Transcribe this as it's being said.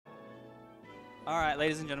Alright,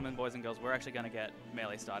 ladies and gentlemen, boys and girls, we're actually going to get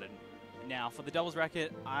Melee started. Now, for the doubles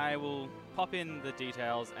bracket, I will pop in the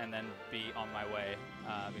details and then be on my way,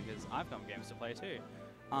 because I've got games to play too.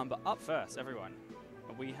 But up first, everyone,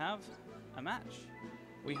 we have a match.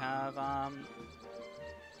 We have, I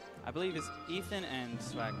believe it's Ethan and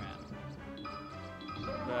Swagman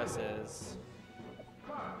versus,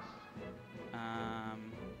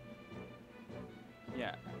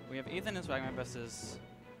 yeah, we have Ethan and Swagman versus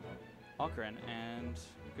Okran and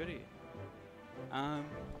Goody.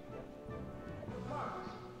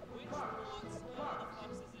 Which sports the Fox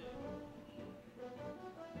is in?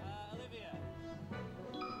 Olivia,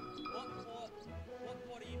 what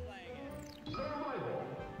port are you playing in?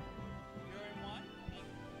 You're in one?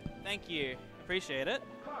 Thank you. Appreciate it.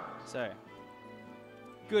 So,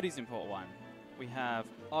 Goody's in port 1. We have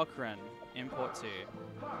Okran in port 2.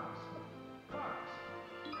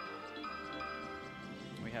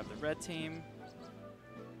 We have the red team.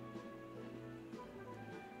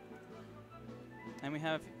 And we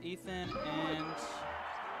have Ethan and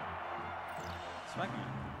Swagman.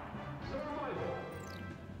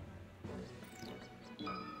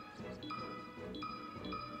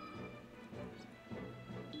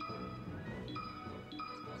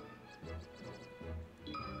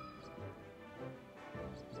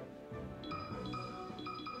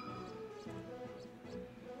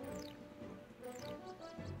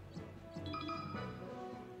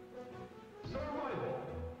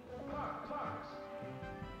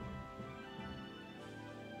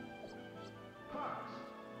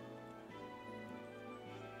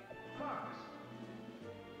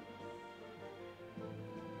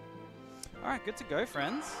 Alright, good to go,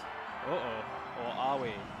 friends. Uh-oh. Or are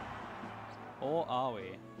we? Or are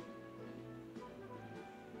we?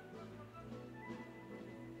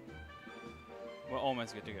 We're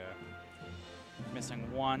almost good to go.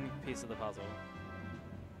 Missing one piece of the puzzle.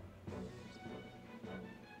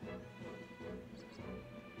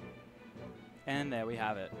 And there we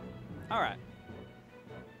have it. Alright.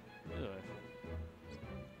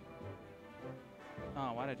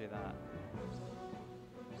 Oh, why'd I do that?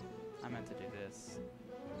 I meant to do this.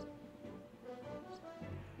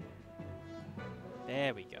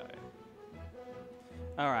 There we go.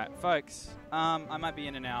 Alright, folks. I might be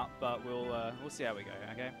in and out, but we'll see how we go,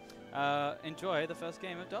 okay? Enjoy the first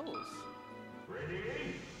game of doubles.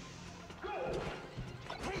 Ready? Go!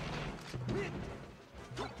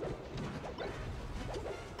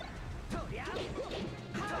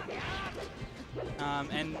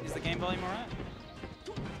 And is the game volume alright?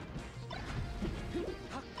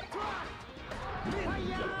 Alright,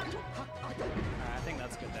 I think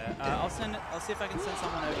that's good there. I'll see if I can send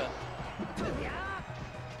someone over.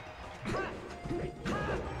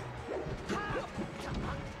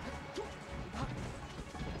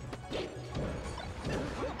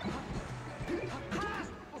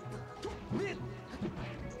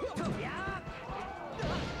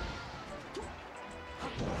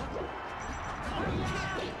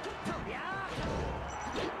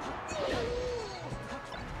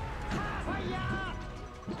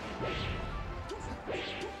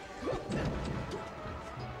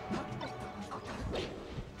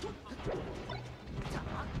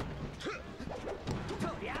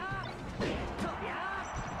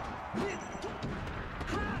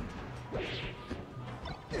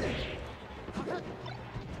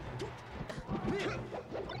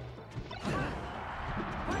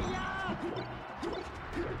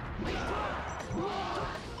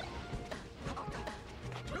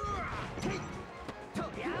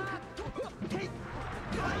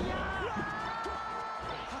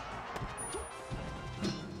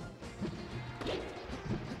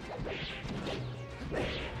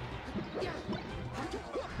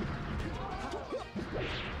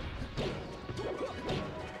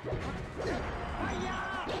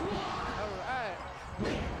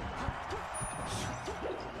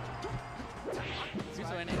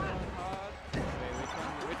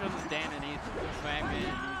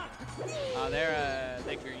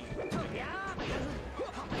 They're green.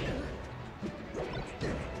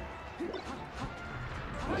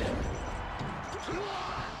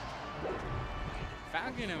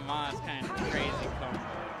 Falcon and Moss kind of crazy combo.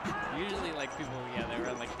 Usually, like people, yeah, they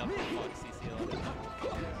run like double fuck CC 11.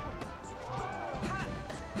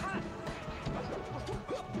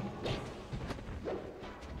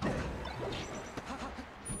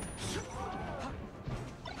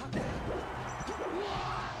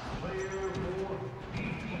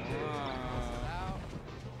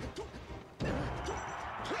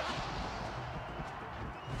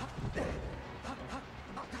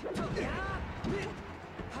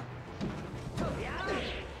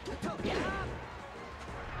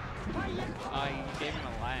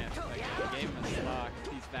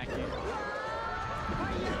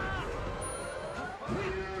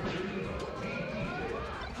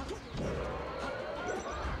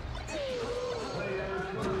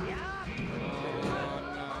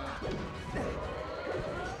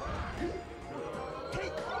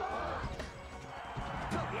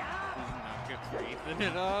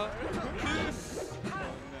 it all.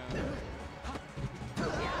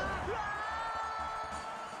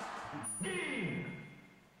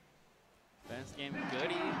 First game, Goody.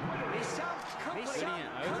 Goody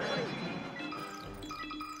and over.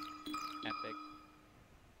 Epic.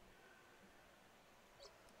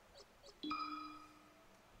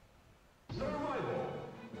 Survival.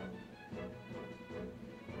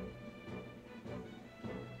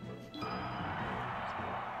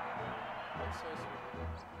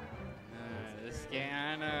 This game,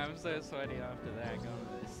 I know, I'm so sweaty after that. Going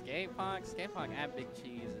to the skate park. Skate park at Big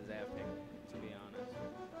Cheese is epic, to be honest.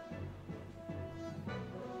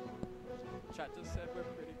 Chat just said we're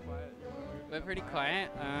pretty quiet. You wanna move We're the pretty mic?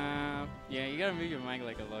 quiet. Yeah, you gotta move your mic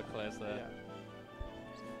like a lot closer. Yeah.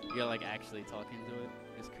 You're like actually talking to it.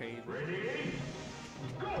 It's crazy. Ready?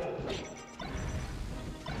 Go!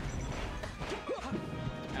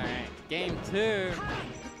 Alright, game 2.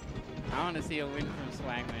 I want to see a win from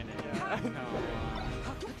Swagman. Yeah. Come on.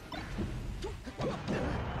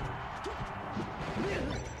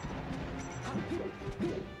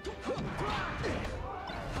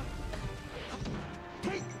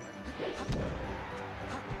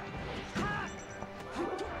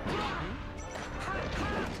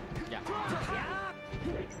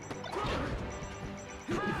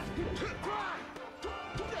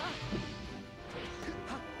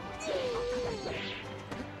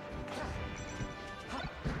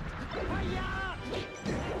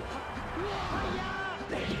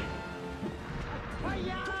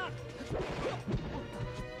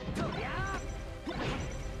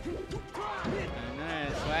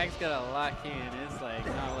 Swag's got a lock in. It's like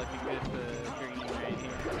not looking good for Green right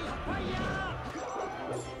here.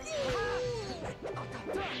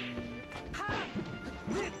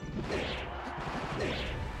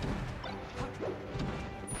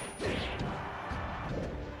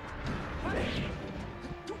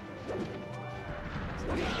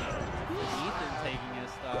 Ethan taking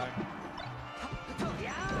his stock.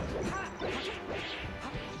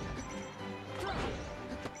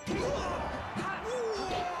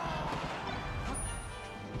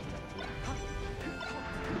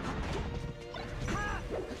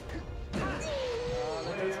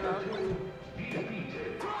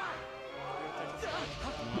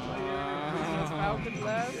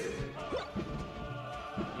 Left.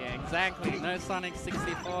 Yeah, exactly. No Sonic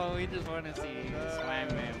 64. We just want to see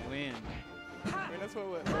Swagman win. I mean, that's what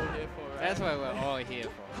we're all here for, right? That's what we're all here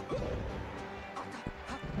for.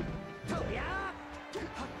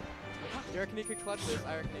 You reckon he could clutch this?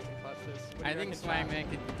 I reckon he can clutch this. What do I you think reckon, Chad? Swagman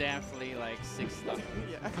could definitely like 6-star.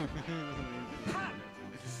 Yeah.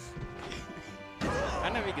 I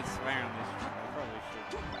know we could swear on this one. I probably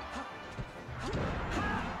should.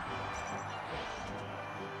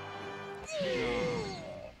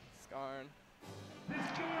 Scarn.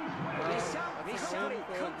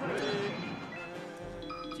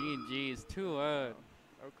 GG is 2-0. Oh,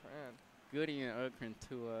 cran. Goody and Okran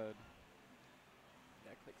 2-0.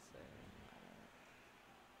 Yeah, click save.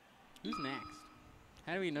 Who's next?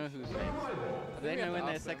 How do we know who's next? Do they we have know to when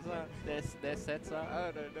their ask sets them. are? Their sets are?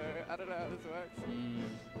 I don't know. I don't know how this works.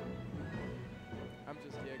 I'm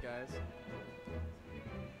just here, guys.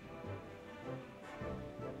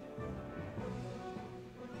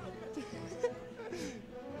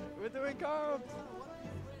 We're doing comps.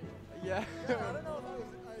 Yeah. I don't know if I was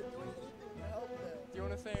doing anything to help there. Do you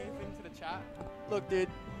want to say anything to the chat? Look, dude,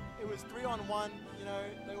 it was 3-on-1. You know,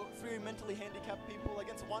 they were 3 mentally handicapped people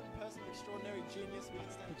against one person, extraordinary genius. We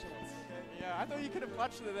didn't stand a chance. Okay. Yeah, I thought you could have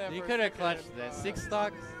clutched it there. You for a could have second, clutched that. 6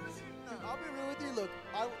 stocks? No, I'll be real with you. Look,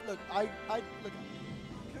 I look.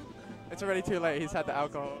 It's already too late. He's had the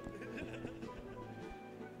alcohol.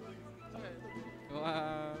 Okay, look,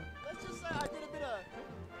 Wow. let's just say I did a bit of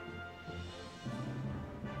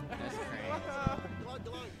That's crazy. glug,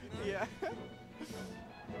 you know? Yeah. Damn.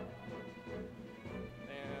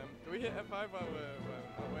 Do we hit F5 while we're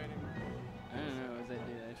waiting? I don't know. Was that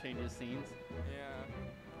do that changes scenes? Yeah.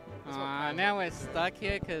 That's what Kaiza Now we're did. stuck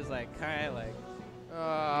here because like Kai like.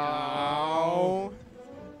 Oh.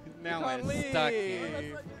 Now You can't we're stuck leave.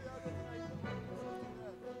 here. That's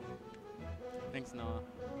Thanks, Noah.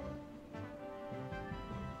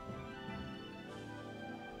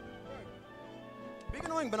 Big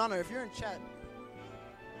annoying banana. If you're in chat,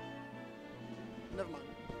 never mind.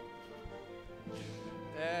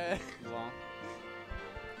 Yeah. Well,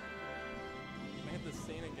 Made the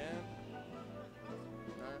scene again.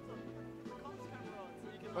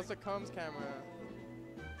 What's the comms camera?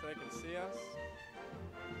 So they can see us?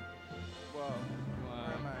 Whoa.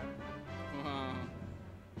 Where am I? wow.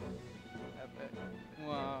 Epic.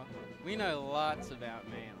 Wow. We know lots about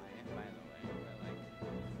Melee, by the way. We're like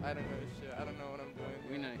I don't know shit. I don't know what I'm doing.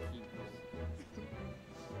 We here. know heaps.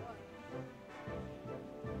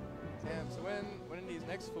 Damn. So when are these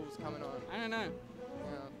next fools coming on? I don't know.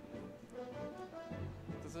 Yeah.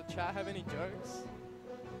 Does the chat have any jokes?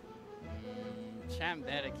 Chat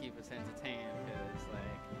better keep us entertained, cause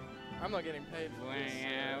like I'm not getting paid for this.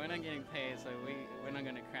 we're not getting paid, so we're not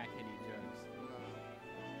gonna crack any jokes. No.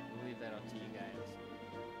 We'll leave that up to you guys.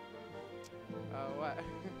 What?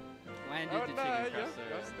 Why did Oh the no, chicken you've cross the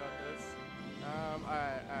road? got this.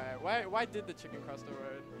 Alright. Why did the chicken cross the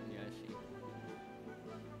road? Yoshi.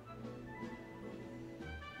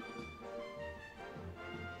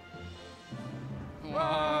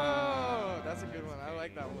 Whoa! That's a good one. I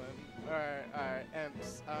like that one. Alright,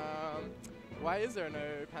 Emps. Why is there no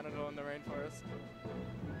Panadol in the rainforest?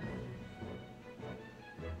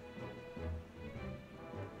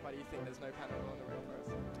 Why do you think there's no Panadol in the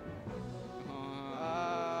rainforest?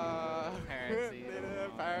 Piracy.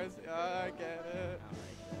 Piracy. I get it. I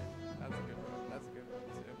like that. That's a good one. That's a good one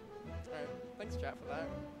too. Alright, thanks chat for that.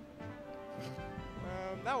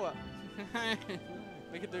 Now what?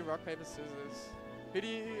 We could do rock paper scissors. Who do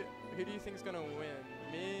you think's gonna win?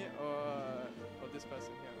 Me or this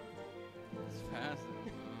person here? It's fast.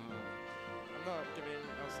 I'm not giving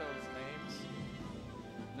ourselves names.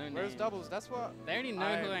 No Where's names. doubles? That's what. They already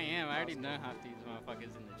know who I am. I already lost. know half these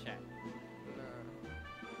motherfuckers in the chat. No.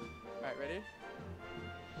 Alright, ready?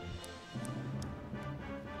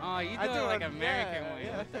 Oh, you I do do it like it, American yeah, way.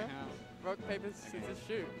 yeah. What the hell? Rock paper scissors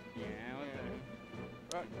shoot. Yeah, what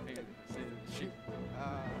Rock the paper, scissors, shoot.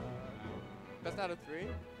 Best out of 3.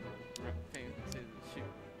 Rock, paper, scissors, shoot.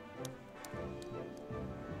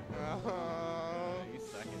 Oh. You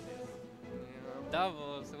suck at this. Yeah.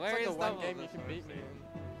 Doubles. Where It's like is the one doubles? game you That's can what beat I'm me saying.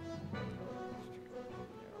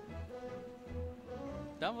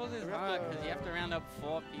 in. Doubles is We have hard to- because you have to round up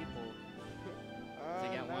 4 people to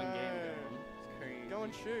get one game no. going. It's crazy. Go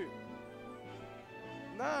and shoot.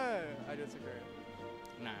 No, I disagree.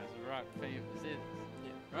 Nah, it's rock, paper, scissors.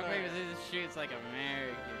 Yeah. Rock, No. paper, scissors shoots like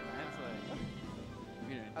American. That's like,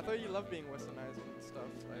 you know. I thought you loved being westernized and stuff.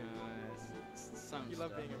 Like, it's some you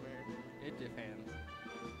love stuff. being American. It depends.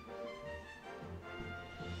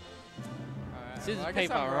 Alright, Scissors, well, I guess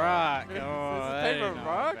paper, I'm wrong. rock. Scissors, Oh, I paper, didn't know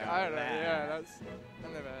rock? about I don't know. that. Yeah, that's. I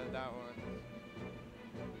never heard that one.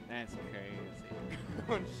 That's crazy.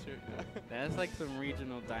 Oh, shoot. That's like some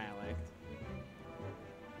regional dialect.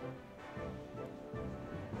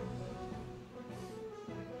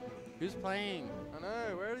 Who's playing? I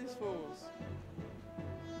know. Where are these fools?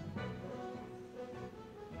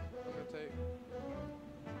 I'm gonna take.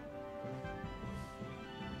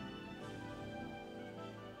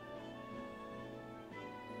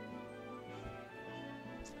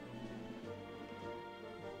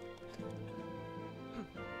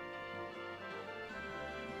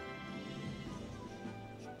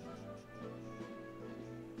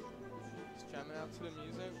 Just jamming out to the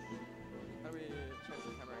music. How do we change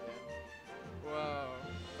the camera again? Whoa.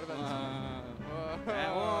 What about this one? Whoa.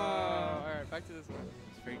 Yeah, whoa. Alright, back to this one.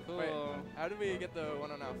 It's pretty cool. Wait, how do we get the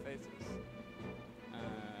one on our faces?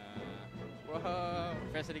 Whoa.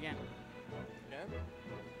 Press it again. Again?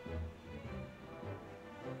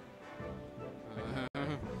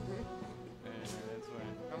 That's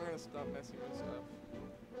fine. I'm gonna stop messing with stuff.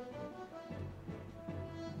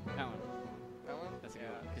 That one. That one? That's yeah.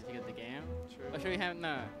 good. Because you got the game. True. Oh, should we have?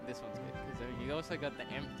 No, this one's good. Because you also got the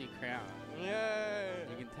empty crown. Yay!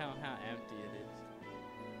 You can tell how empty it is.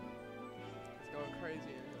 It's going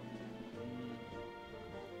crazy in here.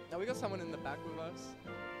 Now we got someone in the back with us.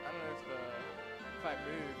 I don't know if I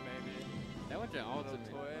move, maybe. That was your A little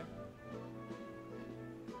ultimate. toy.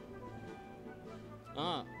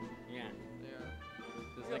 Oh, yeah. Yeah.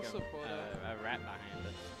 There's We like got support a rat behind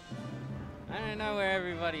us. I don't know where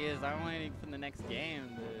everybody is. I'm waiting for the next game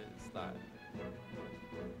to start.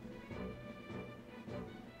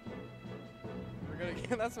 We're gonna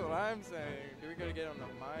get, that's what I'm saying. Do we gotta get on the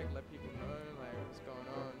mic, let people know like what's going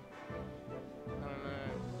on? I don't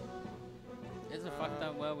know. It's a fucked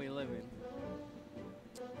up world we live in.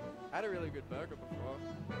 I had a really good burger before.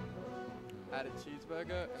 I had a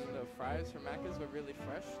cheeseburger and the fries from Macca's were really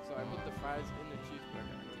fresh, so I put the fries in the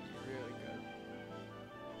cheeseburger and it was really good.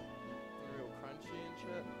 Real crunchy and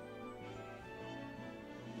shit.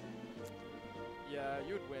 Yeah,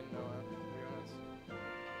 you'd win, Noah, to be honest.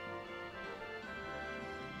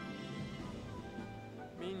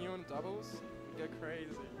 Me and you in doubles, we'd go crazy.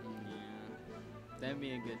 Yeah. That'd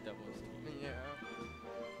be a good doubles team. Yeah.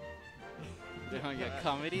 You want your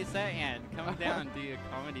comedy set? Yeah, come down and do your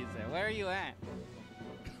comedy set. Where are you at?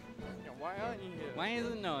 Yeah, why aren't you here? Why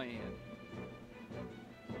isn't Noah here?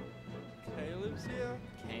 Caleb's here?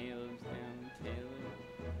 Caleb's down. Caleb.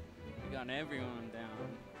 We got everyone down.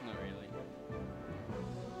 Not really.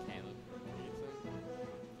 Caleb.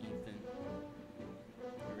 Ethan.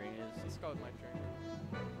 He Riz. scolded my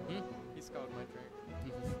drink. He scolded my drink.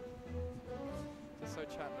 Just so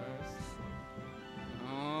chat knows.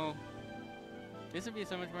 Oh. This would be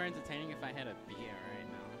so much more entertaining if I had a beer right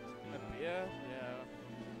now. to be honest. Yeah, yeah.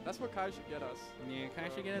 That's what Kai should get us. Yeah, Kai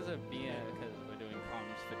should get us a beer because we're doing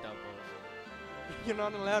comms for doubles. You're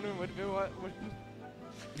not allowed in Woodville. What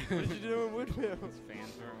did you do in Woodville? It's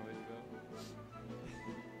fans for Woodville.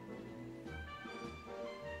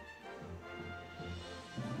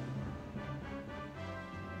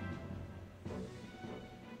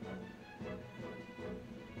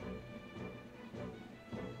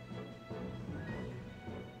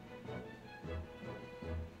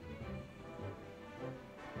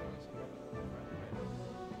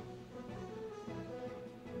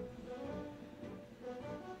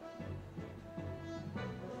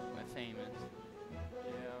 We're famous.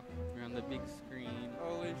 Yeah. We're on the big screen.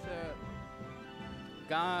 Holy shit.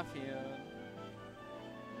 Garfield.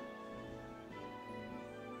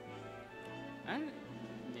 Yeah.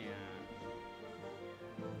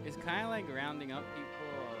 Is Kai like rounding up people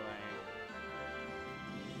or like?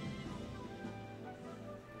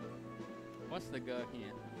 What's the go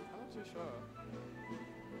here? I'm not too sure.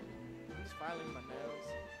 I'm just filing my nails.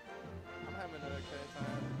 I'm having an okay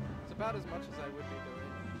time. It's about as much as I would be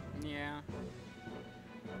doing. Yeah.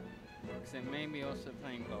 Except maybe also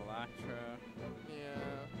playing Balatra. Yeah.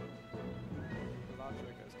 The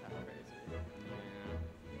Latra goes kind of crazy. Yeah.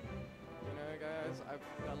 You know, guys, I've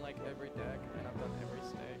done like every deck and I've done every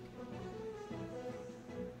stake.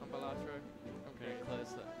 On Balatra. Okay, Okay.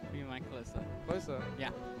 closer. Be my closer. Closer.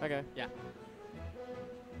 Yeah. Okay. Yeah.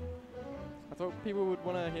 I thought people would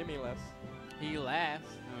want to hear me less. He less.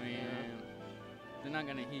 I mean, Yeah. they're not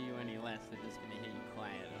gonna hear you any less. They're just gonna hear you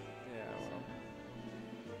quieter. Yeah, well.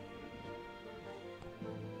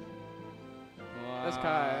 Wow. There's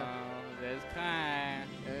Kai. There's Kai.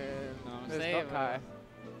 And No, there's save not Kai. us.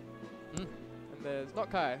 And there's not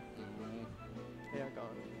Kai. Mm, Yeah,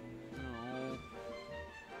 gone. no.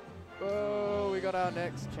 Oh, we got our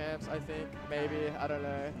next champs, I think. Maybe. I don't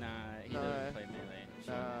know. Nah, he No. doesn't play melee.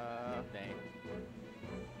 Nah. Dang.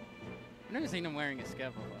 I've never seen him wearing a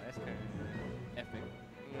scalp before. That's kind of epic.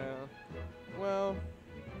 Yeah. Well.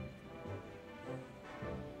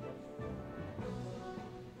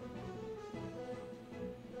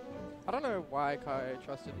 I don't know why Kai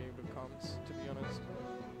trusted me with comms, to be honest.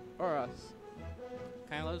 Or us.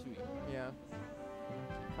 Kai loves me. Yeah.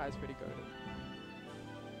 Kai's pretty good.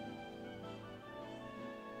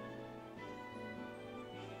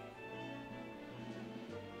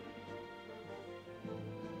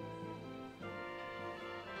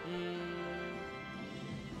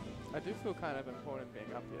 I do feel kind of important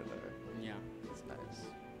being up here though. Yeah. It's nice.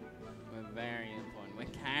 We're very important.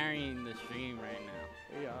 We're carrying the stream right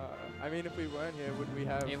now. We are. I mean, if we weren't here, would we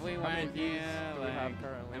have? If we how many weren't views here, do we have like,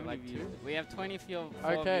 currently? how many Like views? 2? We have 24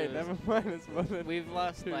 Okay, viewers. never mind. It's more than We've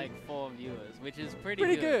lost 2. like 4 viewers, which is pretty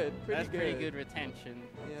Pretty good. good. Pretty That's good. pretty good retention,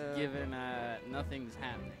 Yeah. given nothing's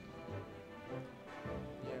happening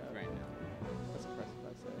Yeah. right now. That's impressive,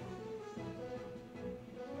 I'd say.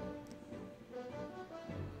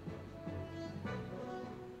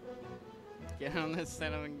 Get on the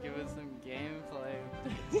center and give us some gameplay.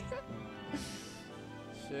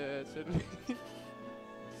 Shit, should we? I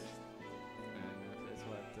don't know if that's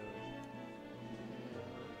what to.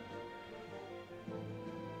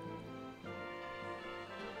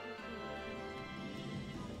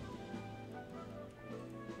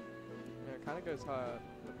 Yeah, it kind of goes hard,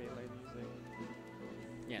 the melee music.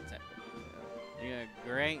 Yeah, it's epic. Yeah. You're a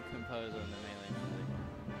great composer on the melee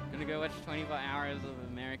music. Gonna go watch 24 hours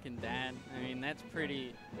of American Dad. I mean, that's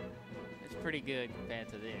pretty. It's pretty good compared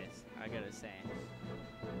to this. I gotta say.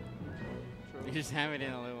 True. You just have it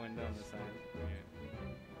in a little window on the side.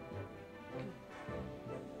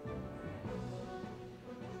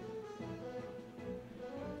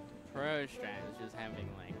 Pro strat is just having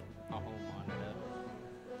like a whole monitor,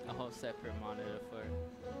 a whole separate monitor for.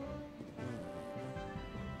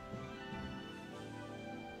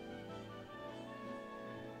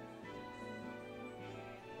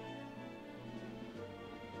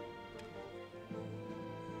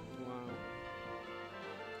 Wow.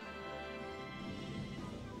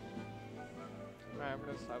 Alright, I'm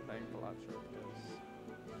gonna stop playing Palatra because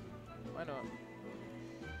why not?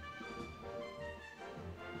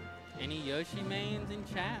 Any Yoshi mains in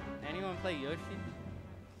chat? Anyone play Yoshi?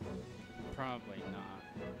 Probably not.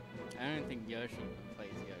 I don't think Yoshi even plays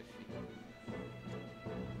Yoshi.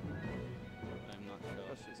 I'm not sure.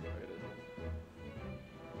 That's she's goated.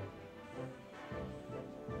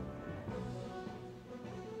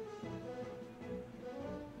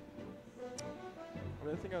 I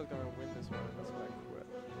didn't think I was going to win this one, that's why I quit.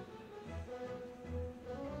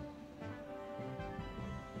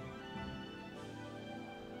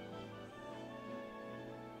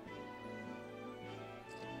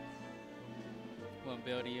 What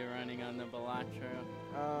build are you running on the Balatro?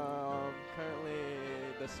 Currently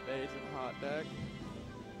the spades and heart deck.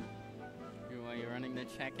 You're running the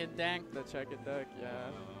checkered deck? The checkered deck,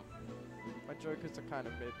 yeah. My jokers are kind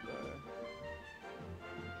of mid though.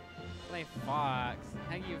 Play Fox.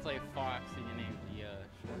 How can you play Fox and your name's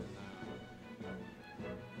Yush?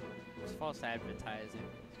 It's false advertising.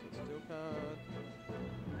 Still card.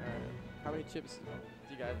 Alright. How many chips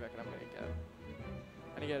do you guys reckon I'm gonna get?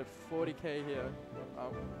 I'm gonna get a 40k here.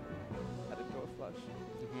 Oh. I didn't go a flush.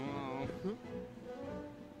 Oh.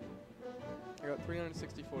 I got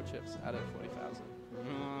 364 chips out of 40,000. I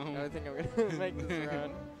Oh. don't think I'm gonna make this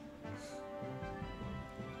run.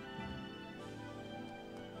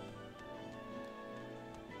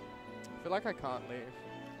 I feel like I can't leave.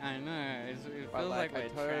 I know. It But, feels like, like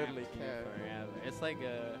I we're totally trapped here can. forever. It's like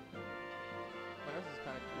a... What else is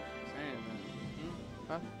kind of I confusing? don't know.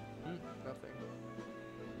 Huh? Hmm? Nothing.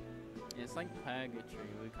 It's like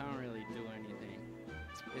purgatory. We can't really do anything.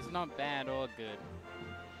 It's not bad or good.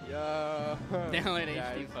 Yeah. Download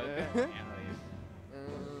Guys, HD Poker. yeah.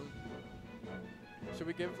 Should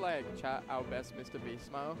we give like chat our best Mr. Beast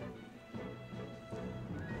smile?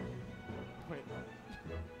 Wait.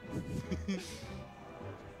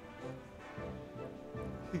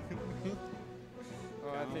 Oh,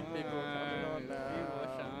 I think people are coming on now. People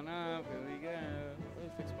are showing up. Here we go. Let me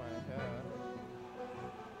fix my hair.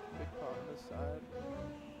 Big part on this side.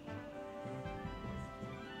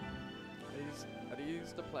 Are these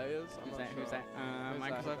the players? I'm Who's not that? sure. Who's that? Who's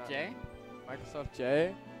Microsoft that? J, Microsoft J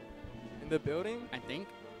in the building? I think.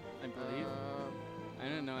 I believe. I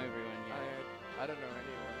don't know everyone yet. I don't know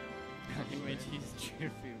anyone. I think Mitchie's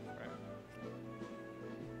Triffy, bro.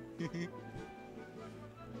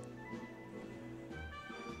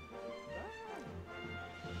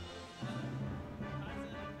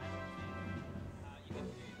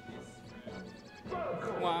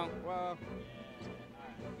 Wow. Wow.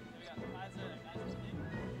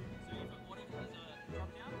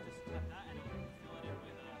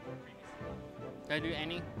 Do I do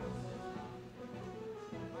any?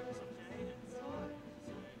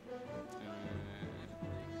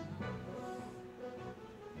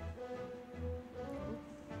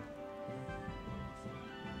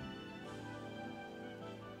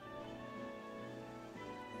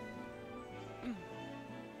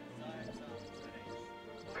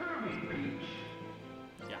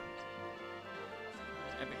 Yeah.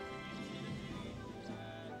 Epic.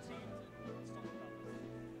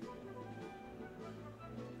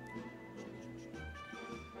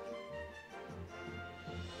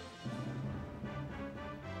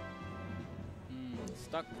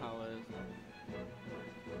 Stock colors.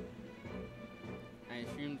 I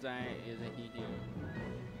assume Zai is a he him.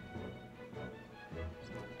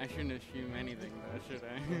 I shouldn't assume anything though, should I?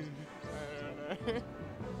 I don't know.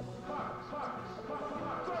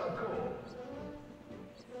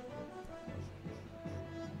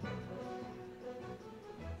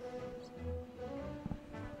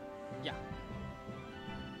 Yeah.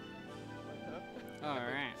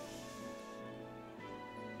 Alright.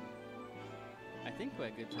 I think we're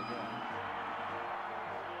good to go.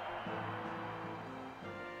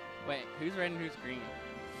 Wait, who's red and who's green?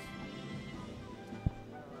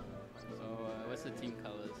 So, what's the team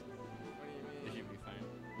colors? What do you It mean? should be fine.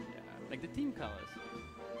 Yeah. Like the team colors.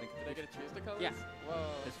 Like, Did I get to choose the colors? Yeah. Whoa.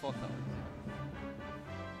 There's 4 colors.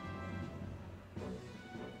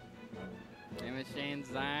 Damage Shane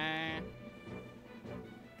Zai.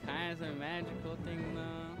 Kaiza magical thing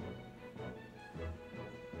though.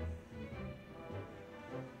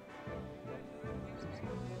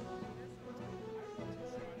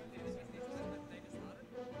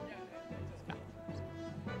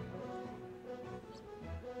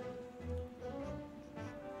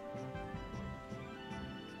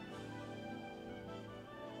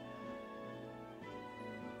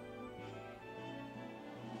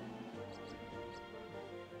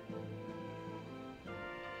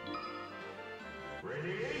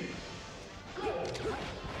 Radiation!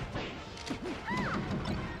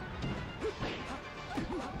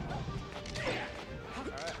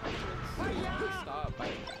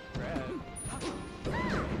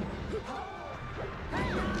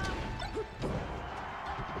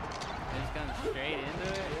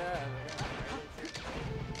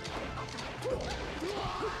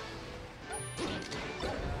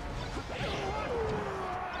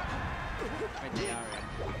 they are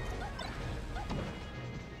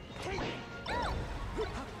ready.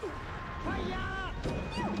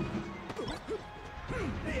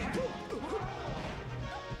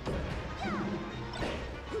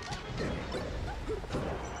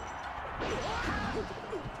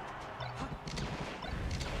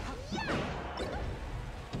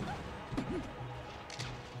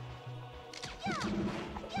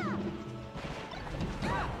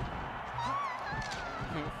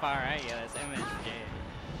 Far right, yeah, that's MSJ.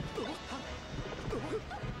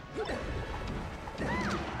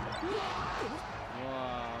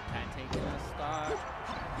 Whoa, kind of taking a start.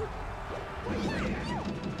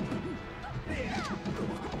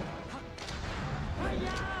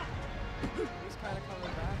 He's kind of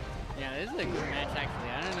coming back. Yeah, this is a good match actually.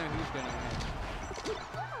 I don't know who's gonna win.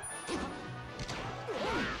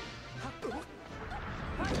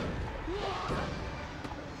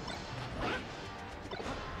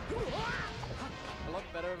 A lot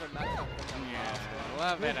better of a matchup than the last one. Yeah, a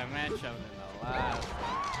lot better matchup than the last one.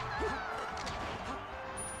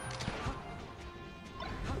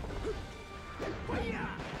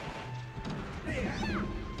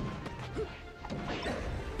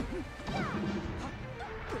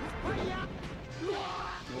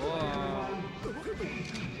 Whoa.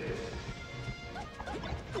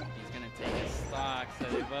 He's gonna take his stock, so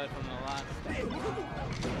they vote from the last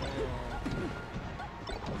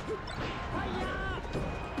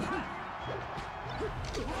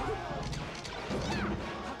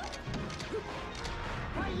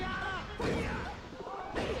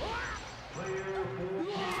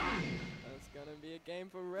That's gonna be a game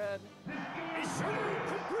for red. Mission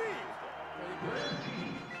complete! Pretty good.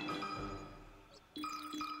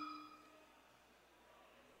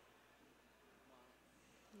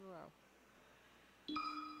 Wow.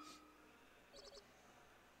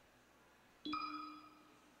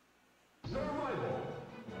 Survival!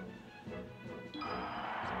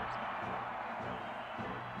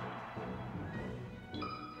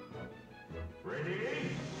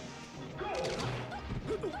 Ready? Go!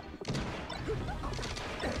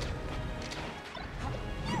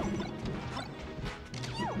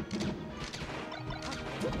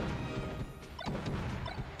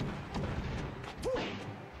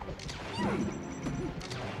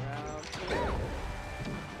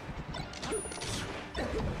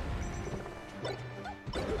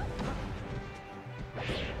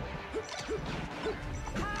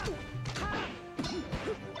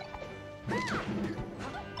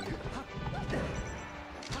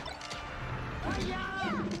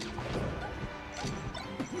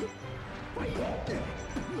 Round two.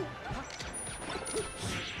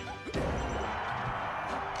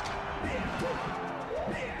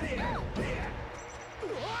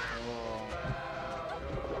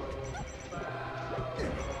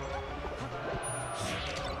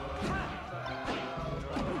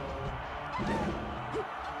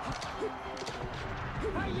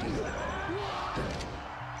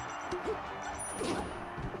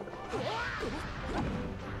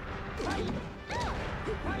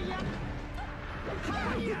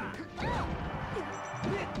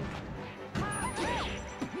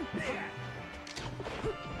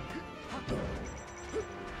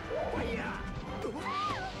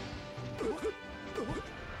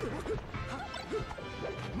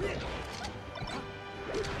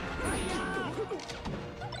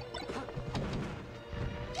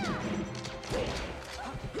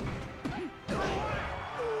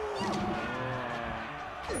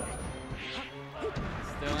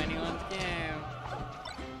 Still anyone's game.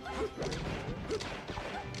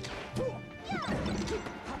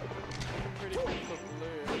 Pretty good for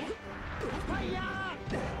blue.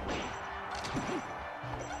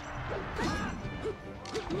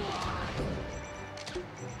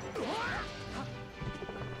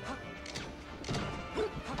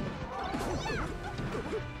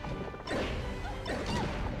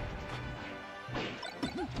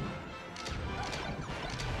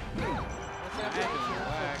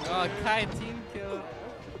 Oh, Kai team kill.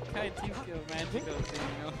 Kai team kill magical thing.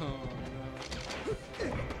 Oh no.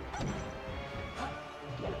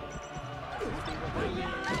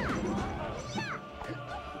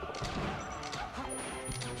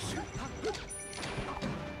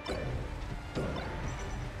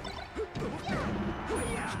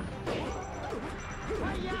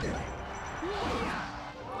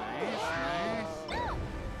 Nice.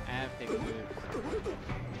 Epic moves.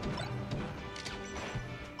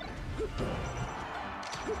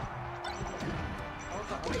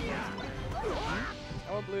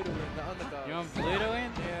 I want blue to win, the underdog. You want blue to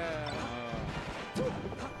win? Yeah. Oh.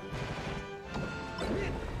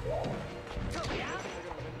 They're gonna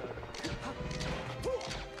win though.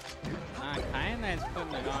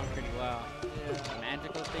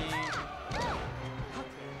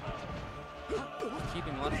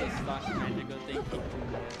 lots of stock magical thing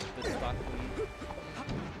keeping the stock lead.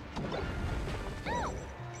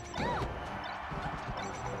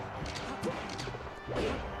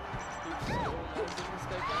 Keep still, managing to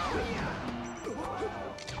stay down.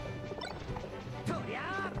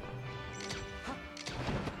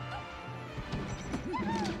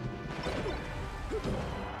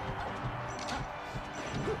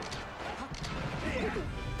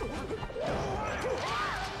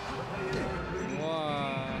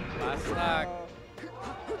 Whoa, last stock.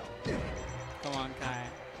 Come on, Kai.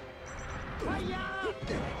 Come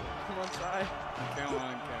on, Sai. Come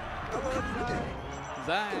on, Kai. Come on, Sai.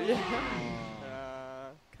 Zai. Yeah. Oh,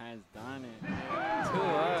 Kai's done it. Yeah. 2-0.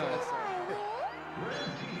 That's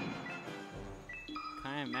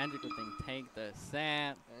Kai and magical thing take the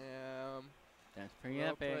set. Damn. That's pretty Well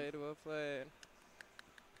epic. played, well played.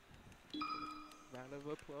 Round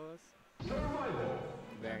of applause. Survival.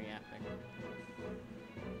 Very epic.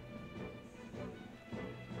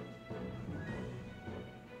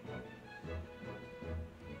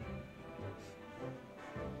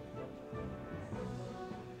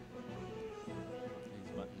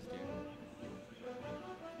 These buttons do.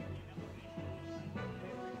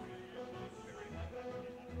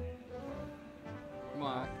 Come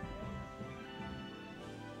on.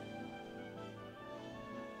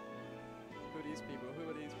 Who are these people? Who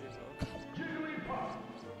are these people? Jigglypuff.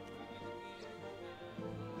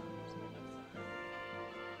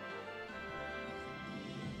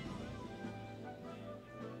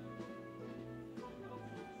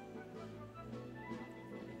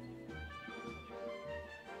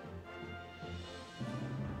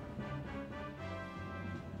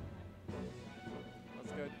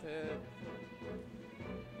 Let's go, Ted.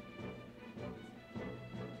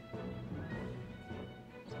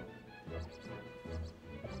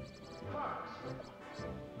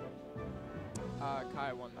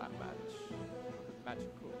 Kai won that match. Match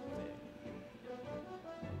cool.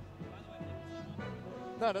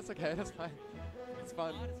 No, that's okay. That's fine. It's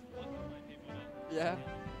fun. Yeah.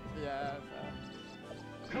 Yeah.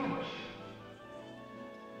 Coach.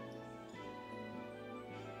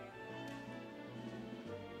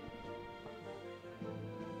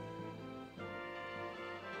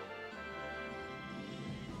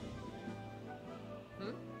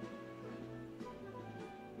 Hmm?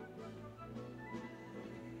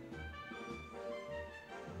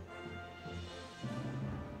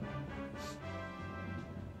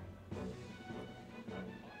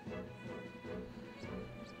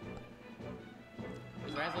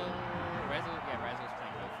 Is Razzle? Yeah, Razzle's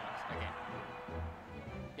playing both phones. Okay.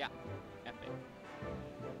 Yeah, epic.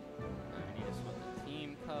 I need to swap the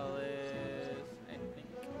team colors, I think,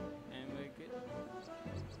 and we're good.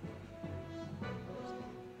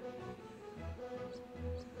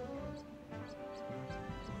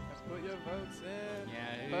 Put your votes in.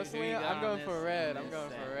 Yeah, who Personally, you got I'm on going this- for red. on I'm this going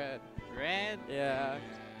set? for red. Red? Yeah.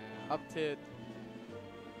 Up tid.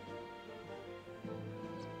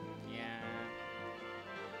 Yeah.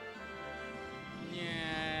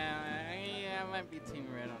 Yeah, I might be team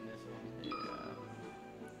red on this one. Yeah.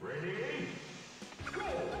 Ready? Go.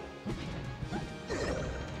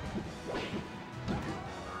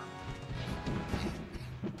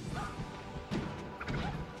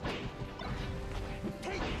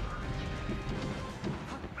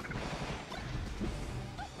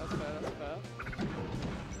 That's fair. That's fair.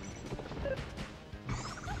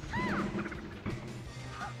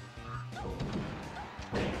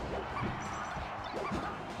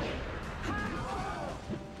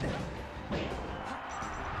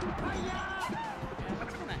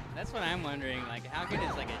 That's what I'm wondering. Like, how good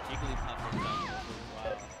is like a Jigglypuff in doubles as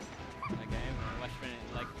well? Like, I haven't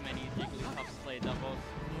watched many Jigglypuffs play doubles.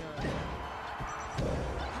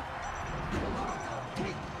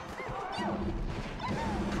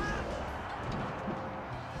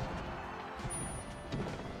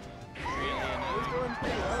 Really Who's annoying. going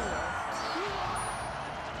pretty well?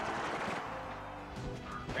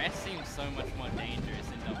 Rest seems so much more dangerous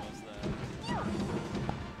in doubles though.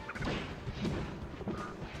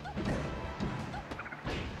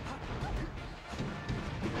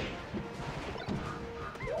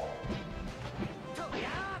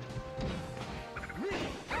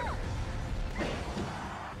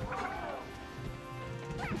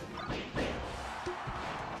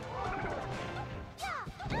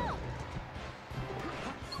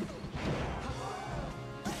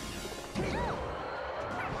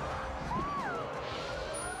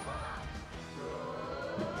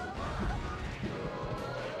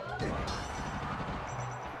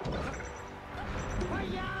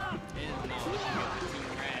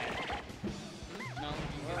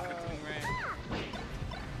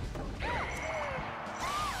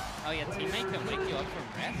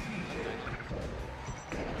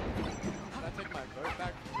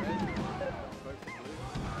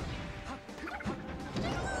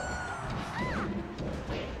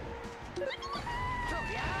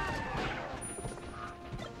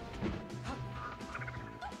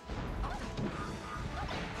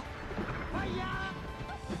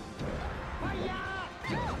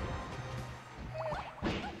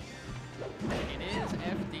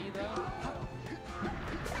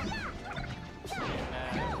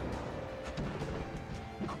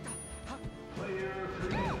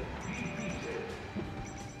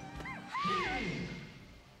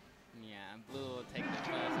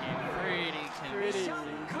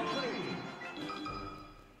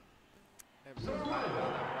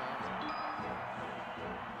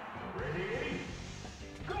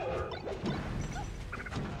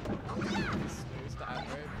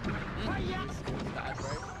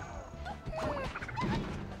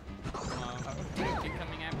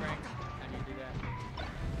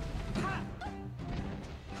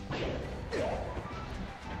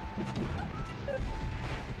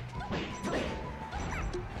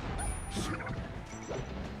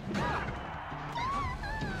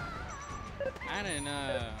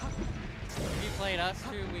 If you played us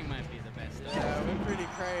two, we might be the best. Yeah, we're pretty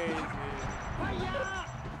crazy.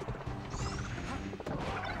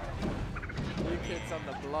 You kids on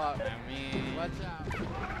the block. I mean, Watch out.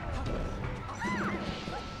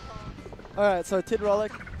 Alright, so Tid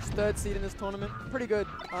Rollick, third seed in this tournament. Pretty good.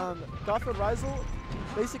 Garfield Rizel,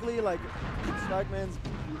 basically like Swagman's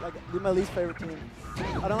like my least favorite team.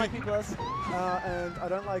 I don't like P+, and I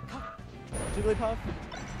don't like Jigglypuff,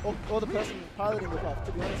 or the person piloting the Puff,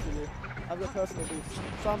 to be honest with you. I've got personal beefs.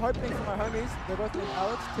 So I'm hoping for my homies, they're both named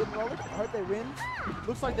Alex, Tid and Rollick. I hope they win.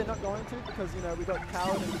 Looks like they're not going to because, you know, we got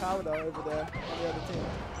Coward and Powder over there on the other team.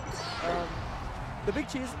 The Big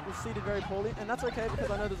Cheese was seeded very poorly, and that's okay because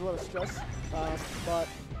I know there's a lot of stress. But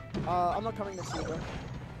I'm not coming next year, bro.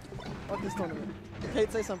 Fuck this tournament.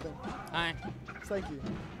 Kate, say something. hi. Thank you.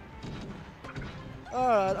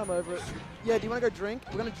 Alright, I'm over it. Yeah, do you want to go drink?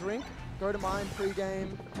 We're going to drink, go to mine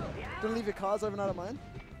pre-game. Gonna leave your cars overnight at mine?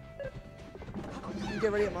 You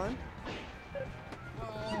get ready at mine?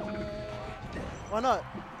 Why not?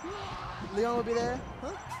 Leon will be there.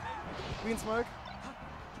 Huh? We can smoke.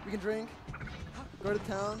 We can drink. Go to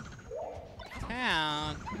town.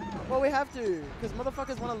 Town. Well, we have to, because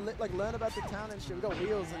motherfuckers want to like learn about the town and shit. We got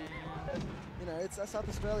wheels and, you know, it's South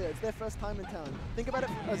Australia. It's their first time in town. Think about it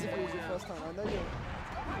as if it was your first time. I know you.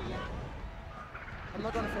 I'm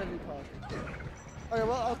not going to Fairview Park. Okay,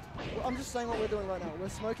 well, I'm just saying what we're doing right now. We're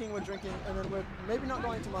smoking, we're drinking, and then we're maybe not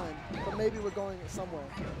going to mine, but maybe we're going somewhere.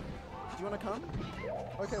 Do you want to come?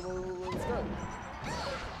 Okay, well, let's go.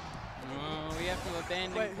 Oh, we have to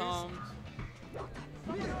abandon Wait, comms.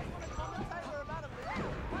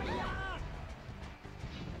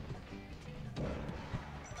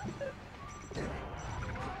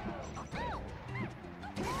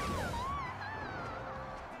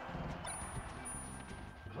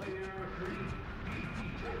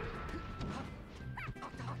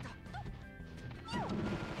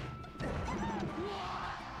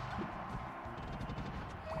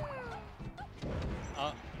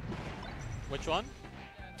 Which one?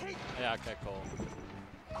 Yeah, okay, cool.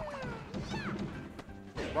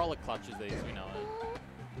 Roller clutches these, we know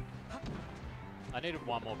it. I needed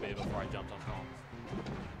one more beer before I jumped on comms.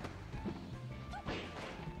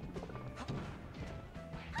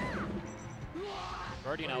 We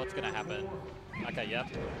already know what's gonna happen. Okay, yep.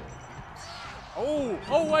 Oh!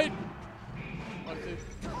 Oh, wait! Okay,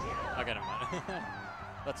 never mind.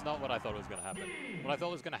 That's not what I thought was going to happen. What I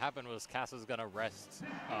thought was going to happen was Cass is going to rest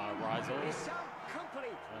Rizel.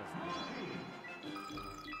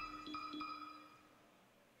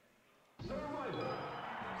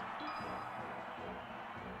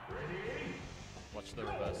 Watch the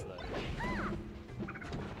reverse there.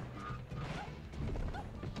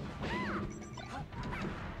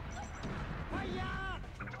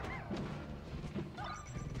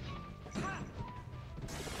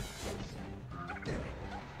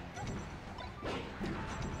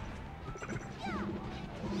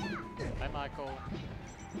 Michael.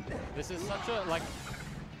 This is such a, like,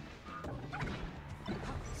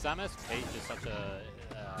 Samus Peach is such a,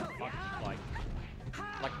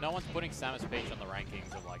 like no one's putting Samus Peach on the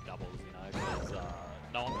rankings of, like, doubles, you know, because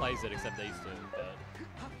no one plays it except these two, but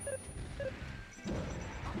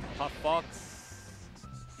Puff Fox,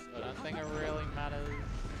 I don't think it really matters.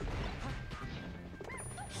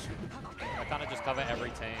 I kind of just cover every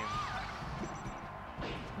team.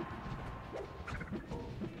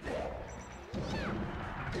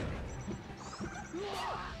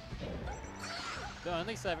 The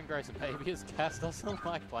only saving grace of Baby is Cass doesn't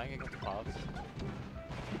like playing against Puffs.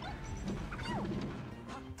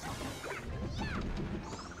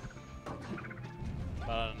 But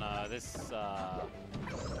I don't know, this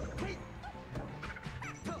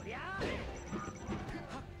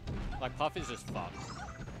like Puff is just fucked.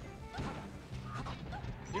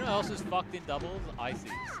 You know what else is fucked in doubles?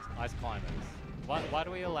 Ices. Ice climbers. Why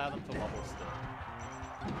do we allow them to wobble still?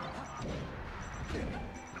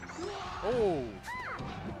 Oh!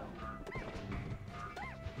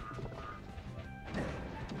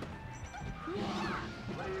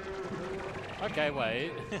 Okay,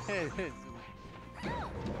 wait.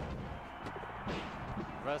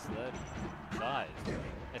 Reverse that. Guys,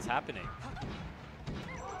 it's happening.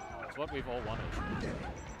 It's what we've all wanted.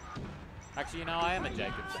 Actually, you know, I am a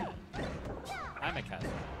Jacob fan. I'm a Cass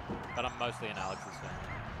fan, but I'm mostly an Alex's fan.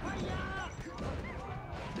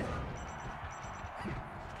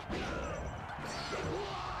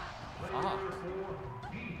 Fuck.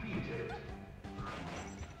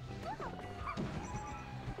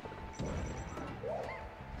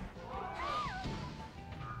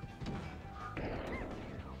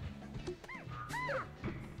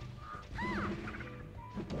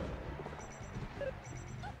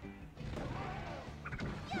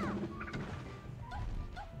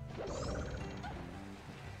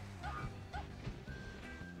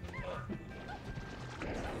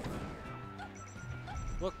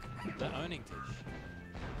 They're owning Tish.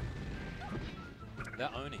 They're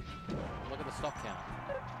owning. Look at the stock count.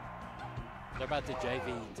 They're about to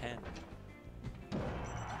JV 10.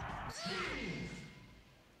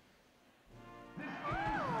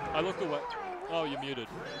 I looked away. Oh, you're muted.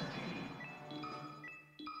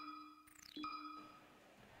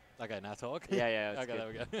 Okay, now talk. Yeah, yeah. It's Okay, good. there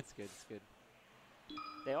we go. It's good. It's good.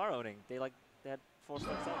 They are owning. They had 4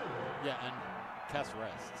 stocks up. Yeah, and Cass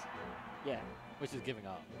rests, Yeah. which is giving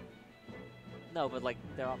up. No, but like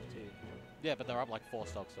they're up too. Yeah, but they're up like 4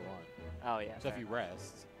 stocks to 1. Oh yeah. So if fair you enough.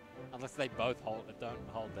 rest, unless they both don't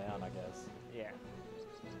hold down, I guess. Yeah.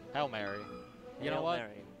 Hail Mary. You know Hail what?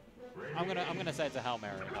 Mary. I'm gonna say it's a Hail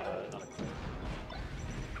Mary, not a crit.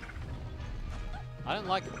 I don't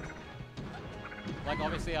like. Like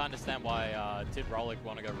obviously I understand why Tid Rollick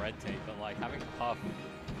want to go red team, but like having Puff.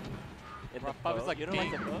 In the Puff is bow? like You don't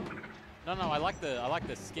like pink. the bow? No, I like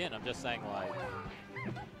the skin. I'm just saying like.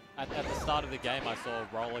 At the start of the game, I saw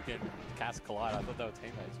Rollick and Cass collide. I thought they were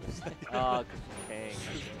teammates. Oh, because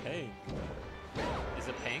she's pink. Pink. Is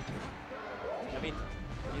it pink? I mean,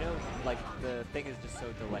 you know, like the thing is just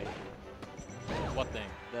so delayed. What thing?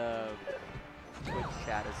 The Twitch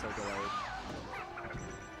chat is so delayed.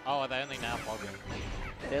 Oh, are they only now logging?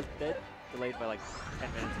 They're delayed by like 10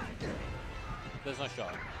 minutes. There's no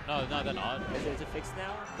shot. No, they're not. Is it fixed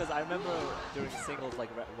now? Because I remember during singles like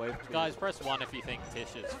wave 2. Guys, press 1 if you think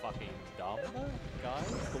Tish is fucking dumb.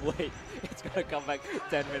 Guys. Wait, it's gonna come back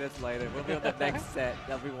 10 minutes later. We'll be on the next set.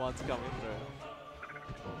 Everyone's coming through.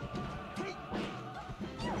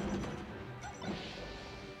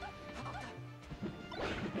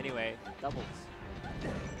 Anyway, doubles.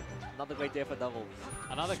 Another great day for doubles.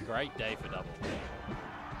 Another great day for double.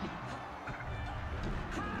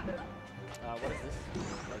 What is this?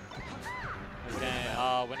 Like, Okay,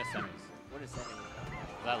 winner semis. what is that? Is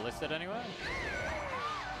that listed anywhere?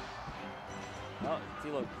 Oh, see,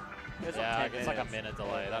 look. It's Yeah, like 10 it's like a minutes. minute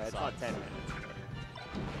delay. That It's sucks. not 10 minutes.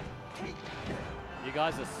 You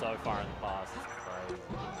guys are so far in the past. It's crazy.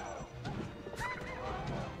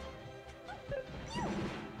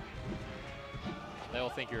 They all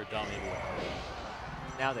think you're a dummy.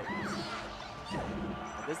 Now then.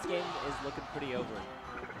 This game is looking pretty over.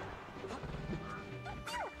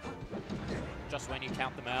 Just when you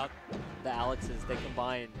count them out. The Alexes, they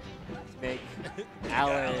combine to make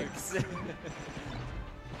Alex.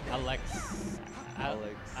 Alex.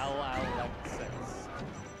 Alex. Alexis.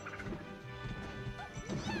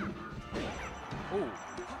 Ooh.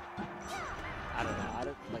 I don't know. I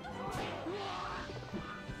don't like.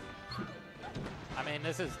 I mean,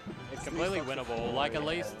 this is It's completely 3 stocks to winnable. 4, Like, at yeah.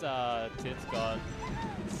 least Tid's got...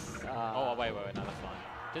 oh, wait, no, that's fine.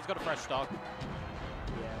 Tid's got a fresh stock. Yeah.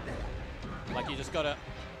 Like, you just gotta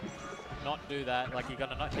not do that. Like, you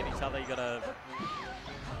gotta not hit each other. You gotta...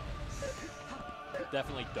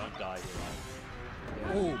 Definitely don't die here.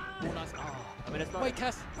 Yeah. Ooh, nice. Oh. I mean, it's not. Wait,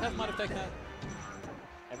 Cass might have taken that.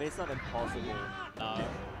 I mean, it's not impossible. No.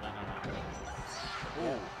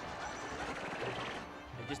 Ooh.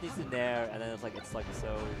 It just needs to nair, and then it's like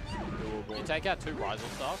so doable. You take out 2 Riser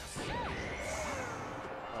stocks.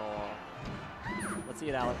 Oh. Let's see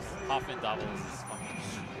it, Alex. Half in doubles is fucking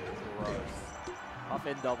gross. Off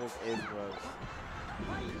in doubles is gross.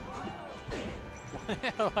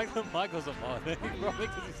 I like that Michael's a mod. Probably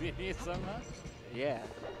because he's in here so much. Yeah.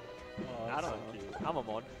 Oh, I that's don't so know. cute. I'm a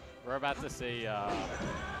mod. We're about to see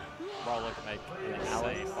Rollick make an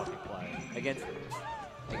insane fucking play. Against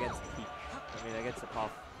Peach. I mean, against the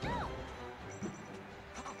Puff.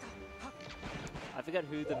 I forget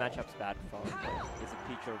who the matchup's bad for. Is it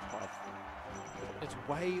Peach or Puff? It's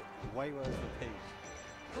way worse than Peach.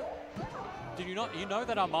 Did you not? You know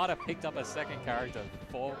that Armada picked up a second character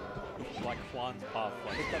for like Juan's Puff. I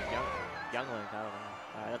Like, picked up Young Link. I don't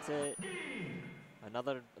know. Alright, that's it.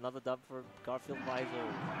 Another dub for Garfield Visor.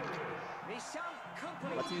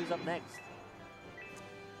 Let's see who's up next.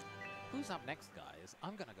 who's up next, guys?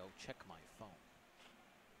 I'm gonna go check my phone.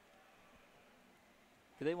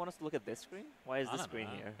 Do they want us to look at this screen? Why is I this don't screen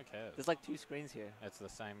know. here? Who cares? There's like 2 screens here. It's the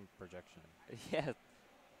same projection. Yeah.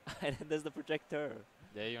 And then there's the projector.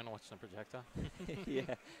 Yeah, you wanna watch the projector?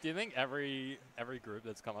 Yeah. Do you think every group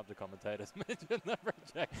that's come up to commentators mentioned the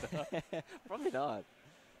projector? Probably not.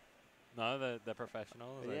 No, they're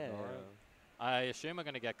professionals. They Yeah. ignore it. I assume we're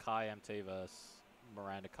going to get Kai MT versus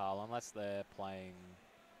Miranda Carl, unless they're playing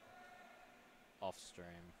off stream.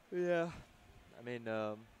 Yeah. I mean,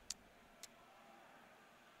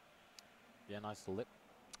 Yeah, nice lip.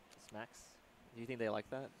 smacks. Do you think they like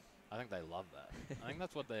that? I think they love that. I think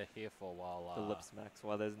that's what they're here for while... The lip smacks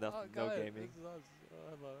while there's no gaming.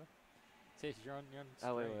 Hello. Tish, you're on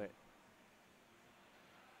Oh, wait. stream.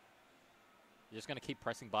 You're just gonna keep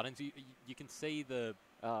pressing buttons. You can see the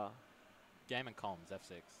game and comms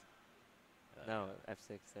F6. No,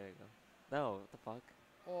 F6. There you go. No, what the fuck?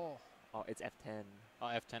 Oh. Oh, it's F10. Oh,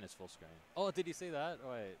 F10 is full screen. Oh, did you see that?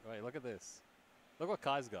 Wait, look at this. Look what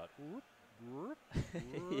Kai's got.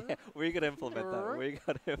 Yeah, we're gonna implement that. We're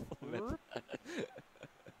gonna implement that.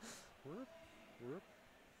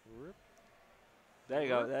 There you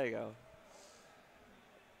go, there you go.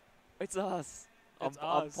 It's us. It's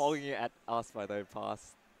I'm us. pogging it at us by the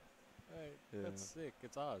pass. Hey, Yeah. that's sick.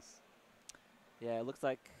 It's us. Yeah, it looks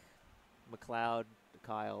like McLeod,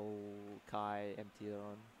 Kyle, Kai, MT are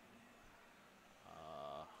on.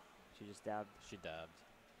 She just dabbed, She dabbed,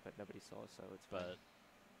 but nobody saw, so it's fine. but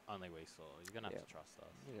only we saw. You're gonna have Yeah. to trust us.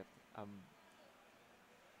 Yeah, Let's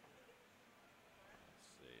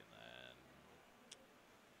see, and then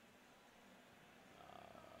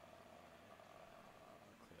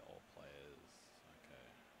clear all players.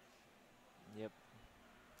 Okay. Yep.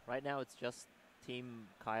 Right now it's just Team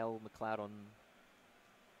Kyle McLeod on.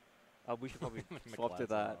 We should probably swap to McLeod's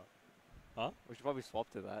that. Huh? We should probably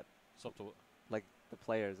swap to that. Swap to. Like the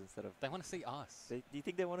players instead of. They want to see us. Do you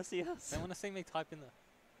think they want to see us? They want to see me type in the.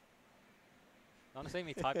 They want to see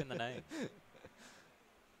me type in the name.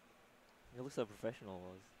 You look so professional,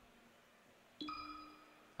 Oz.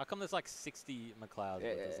 How come there's like 60 McLeods, but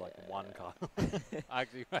there's like one Kyle?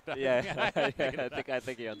 Actually, Yeah, I figured it out. I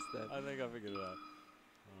think you understand. I think I figured it out.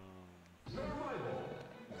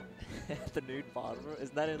 The nude barber,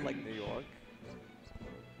 isn't that in like New York?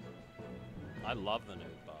 I love the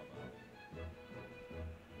nude barber.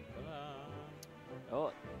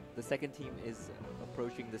 Oh, the second team is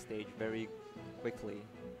approaching the stage very quickly.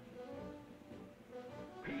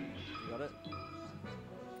 You got it?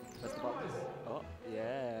 Press the buttons. Oh,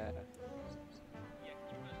 yeah. Yeah,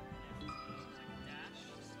 can you put FT, like dash,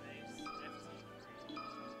 space,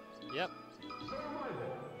 FT? Yep.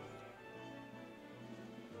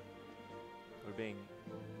 We're being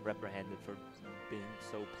reprehended for being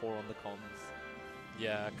so poor on the comms.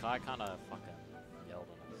 Yeah, Kai kind of fucking yelled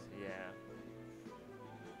on us. Yeah.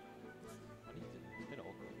 What do you do? It's a bit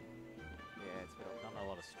awkward. Yeah, it's been Not a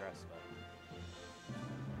lot of stress, but.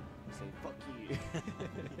 say fuck you.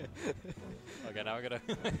 Okay, now we're gonna.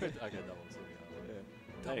 Okay, doubles. Here we go.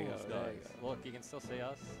 There you go, Doubles, there you guys. Look, you can still see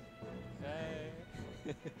us.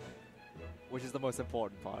 Hey. Which is the most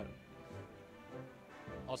important part.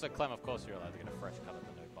 Also, Clem, of course, you're allowed to get a fresh cut at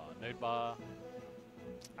the nude bar. Nude bar.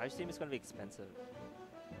 I just think it's gonna be expensive.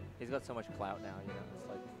 He's got so much clout now, you know. It's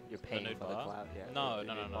like you're paying nude for the bar? clout. Yeah. No, the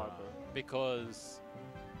no, no, nude no, no. barber. Because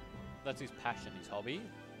that's his passion, his hobby,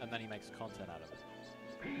 and then he makes content out of it.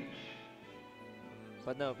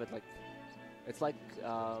 But no, but like, it's like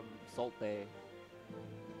Salt Bay.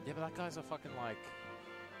 Yeah, but that guy's a fucking like.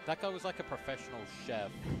 That guy was like a professional chef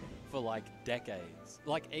for like decades.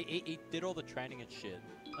 Like he did all the training and shit,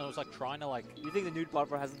 and it was like trying to like. You think the nude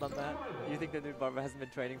barber hasn't done that? You think the nude barber hasn't been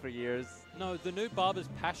training for years? No, the nude barber's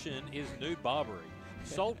passion is nude barbering.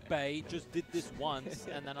 Salt Bay just did this once,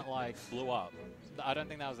 and then it like blew up. I don't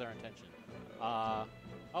think that was their intention. Oh,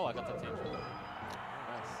 I got the team.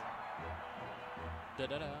 Nice. Da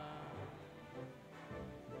da da.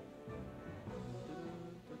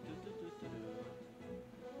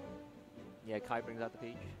 Yeah, Kai brings out the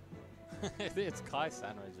peach. It's Kai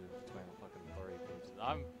sandwich between fucking 3 peaches.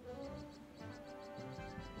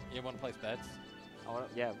 You want to place bets?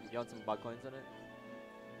 Yeah, you want some bug coins on it?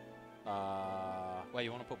 Wait,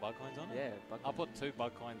 you want to put bug coins on it? Yeah, bug I'll put 2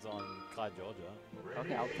 bug coins on Kai Georgia.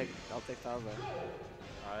 Okay, I'll take Kaiza.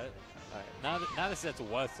 Alright. Alright. Now this set's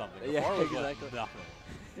worth something. Yeah, Before it was exactly. worth nothing.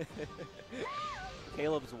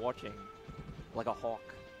 Caleb's watching like a hawk.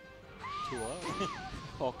 To a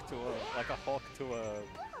Hawk to a. like a hawk to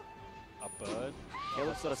a bird.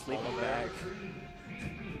 Caleb's got a sleeping bag.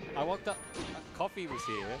 I walked up. Coffee was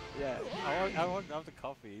here. Yeah. I walked up to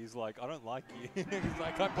Coffee. He's like, I don't like you. He's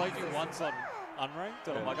like, I played you once on unranked,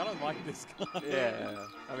 and I'm like, I don't like this guy. Yeah.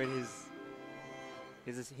 I mean,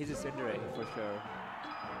 he's a tsundere for sure.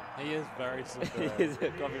 He is very similar.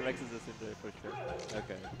 Coffee Rex is a tsundere for sure.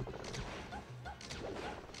 Okay.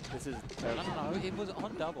 This is terrible. No, it was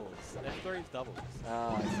on doubles. F3's doubles.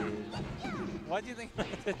 Ah, I see. Why do you think I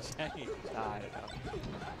had to change? I don't know.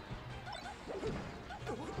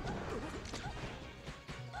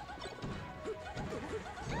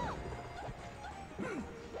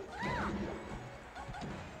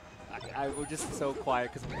 I was just so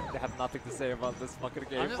quiet because we have nothing to say about this fucking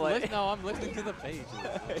gameplay. I'm listening to the pages.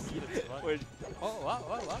 It's fun. We're- Oh,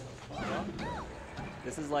 what?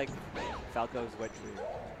 This is like Falco's wet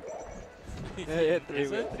dream.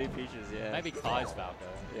 Is it? 3 peaches, yeah. Maybe Kai's Falco.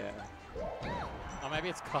 Yeah. I maybe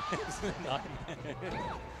it's Kai's nightmare.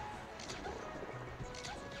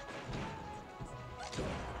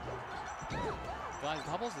 Guys,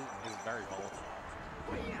 doubles is very volatile.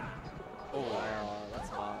 Oh, that's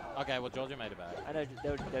hard. Okay, well, Georgia made it back. I know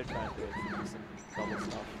they're trying to do some double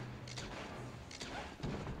stuff.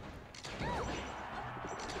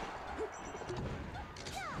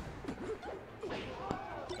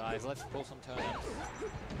 Guys, let's pull some turnips.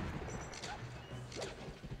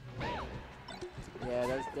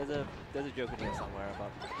 Yeah, there's a joke in here somewhere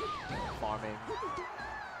about farming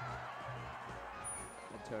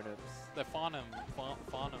and turnips. The Farnham. All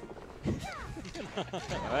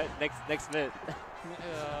right, next bit.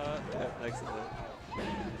 Next bit.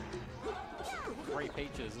 3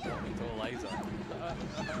 peaches and walking to a laser.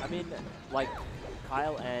 I mean, like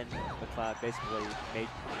Kyle and McLeod basically made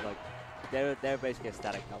like they're basically a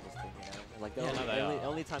static doubles thing, you know. Like the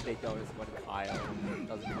only time they don't is when Kyle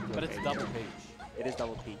doesn't come to But a it's page. double peach. It is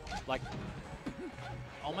double peach. Like,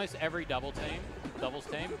 almost every doubles team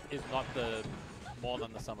is not the more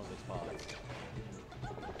than the sum of its parts.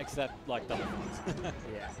 Except, like, double puffs.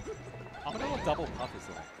 Yeah. I wonder what double puff is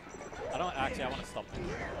like. I want to stop them.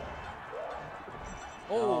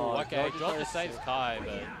 Oh, okay. Georgia saves Kai,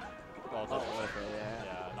 but... Well, Not worth it, yeah.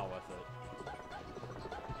 Yeah, not worth it.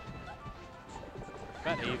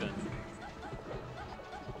 About even.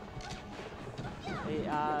 Hey,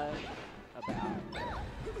 about.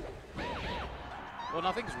 Well,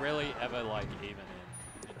 nothing's really ever, like, even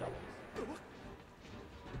in doubles.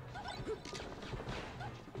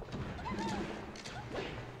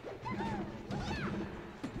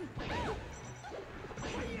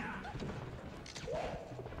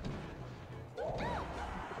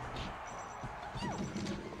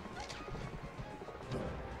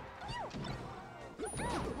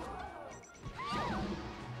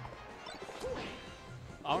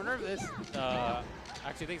 I wonder if this,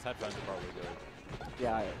 actually these headphones are probably good.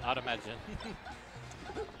 Yeah. I'd imagine.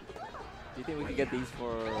 Do you think we could get these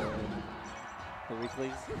for the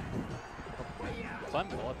weeklies? Clem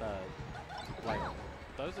bought that. Like,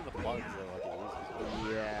 those are the plugs that like it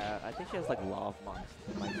uses. Yeah, I think she has like lav mics.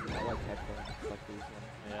 I like headphones like these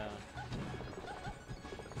ones. Yeah.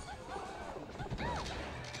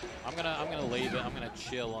 I'm gonna leave it. I'm gonna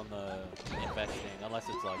chill on the investing, unless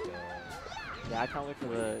it's like a. Yeah, I can't wait for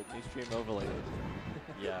the new stream overlay.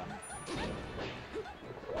 Yeah.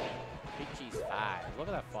 Peachy's 5. Look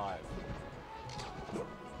at that 5. Look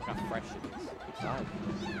how fresh it is. God.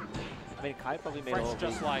 I mean, Kai probably made Fresh all of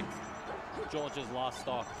just these. like George's last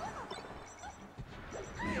stock.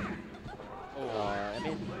 I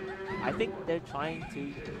mean, I think they're trying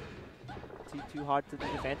too hard to do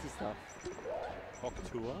the fancy stuff.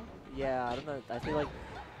 Octua? Yeah, I don't know. I feel like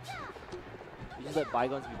you just let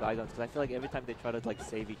bygones be bygones, because I feel like every time they try to like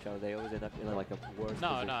save each other, they always end up in like a worse No,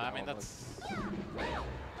 position. no, I mean almost. that's.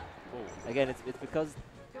 Ooh. Again, it's because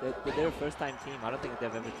they're a first-time team. I don't think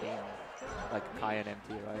they've ever teamed like Kai and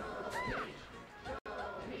MT, right?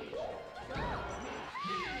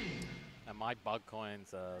 And my bug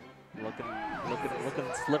coins are. Looking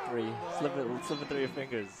slippery, slipping through your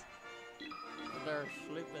fingers. They're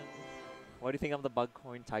slipping. Why do you think I'm the bug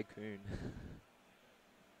coin tycoon?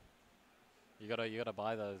 You gotta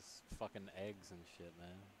buy those fucking eggs and shit,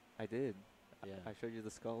 man. I did. Yeah. I showed you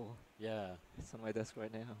the skull. Yeah. It's on my desk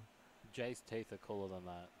right now. Jay's teeth are cooler than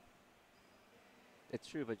that. It's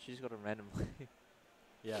true, but she's got them randomly.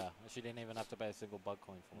 Yeah. She didn't even have to pay a single bug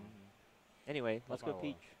coin for them. Anyway, let's That's go my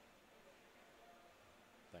Peach.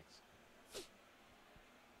 Thanks.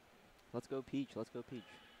 Let's go Peach. Let's go Peach.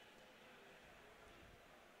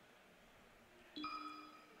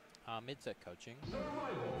 Mid-set coaching.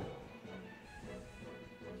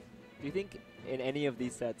 Do you think in any of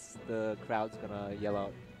these sets the crowd's gonna yell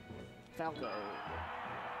out, Falco?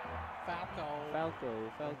 Falco.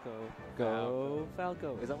 Falco, Falco, go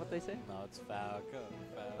Falco. Is that what they say? No, it's Falco.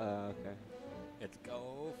 Falco. Okay. It's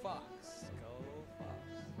go Fox. Go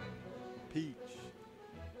Fox. Peach.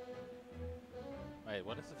 Wait,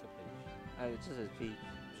 what is it for Peach? It just says Peach.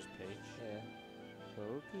 Just Peach? Yeah.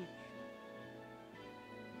 Go Peach.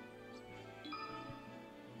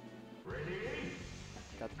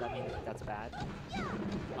 That means that's bad.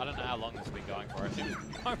 I don't know how long this has been going for. It's been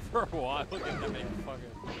going for a while. Look at them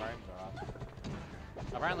fucking frames are up.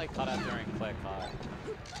 Apparently cut out during Clair Kai.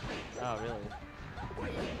 Oh, really?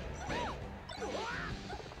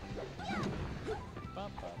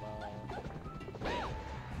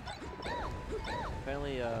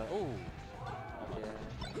 Apparently, Ooh. yeah.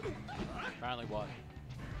 Apparently what?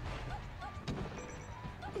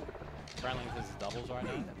 Apparently this is doubles right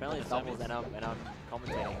now? Apparently it's doubles and I'm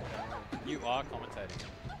commentating. You are commentating.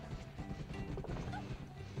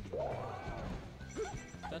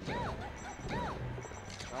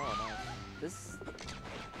 This.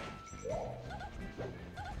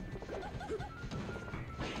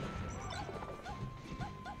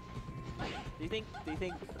 Do you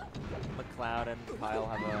think McLeod and Kyle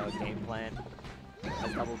have a game plan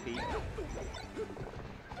as Double P?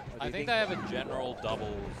 I think they have a general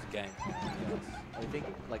doubles game plan, yes. Or do you think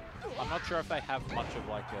like I'm not sure if they have much of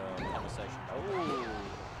like a conversation. oh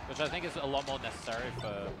Which I think is a lot more necessary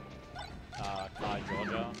for Kai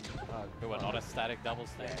Georgia, who are not a static doubles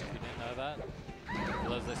team, if you didn't know that. For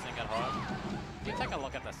those listening at home. If you take a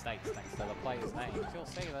look at the states next to the players' names, you'll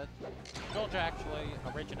see that Georgia actually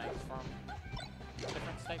originates from a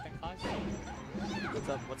different state than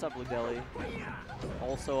Kaiza. what's up Blue Deli?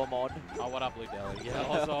 Also a mod. Oh, what up, Blue Deli? Yeah,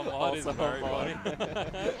 also a mod is Also a very mod.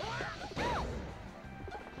 funny.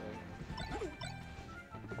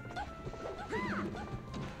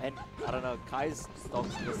 And I don't know, Kai's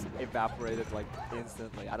stocks just evaporated like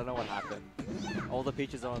instantly. I don't know what happened. All the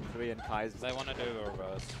peaches are on 3 and Kai's. They want to do a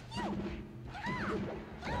reverse.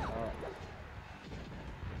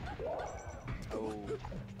 Oh.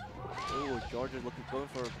 Oh, Georgia going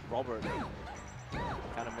for Robert.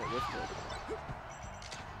 Kind of whiffed it.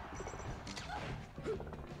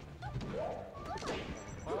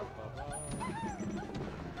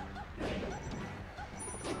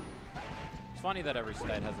 It's funny that every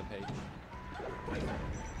state has a peach.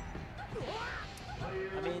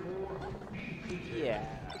 I mean, yeah.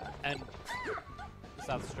 And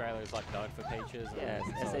South Australia is like known for peaches. Yes,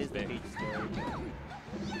 and SA is the big. peach story.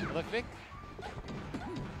 Look, Vic.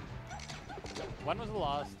 When was the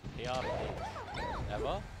last PR peach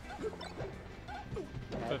ever?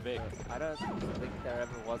 For Vic. I don't think there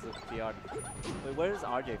ever was a PR. Wait, where is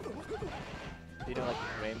RJ from? Do you know like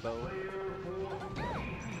Rainbow?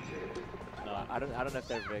 No. I don't know if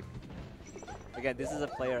they're Vic. Again, this is a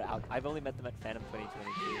player out. I've only met them at Phantom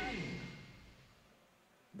 2022.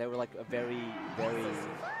 They were like a very, very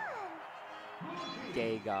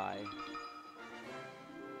gay guy.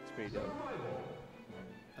 It's pretty dope.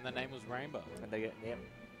 And the name was Rainbow. And they get yep.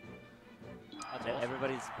 That's And awesome.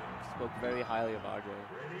 everybody spoke very highly of RJ.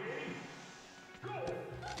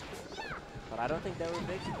 But I don't think they were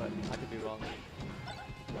big, but I could be wrong.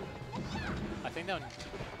 I think they were...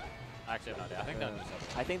 Actually, no idea. I think they were New South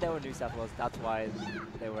Wales. I think they were New South Wales. That's why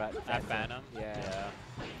they were at At Phantom? Yeah.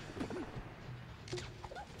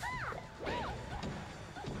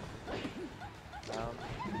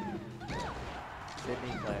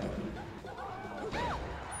 Sydney Clair.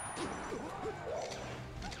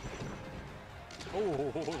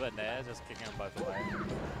 Oh, the Nair just kicking them both away.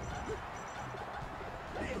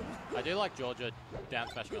 I do like Georgia down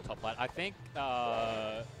smashing on top lane. I think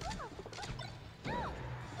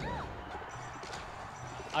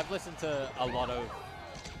I've listened to a lot of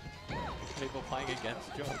people playing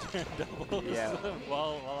against Georgia in doubles Yeah.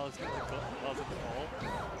 while I was in the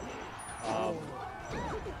call.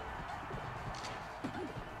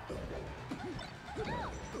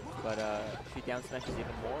 But she down smashes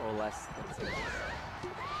even more or less than singles?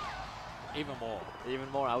 Even more. Even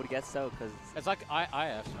more, I would guess so, because It's like IF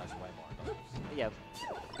smash way more in doubles. yeah,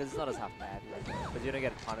 because it's not as half bad, because you don't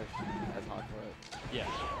get punished as hard for it. Yeah.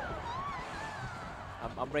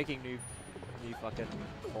 I'm breaking new fucking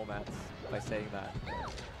formats by saying that.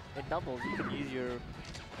 In doubles, you can use your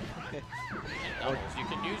In doubles, you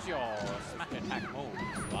can use your smash attack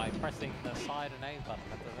moves by pressing the side and A button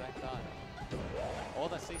at the same time. Or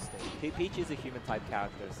the C stick. Peach is a human type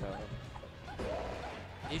character, so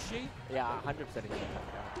Is she? yeah, 100% a human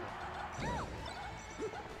type character.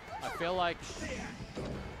 I feel like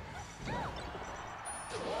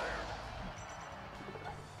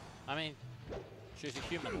I mean, she's a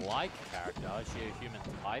human-like character. Is she a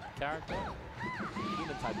human-type character?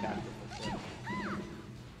 Human type character for sure.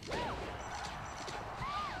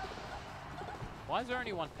 Why is there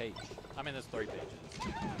only one peach? I mean, there's 3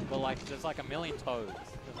 peaches. But like, there's like a million toads,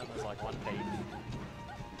 and then there's like one peach.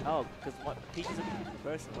 Oh, because what? Peach is a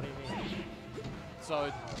person. What do you mean?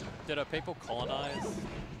 So, did her people colonize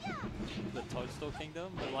the Toadstool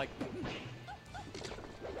Kingdom? But like,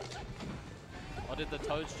 or did the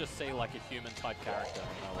toads just see like a human-type character?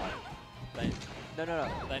 And they're like,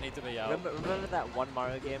 No. they need to be out. Remember that one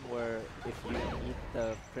Mario game where if you eat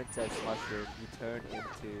the princess mushroom, you turn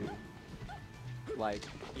into like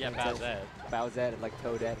Yeah, Princess Bowsette and like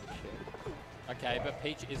Toadette and shit. Okay, but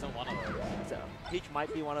Peach isn't one of those. So Peach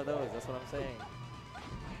might be one of those. That's what I'm saying.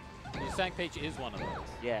 You're saying Peach is one of those.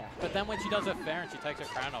 Yeah. But then when she does her fair and she takes her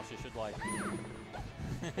crown off, she should like...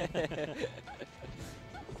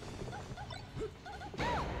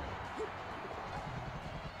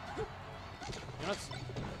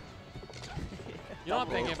 know what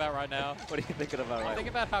I'm thinking about right now? What are you thinking about I'm right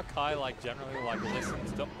thinking about how Kai like generally like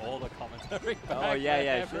listens to all the commentary. Oh back yeah, and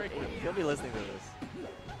yeah. every- She'll be listening to this,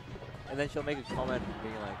 and then she'll make a comment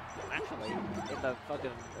being like, actually, in the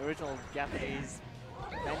fucking original Japanese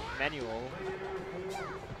manual,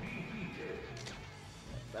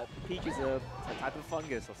 that peach is a type of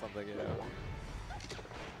fungus or something, you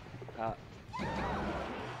know.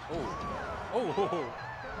 Oh,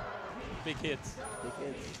 big hits. Big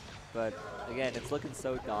hits. But again, it's looking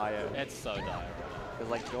so dire. It's so dire right now.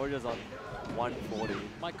 Because like Georgia's on 140.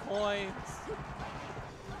 My coins.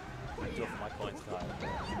 I do it for my coins, Kai.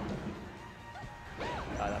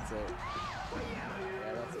 That's it.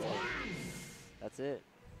 Yeah, that's it. That's it.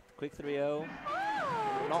 Quick 3-0.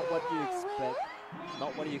 Not what you expect.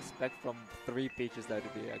 Not what you expect from 3 peaches though to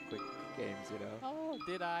be a quick games, you know. Oh,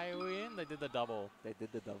 did I win? They did the double. They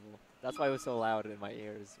did the double. That's why it was so loud in my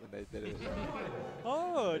ears when they did it.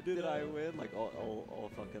 Oh, did I win? Like all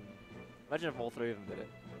fucking. Imagine if all 3 of them did it.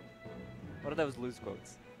 What are those loose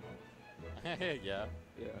quotes? Yeah,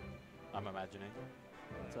 Yeah. I'm imagining.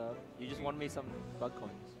 What's up? You just won me some bug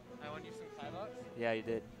coins. I want you some Kaibox. Yeah, you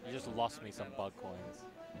did. You just lost me some bug coins.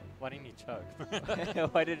 Why didn't you choke?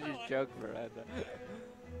 Why did you joke, Miranda? 2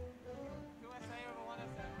 SA over 1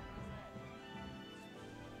 SA.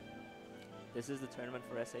 This is the tournament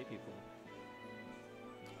for SA people.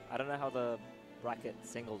 I don't know how the bracket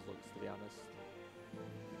singles looks, to be honest.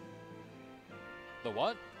 The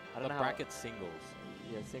what? I don't The know how- bracket singles.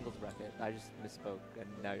 Yeah, singles bracket. I just misspoke, and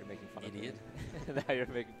now you're making fun Idiot. of me. Now you're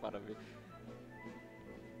making fun of me.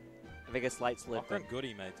 I make a slight slip. Ocker and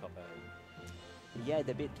Goody made top 8. Yeah,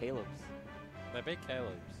 they beat Caleb's. They beat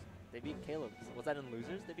Caleb's. They beat Caleb's. Was that in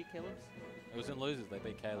losers? They beat Caleb's? It was in losers. They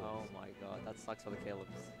beat Caleb's. Oh my god, that sucks for the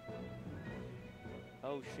Caleb's.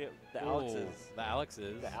 Oh shit, the Ooh, Alexes. The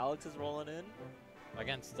Alexes. The Alex is rolling in.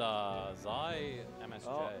 Against Zai, MSJ.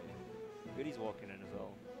 Oh. Goody's walking in as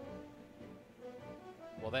well.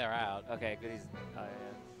 Well, they're out. Okay, Goody's. Oh yeah.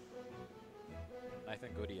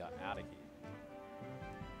 Nathan Goody are out of here.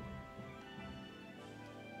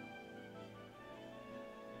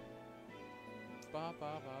 Ba,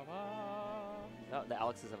 ba, ba, ba. No, the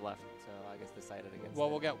Alexes have left, so I guess decided against. Well,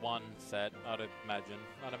 it. we'll get one set, I'd imagine.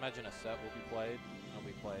 I'd imagine a set will be played. It'll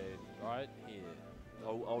be played right here.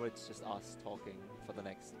 Or it's just us talking for the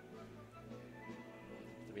next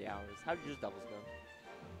 3 hours. How did your doubles go?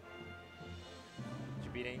 Did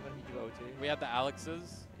you beat anyone? Did you go to? We had the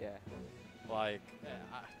Alexes. Yeah. Like,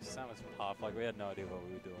 Samus puff. Like, we had no idea what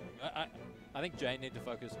we were doing. I think Jane needed to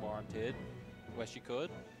focus more on Tid, where she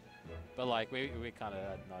could. But, like, we kind of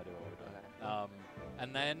had no idea what we were doing. Okay.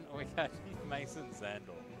 And then we had Mason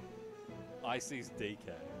Zandor. Icy's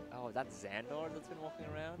DK. Oh, that's Xandor that's been walking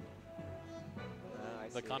around? I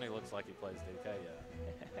The see. Connie looks like he plays DK,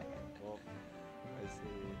 yeah. Well, I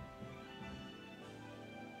see.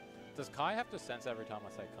 Does Kai have to censor every time I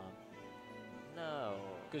say cunt? No.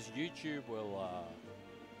 Because YouTube will, I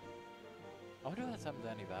wonder if that's happened to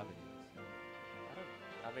any Babies.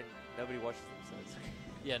 I mean, nobody watches them, so it's okay.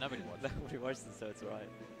 Yeah, nobody watches. Nobody watches them, so it's alright.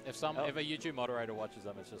 If Oh. if a YouTube moderator watches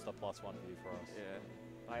them, it's just a +1 view for us. Yeah.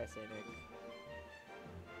 Bye, SA Nick.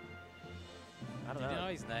 I don't Did you know.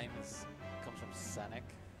 know his name comes from Sanic?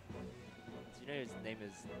 Do you know his name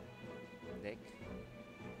is Nick?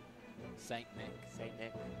 Saint Nick. Saint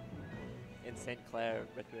Nick. In St. Clair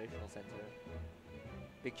Recreational Center.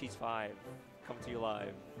 Big Cheese 5. Come to you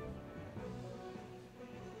live.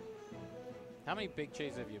 How many Big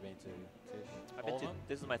Cheese have you been to, Tish? I've All been of to, them?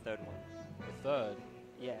 this is my 3rd one. The 3rd?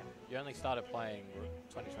 Yeah. You only started playing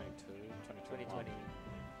 2022, 2021, 2020.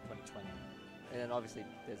 2020. And then obviously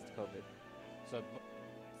there's COVID. So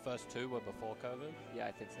first 2 were before COVID? Yeah,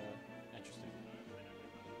 I think so. Interesting.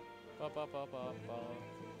 Ba, ba, ba, ba, ba.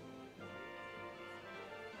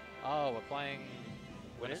 Oh, we're playing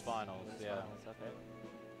winners finals. Winners Yeah. finals, okay.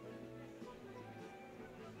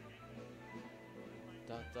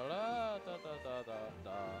 Da, da, da, da, da, da,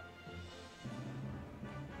 da.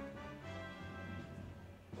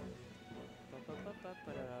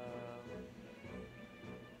 Ba-ba-ba-ba-ba-da.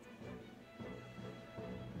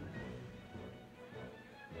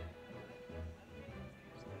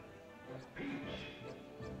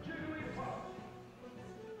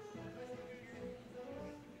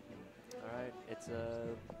 Alright, it's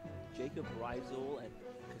Jacob Reisel and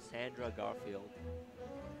Cassandra Garfield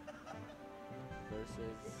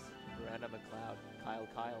versus Miranda McLeod, Kyle.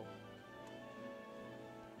 Kyle.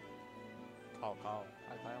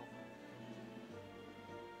 Hi, Kyle.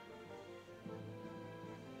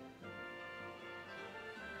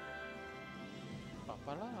 Ba,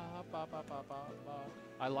 ba, la, ba, ba, ba, ba, ba.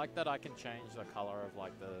 I like that I can change the color of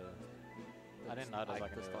like the I didn't notice like I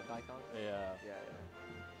can the do stock that. icon. Yeah. Yeah,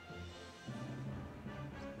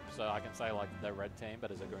 So I can say like the red team, but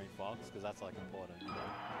as a green fox, because that's like important. You know?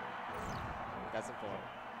 that's important.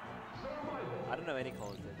 I don't know any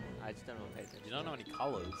colors, dude. I just don't really pay attention. You don't know any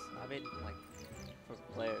colors. I mean, like, for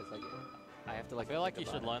players, like, I have to I like. feel like you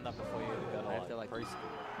think should about learn that before you go to I have to, like like-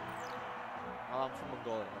 preschool. it. I'm from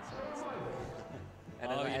Mongolia, so it's like.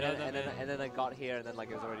 And, Oh, then, you know them and then I got here, and then like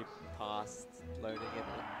it was already past learning it. You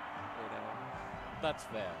know. That's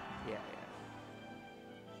fair. Yeah.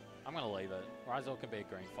 I'm gonna leave it. Rizal can be a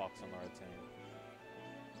green fox on the red team.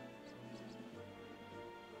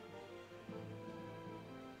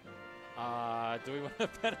 Do we want to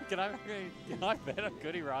bet? Can I bet a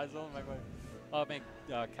goody Rizal? I mean,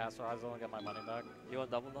 cast Rizal and get my money back. You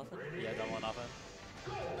want double nothing? Yeah, double or nothing.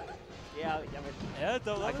 Yeah, I mean, Yeah,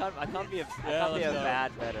 double. I can't be a Yeah, can't be a let's go.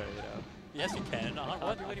 bad bettor, you know. Yes, you can.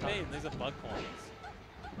 What do you can't. mean? These are bug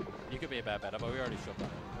coins. You could be a bad better, but we already shook on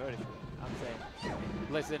it. Already sure. I'm saying.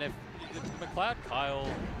 Listen, if McLeod, Kyle.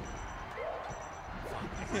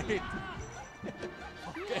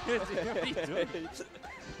 What are you doing?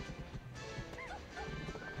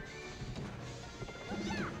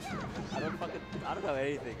 I don't know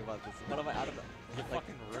anything about this. What am I? I don't know. You're Like,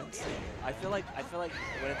 fucking rinsing. I feel like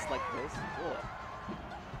when it's like this. Whoa.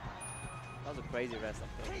 That was a crazy rest up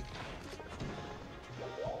there.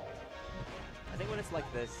 I think when it's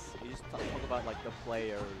like this, you just talk about like the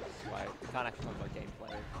players, right? You can't actually talk about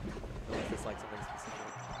gameplay unless it's like something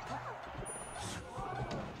specific.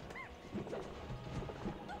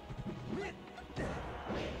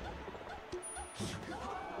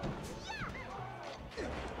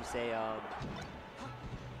 You say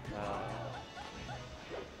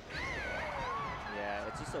yeah,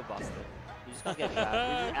 it's just so busted. You just can't get grabbed.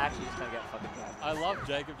 You just actually just can't get fucking grabbed. I love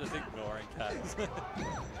Jacob just ignoring cats.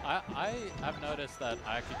 I have noticed that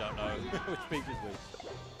I actually don't know which peach is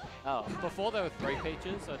which. Oh. Before there were 3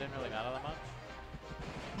 peaches, so it didn't really matter that much.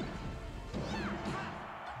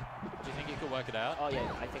 Do you think you could work it out? Oh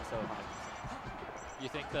yeah, I think so. 100%. You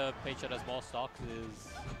think the peach that has more stocks is...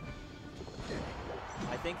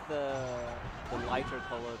 I think the lighter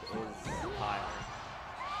colored is higher.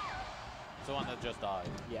 It's the one that just died?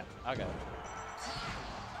 Yeah. Okay.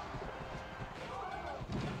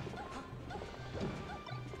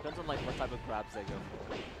 Depends on like what type of grabs they go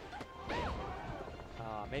for.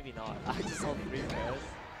 Maybe not. I just saw 3 pairs.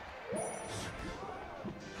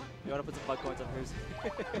 You wanna put some bug coins on who's?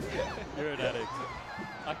 You're an addict.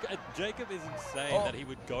 Jacob is insane that he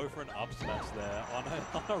would go for an up smash there on a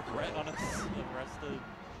rested.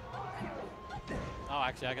 Oh,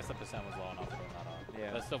 actually, I guess the percent was low enough to bring that up.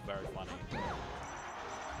 Yeah. That's still very funny.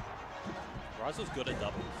 Rizal's good at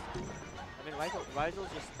doubles. I mean, Risel's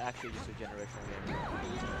just actually just a generational game.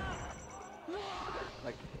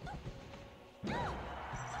 Like,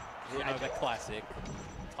 You know, the classic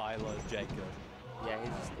Tyler Jacob. yeah,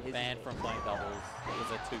 he's Banned from playing doubles because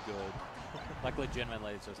they're too good. Like,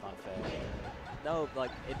 legitimately, it's just unfair. no,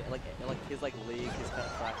 like his like league is kind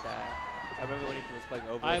of like that. I remember when he was playing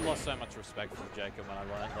over. I lost so much respect for Jacob when I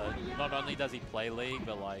learned that not only does he play League,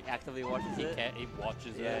 but like actively watches he it. he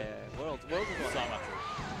watches Yeah, it. yeah. Worlds is So one. much.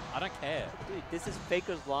 I don't care. Dude, this is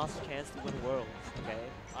Faker's last chance to win Worlds. Okay,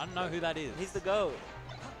 I don't know who that is. he's the GOAT.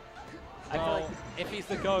 I feel Well, like if he's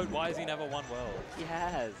the GOAT, why has he never won Worlds? he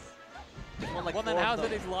has. He's won like Well, then 4 of how's it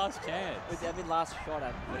them. his last chance? I mean, last shot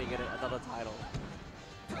at winning another title.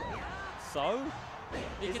 So?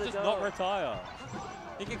 He He's can the just not GOAT. retire.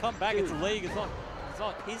 He can come back. Dude. It's League. It's not.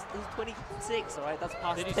 He's 26, alright? That's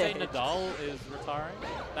past Did you say stage. Nadal is retiring?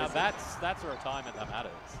 Now Is he? that's a retirement that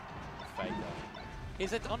matters. Faker.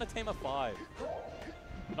 He's on a team of 5.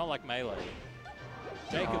 Not like Melee.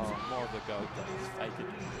 Jacob's Oh. more of the GOAT than he's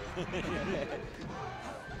faking.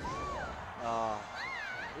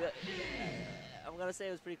 Yeah, I'm gonna say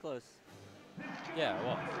it was pretty close. Yeah,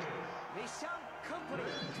 well, So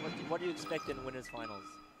what do you expect in winners finals?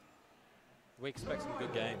 we expect some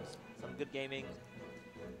good games. Some good gaming.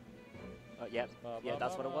 Yep. Yeah,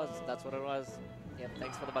 that's what it was. That's what it was. Yep.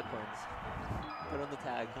 Thanks for the bug coins. Put on the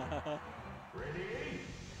tag.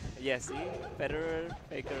 Yeah. See, Federer,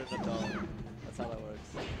 Faker, Nadal. That's how that works.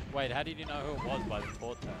 Wait, how did you know who it was by the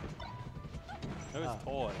Tort tag? Who is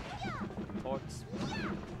Tort? Torts.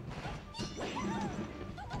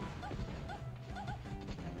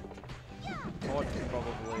 Torts is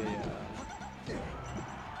probably.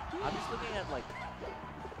 I'm just looking at like.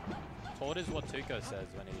 Tort is what Tuco says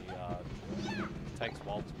when he takes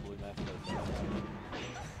Walt's blue method.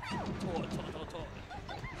 Tort.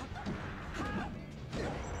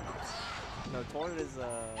 No, Tort is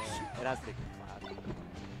it has to be cloud.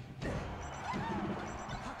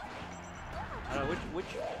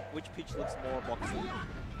 Which Peach looks more boxy?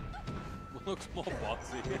 Looks more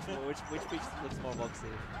boxy. which Peach looks more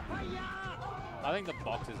boxy? I think the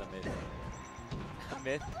box is a myth. A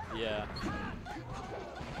myth? Yeah.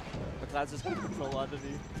 McLeod's just got the controller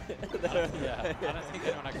underneath. Yeah. I don't think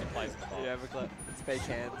anyone actually plays the box. Yeah, McLeod. It's fake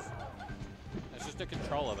hands. It's just a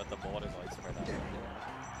controller, but the board is like spread out.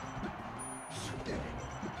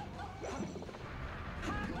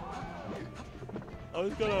 I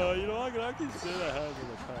was gonna, you know, I can actually see the hands in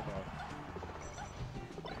the camera.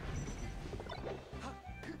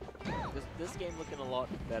 This game looking a lot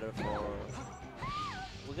better for.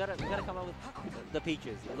 We gotta come up with the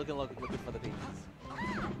peaches. Looking for the peaches.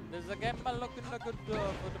 There's a game looking good for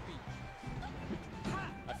the peach.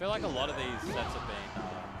 I feel like a lot of these sets have been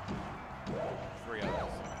 3-0s.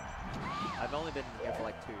 I've only been here for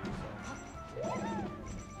like 2. So.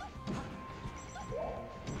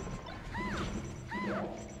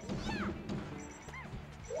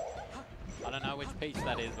 I don't know which peach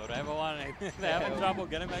that is, but whatever one, they're having trouble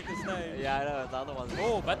getting back to stage. Yeah, I know, the other one's...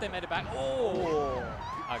 Oh, but they made it back. Oh!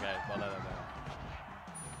 Okay, well, they're better.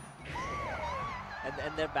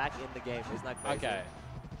 And they're back in the game, isn't that crazy? Okay.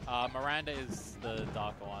 Miranda is the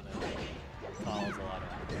darker one, and Carl's the lighter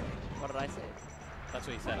one. What did I say? That's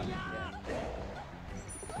what you said. Yeah.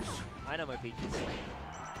 I know my peaches.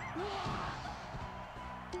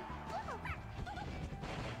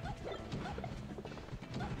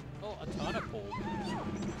 Oh, a turnip ball.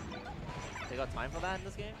 They got time for that in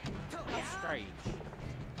this game? How strange.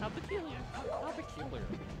 How peculiar. How peculiar.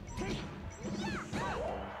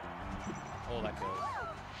 Oh, that goes.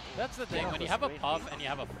 That's the thing, when you have a puff and you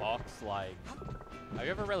have a fox, like, are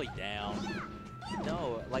you ever really down?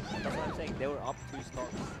 No, like, that's what I'm saying. They were up 2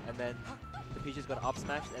 stocks, and then the peaches got up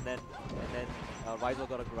smashed, and then Rizal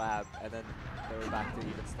got a grab, and then they were back to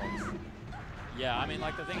even stocks. Yeah, I mean,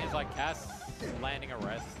 like, the thing is, like, Cass landing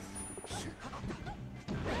arrests.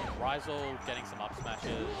 Rizal getting some up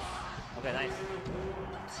smashes. Okay, nice.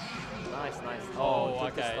 Nice. Oh,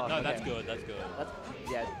 took the okay. stock. No, Okay. that's good, that's good.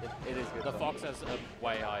 Yeah, it is good. The though. Fox has a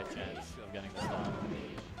way higher chance of getting the start.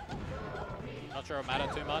 Not sure it'll matter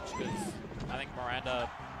too much, because I think Miranda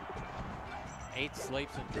eats,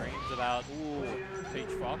 sleeps, and dreams about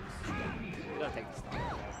Peach Fox. You gotta take the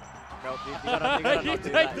stock. No, you gotta not do You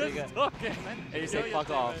that. take the stock and You say fuck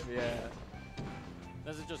off, yeah.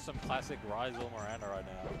 This is just some classic Rizal Miranda right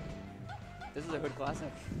now. This is a hood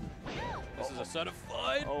classic. This is a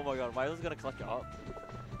certified. Oh my god, Rizal's gonna clutch it up.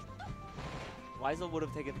 Rizal would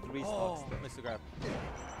have taken 3 stocks. Though. Missed the grab.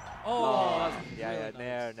 Oh, that's yeah, really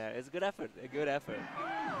nice. Nair. It's a good effort.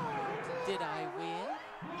 Did I win?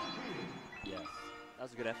 Yes. That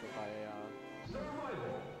was a good effort by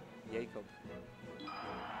Jacob.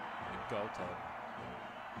 Go, Ted.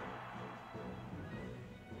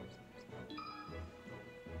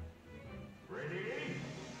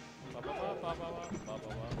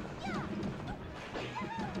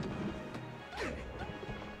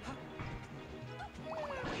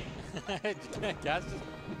 Gas just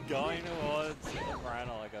going towards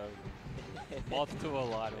Miranda like a moth to a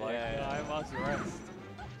light. Like, I must rest.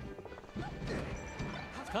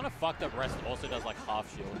 It's kind of fucked up. Rest also does like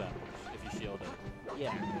half shield damage if you shield it.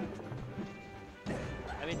 Yeah.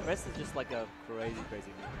 I mean, rest is just like a crazy move.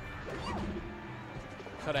 Crazy.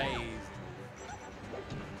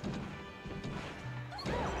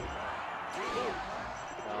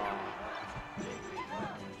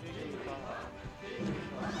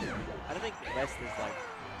 I don't think rest is like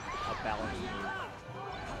a balance move.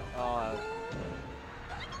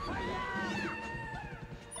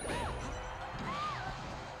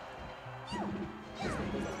 There's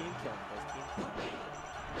team killing.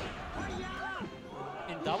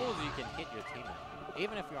 In doubles, you can hit your teammate.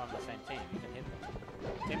 Even if you're on the same team, you can hit them.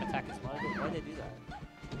 Team attack is fine. Why'd they do that?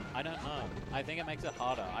 I don't know. I think it makes it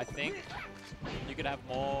harder. I think you could have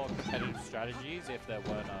more competitive strategies if there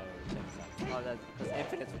were no team attack. Oh, that's because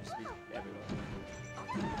infinites would just be everywhere.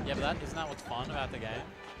 Yeah, but isn't that what's fun about the game?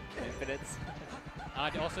 Infinites.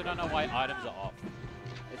 And I also don't know why items are off.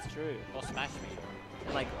 It's true. Or smash me.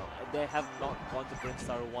 And like, they have not gone to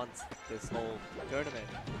Brinstar once this whole tournament.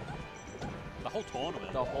 The whole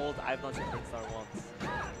tournament. I've not seen Brinstar once.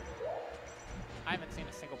 I haven't seen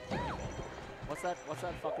a single Pokemon. What's that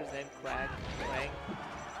fucker's name? Krang?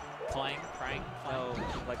 No,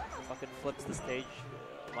 like fucking flips the stage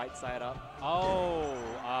right side up. Oh,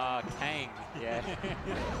 Kang. Yeah.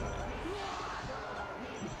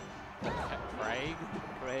 Craig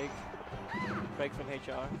from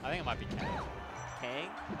HR. I think it might be Kang. Kang?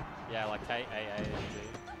 Yeah, like K-A-A-N-G.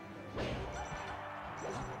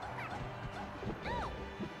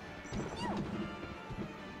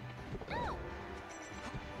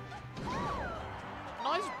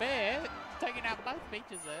 Bear taking out both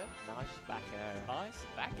features there. Nice back air. Nice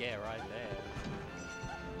back air right there.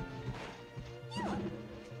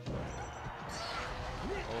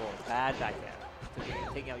 Oh, bad back air.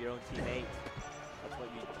 Taking out your own teammate. That's what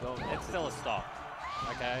you don't. It's still a stock.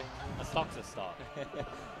 Okay? A stock's a stock.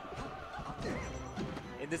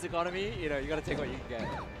 In this economy, you know, you gotta take what you can get.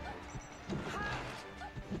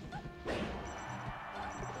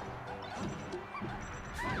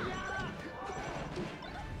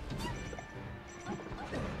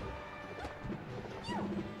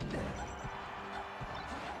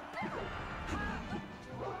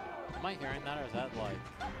 Am I hearing that, or is that like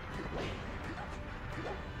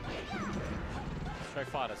Street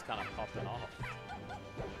Fighter's kind of popping off?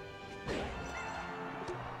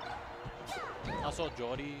 I saw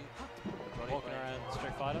Geordie walking around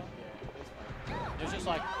Street Fighter. It was just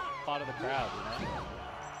like part of the crowd, you know?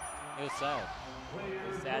 It was sad.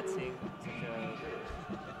 It's sad seeing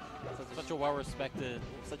Such a well-respected,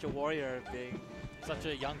 such a warrior being such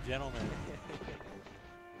a young gentleman.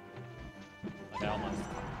 Okay, almost.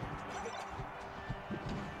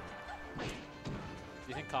 Do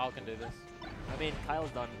you think Kyle can do this? I mean,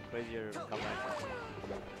 Kyle's done crazier comebacks.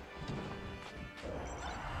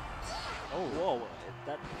 Oh, whoa.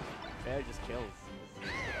 That bear just kills.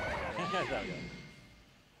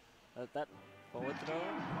 that forward throw,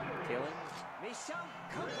 killing. Mission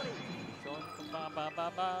complete.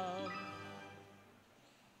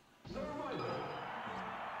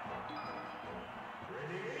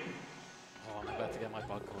 Oh, I'm about to get my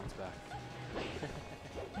bug coins back.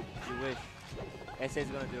 You wish. SA's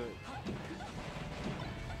gonna do it.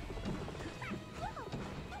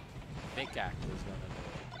 Nick Act is gonna do it.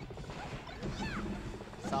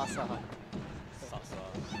 Sasa. Sasa.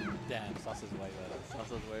 Damn, Sasa's way better.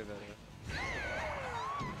 Sasa's way better.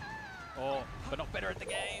 Oh, but not better at the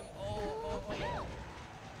game. Oh.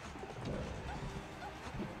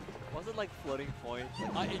 Was it like floating point? You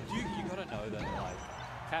gotta know that like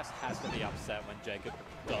Cass has to be upset when Jacob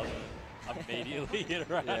doesn't immediately hit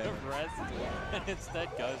her out of rest and instead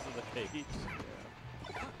goes to the peach.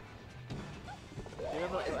 Do you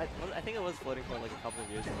remember? I think it was floating point like a couple of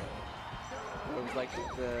years ago. It was like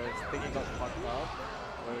the thinking got fucked up,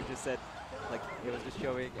 where it just said like it was just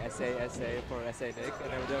showing SA for SA Nick,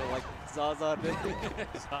 and they were like Zaza Nick.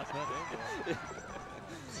 Zaza Nick. Yeah.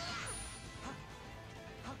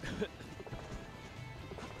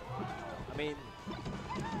 I mean,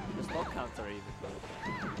 the stock counts are even good.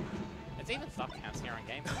 It's even stock counts here in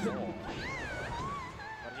game 4. Not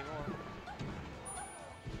anymore.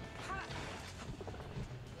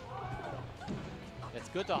 It's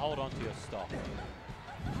good to hold on to your stock.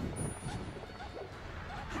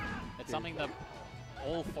 It's something that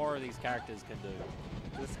all 4 of these characters can do.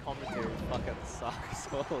 This commentary fucking sucks.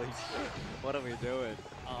 Holy shit. What are we doing?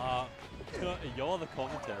 You're the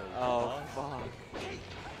commentary. Oh, fuck.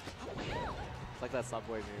 It's like that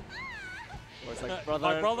Subway meme. Where it's like, brother,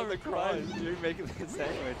 my brother cries. You're making me a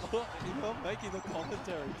sandwich. You're making the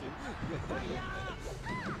commentary too.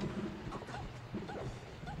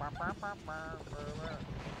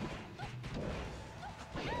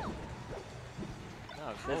 No,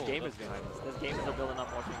 there's gamers behind us. There's gamers are building up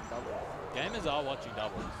watching doubles. Gamers are watching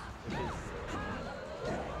doubles. Which is...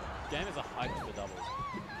 Gamers are hyped for doubles.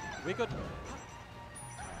 We could...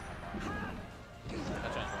 I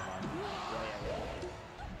changed my mind. Yeah.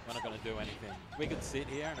 We're not going to do anything. We could sit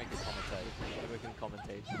here and we could commentate. We can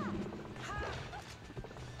commentate.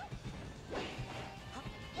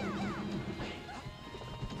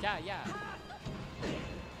 Yeah.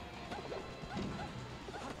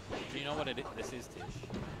 Do you know what this is, Tish?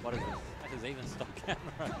 What is this? That is even stock count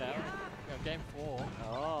right now. Game 4.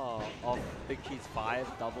 Oh, of Big Cheese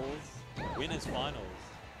 5 doubles. Winners finals.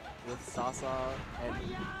 With Sasa and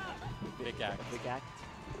Big Act. Big Act.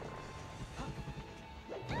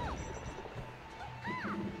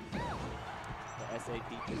 The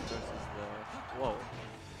SAP versus the... Whoa.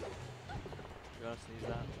 You want to sneeze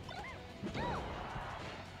that?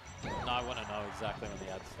 No, I want to know exactly when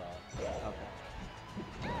the ads start. Okay.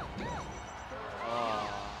 Oh.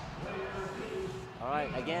 All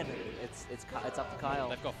right, again, it's up to Kyle.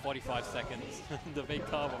 They've got 45 seconds to beat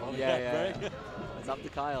Kyle before Yeah. It's up to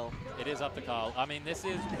Kyle. It is up to Kyle. I mean, this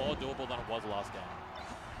is more doable than it was last game.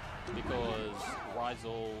 Because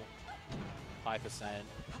Rizal, high percent.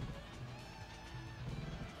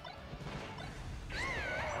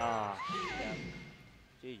 Ah, yeah.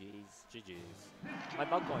 GG's. My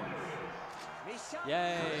bug coins.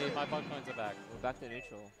 Yay, my bug coins are back. We're back to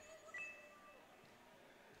neutral.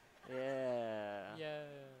 Yeah. Yeah.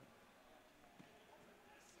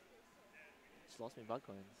 Just lost me bug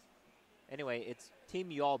coins. Anyway, it's Team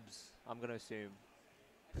Yobs, I'm going to assume.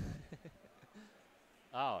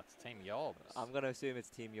 Oh, it's Team Yobs. I'm going to assume it's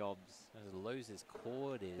Team Yobs. Those losers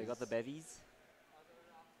quarters. They got the bevies.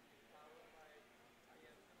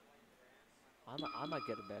 I might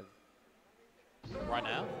get a bev. Right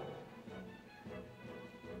now?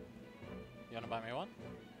 You want to buy me one?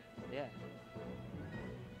 Yeah.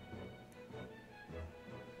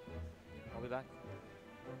 I'll be back.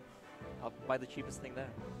 I'll buy the cheapest thing there.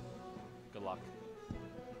 Good luck.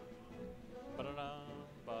 Ba-da-da,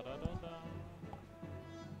 ba-da-da-da.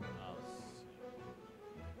 Oh,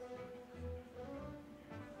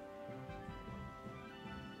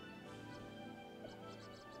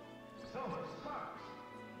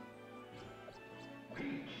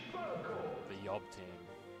 the Yob team.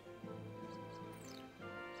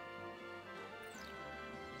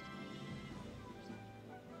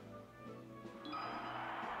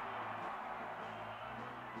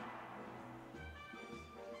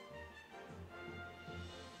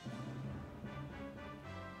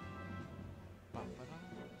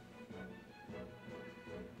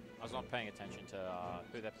 I was not paying attention to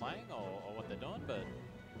who they're playing or what they're doing, but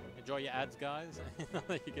enjoy your ads, guys.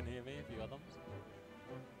 You can hear me if you got them.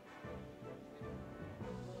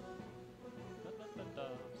 Da-da-da-da.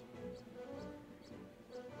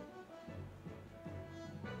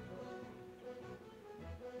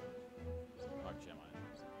 Oh, Gemini.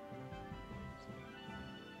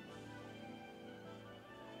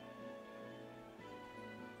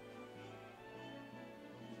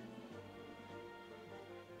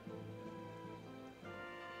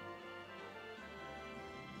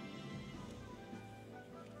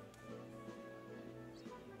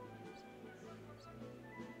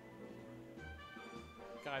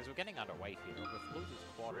 Guys, we're getting underway here with losers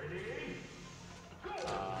quad.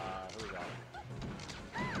 Who we got?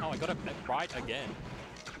 Oh, I got it right again.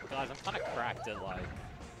 Guys, I'm kind of cracked at like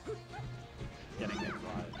getting it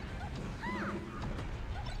right.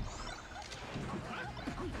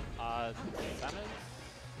 Samus?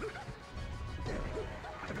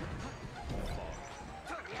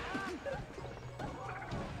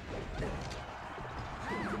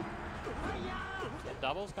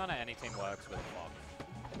 Doubles kind of any team works with Fox.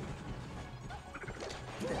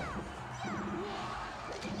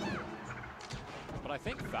 But I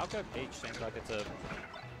think Falco Peach seems like it's a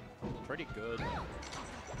pretty good.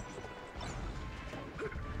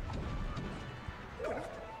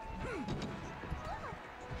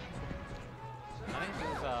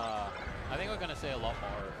 I think we're going to see a lot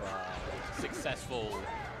more of successful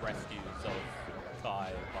rescues of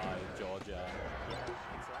Kai by Georgia.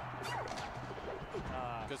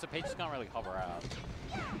 Because the Peaches can't really hover out.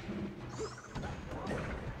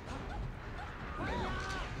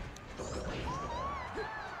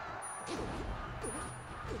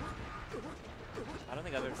 I don't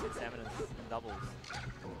think I've ever seen salmon in doubles.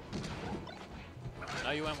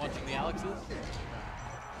 No, you weren't watching the Alexes?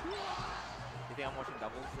 You think I'm watching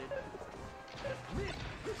doubles, dude?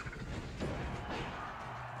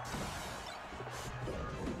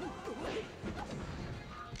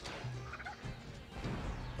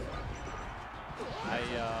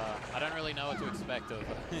 I don't really know what to expect of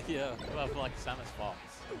of like Samus Fox.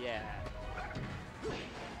 Yeah.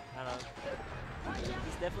 I don't know.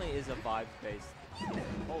 This definitely is a vibe-based.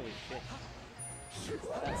 Holy shit.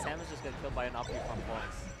 Samus just got killed by an up-B from Fox.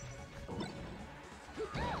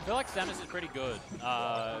 I feel like Samus is pretty good. 100%.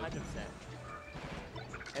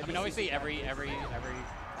 I mean, obviously every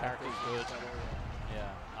character is good.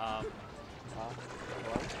 Yeah.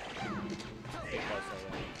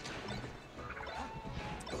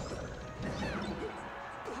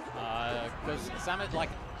 Because Samus, like,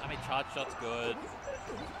 I mean, charge shot's good.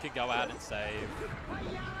 Could go out and save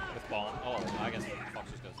with bomb. Oh, I guess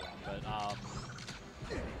Fox just goes down, but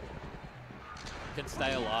can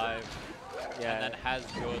stay alive. Yeah. And then has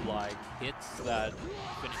good like hits that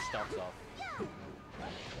finish stuff off.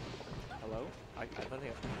 Hello? I don't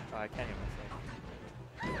think I can't hear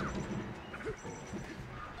myself.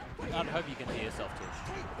 I hope you can hear yourself, Tish.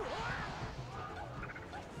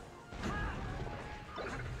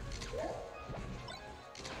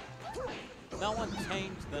 No one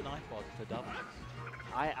changed the Nightbot to doubles.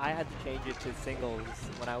 I had to change it to singles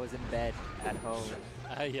when I was in bed at home.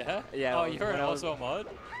 Yeah? Yeah. Oh, you're also a mod?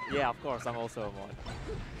 Yeah, of course, I'm also a mod.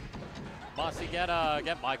 Marcy, get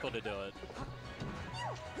Michael to do it.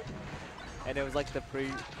 And it was like the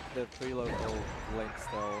pre-local link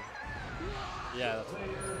still. Yeah, that's right.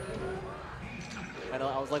 And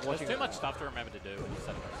I was like watching. There's too much stuff to remember to do when you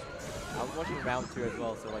set it up. I was watching round 2 as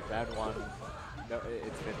well, so like round 1, No,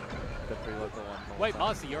 it's been the free local one. the whole Wait, time.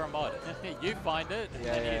 Marcy, you're a mod. You find it,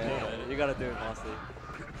 Yeah, and yeah, you do yeah. it. You gotta do it, Marcy.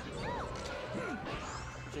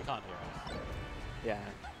 She can't hear us. Yeah.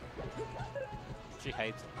 She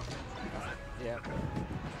hates it. Yeah.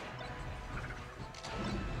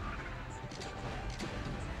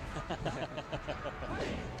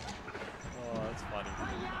 Oh, that's funny.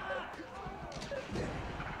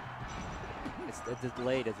 It's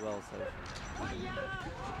delayed as well, so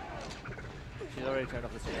she's already turned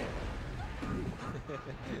off the stream.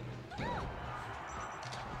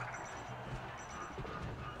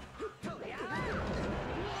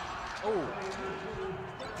 Oh!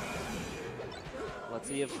 Let's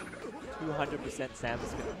see if 200% Sam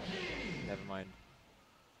is gonna. Never mind.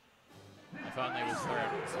 If only it was 300%.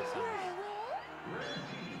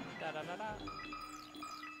 Da da da da.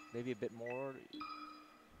 Maybe a bit more.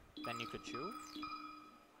 Then you could chew.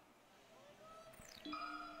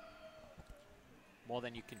 More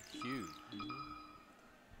than you can chew.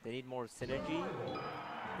 They need more synergy.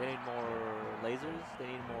 They need more lasers. They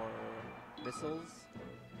need more missiles.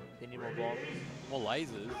 They need more bombs. More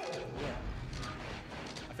lasers. Yeah.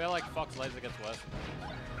 I feel like Fox laser gets worse.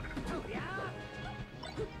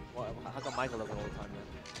 Well, how come Michael does it all the time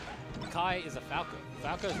then? Kai is a Falco.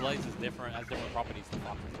 Falco's laser is different, has different properties to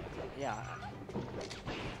Fox's laser. Yeah.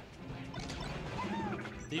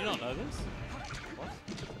 Do you not know this? What?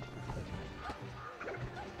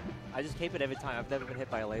 I just cape it every time. I've never been hit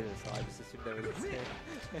by a laser, so I just assumed everything's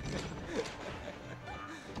good.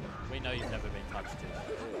 We know you've never been touched too.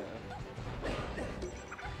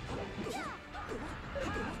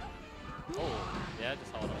 Oh, yeah,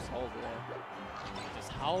 just hold on. Just hold, yeah.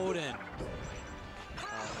 Just holding.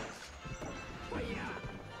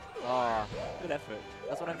 Oh, good effort.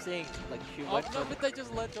 That's what I'm saying. Like, she Oh, went no, from- but they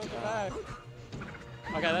just let Joker back.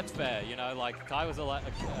 Okay, that's fair. You know, like, Kai was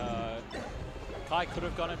Kai could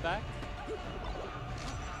have gotten back.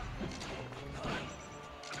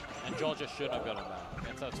 And Georgia should have gotten back.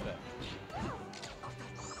 And so it's fair.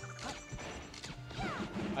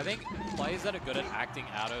 I think players that are good at acting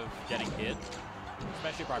out of getting hit,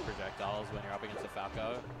 especially by projectiles when you're up against a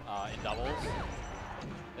Falco in doubles,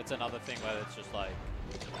 it's another thing where it's just like,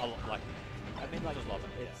 I mean, like, just love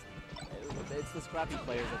it. it's the scrappy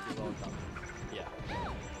players that do well done. Yeah.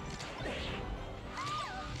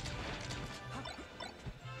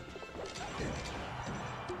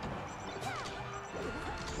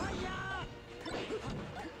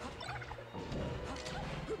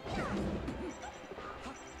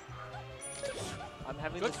 I'm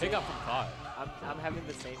having Good the pickup same, from Kai. I'm having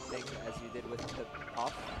the same thing as you did with the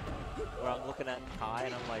off, where I'm looking at Kai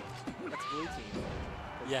and I'm like, that's blue team.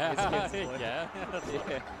 Yeah, It's blue. yeah.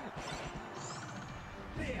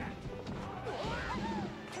 Yeah.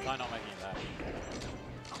 Kai not making it back.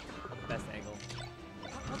 Not the best angle.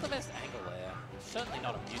 Not the best angle there. Certainly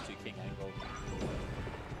not a Mewtwo King angle.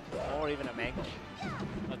 Or even a mangle.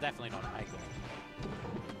 No, definitely not an angle.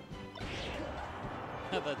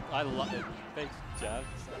 But I love it. Big jabs.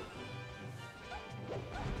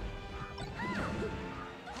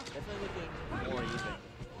 Definitely looking more even.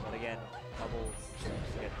 But again, doubles.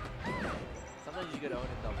 Sometimes you get owned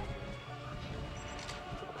in doubles.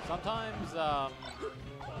 Sometimes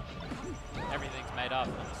everything's made up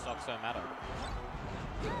and the stocks don't matter.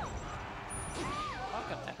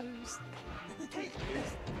 Fucking toast.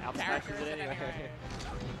 Out smashes it anyway.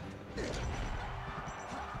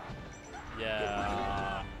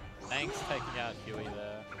 Yeah. Thanks taking out Huey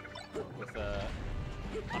there with a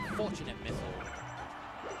unfortunate missile.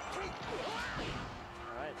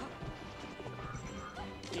 Alright.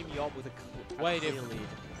 Team Yob with a Wait, clear if- lead.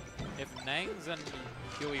 If Nangs and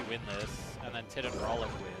Huey win this, and then Tid and Rollick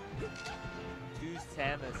win, Two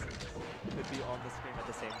Samus could be on the screen at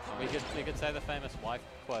the same time. we could say the famous wife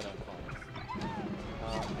quote unquote.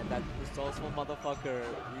 And that resourceful motherfucker,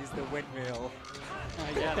 he's the windmill.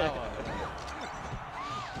 Yeah, that one.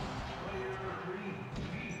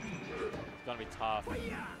 It's gonna be tough.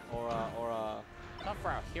 Or Tough for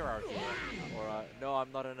our hero here. no,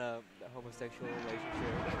 I'm not in a homosexual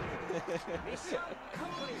relationship.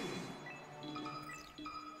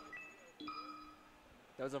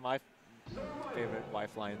 Those are my favorite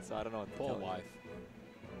wife lines, so I don't know what to Poor tell you. wife.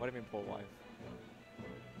 What do you mean, poor wife?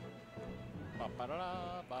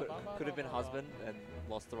 Could have been husband and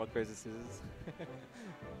lost the rock, paper, scissors.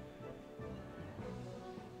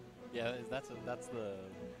 Yeah, that's the.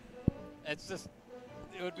 It's just.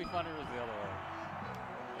 It would be funner as the other way.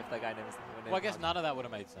 If that guy named. Well, I guess none of that would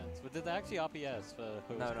have made sense. But did they actually RPS for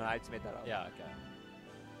who? No, was I just made that up. Yeah, okay.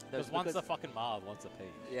 No, Because one's the fucking Marv, one's the Peach.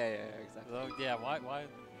 Yeah, exactly. So, yeah, why?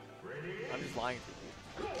 I'm just lying to you.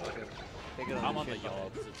 I'm on the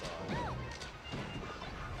yards, it's alright.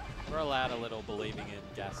 We're allowed a little believing in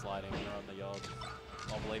gaslighting when we're on the yards.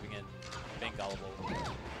 Or believing in being gullible.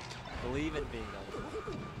 Believe in being gullible.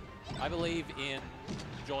 I believe in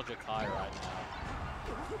Georgia Kai right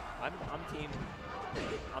now. I'm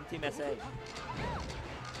team SA.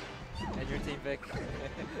 And your team Vic.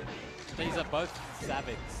 These are both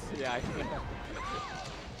Savics. Yeah.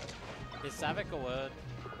 Is Savic a word?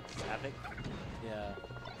 Savic? Yeah.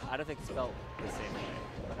 I don't think it's spelled the same way,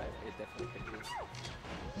 but it definitely could be.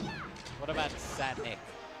 What about Satnik?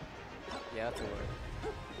 Yeah, that's a word.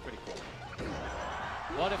 Pretty cool.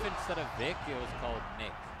 What if instead of Vic, it was called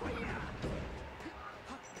Nick?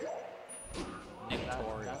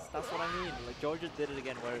 Nictoria. That's what I mean. Like Georgia did it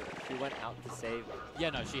again, where she went out to save. Yeah,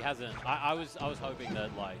 no, she hasn't. I was hoping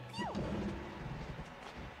that like.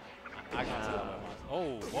 I can't see what it was.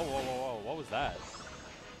 Oh, whoa! What was that?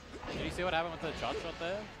 Did you see what happened with the shot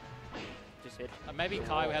there? Just hit. Maybe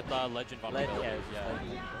Kai had the legend vulnerability.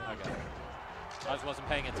 Yeah. Okay. I just wasn't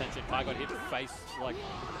paying attention. Kai got hit face like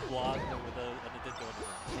blood with and it didn't do anything.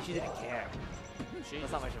 And she didn't care.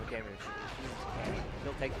 That's not much of a gamer. She doesn't care.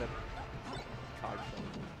 She'll take the charge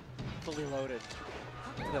fully loaded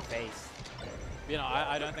to the face. You know,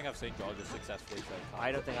 I don't think I've seen Georgia successfully save Kai.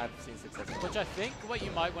 I don't think I've seen successfully. Which I think what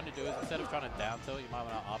you might want to do is instead of trying to down tilt, you might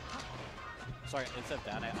want to up. Sorry, instead of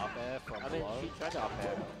down air, up air from below. I mean, she tried to up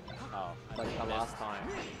air. Oh, like the last time.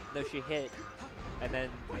 No, she hit, and then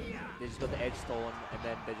they just got the edge stolen, and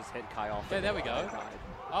then they just hit Kai off. Okay, there we go.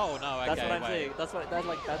 Oh no, okay. That's what I'm saying. That's like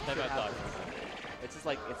that's they both died. It's just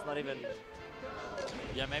like it's not even.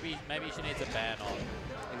 Yeah, maybe she needs a ban on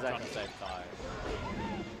trying to save Kai.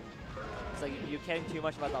 It's like you're caring too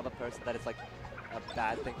much about the other person that it's like a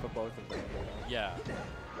bad thing for both of them. You know? Yeah.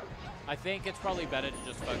 I think it's probably better to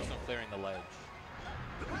just focus on clearing the ledge.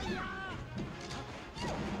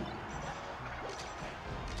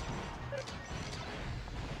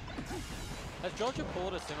 Has Georgia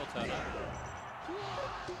pulled a single turner?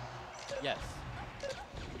 Yes.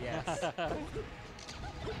 Yes.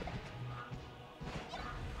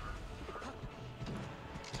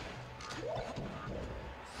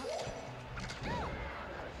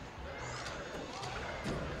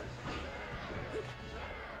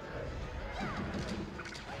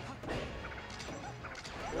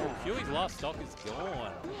 Huey's last stock is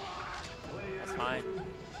gone. That's fine.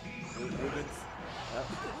 Rubens. Yep.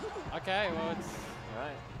 Okay, well it's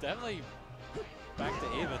Alright. definitely back to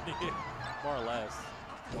even, more or less.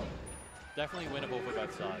 Definitely winnable for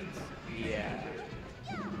both sides. Yeah.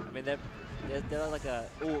 I mean, they're like a.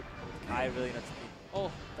 Oh, Kai really nuts.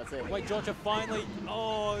 Oh, that's it. Wait, Georgia finally.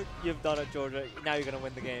 Oh, you've done it, Georgia. Now you're gonna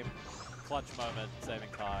win the game. Clutch moment, saving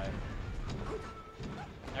Kai.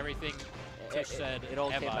 Everything Tish said it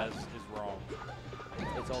all ever came out. is wrong.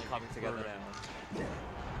 It's all coming together now.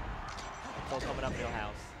 It's all coming up in your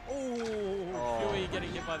house. Oh, Huey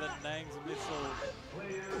getting hit by the Nang's missile.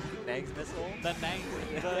 Nang's missile? The Nang.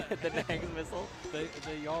 The Nang's missile? The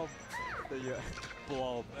yob. The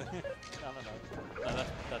blob. I don't know. No,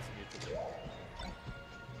 that's neutral.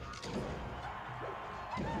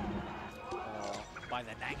 By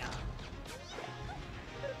the Nanger.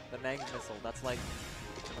 The Nang's missile. That's like.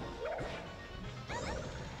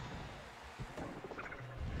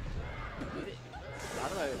 I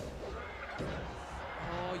don't know.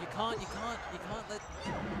 Oh, you can't let.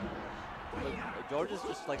 Look, George is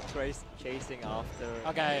just like chasing after.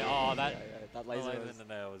 Okay. Oh, that. That laser. In the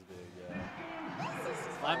nail was big. Yeah.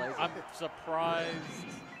 I'm surprised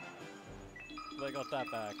they got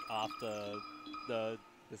that back after the.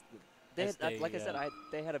 They had, SD, like I said,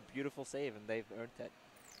 they had a beautiful save and they've earned it.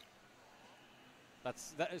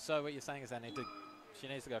 So what you're saying is she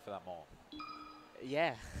needs to go for that more.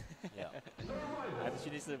 Yeah. Yeah. And she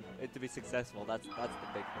needs it to be successful. That's the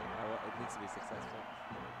big thing. It needs to be successful.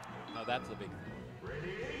 No, that's the big thing.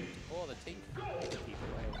 Oh, the teeth. The teeth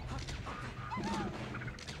away.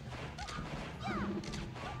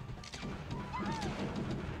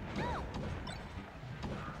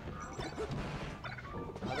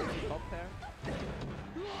 Are they too top there?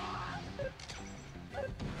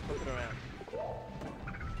 Flip it around.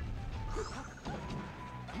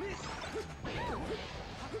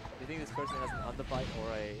 Do you think this person has an underbite or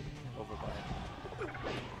a overbite?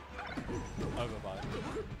 Overbite.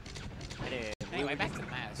 Anyway, back to the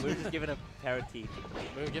match. We were just given a pair of teeth.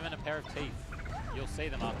 We were given a pair of teeth. You'll see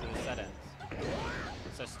them after the set ends.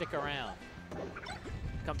 So stick around.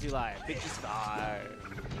 Come to you live. Bitches star.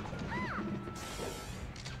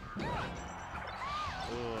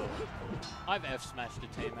 I've F-smashed a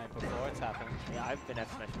teammate before. It's happened. Yeah, I've been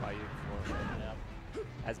F-smashed by you before. Yeah.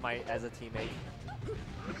 as a teammate.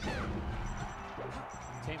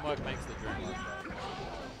 Teamwork makes the dream work,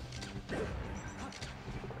 though.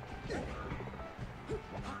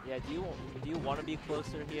 Yeah, do you want to be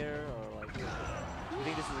closer here, or like, do you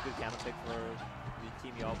think this is a good counter pick for the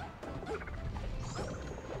team you up?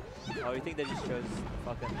 Oh, you think they just chose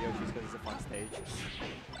fucking Yoshi's because it's a fun stage?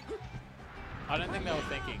 I don't think they were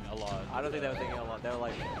thinking a lot. I don't think they were thinking a lot. They were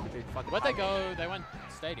like, dude, fucking. Where'd they go? They went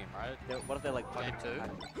stadium, right? What if they like Game fucking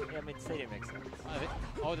 2? Yeah, I mean stadium makes sense.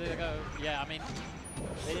 Oh, did they go? Yeah, I mean,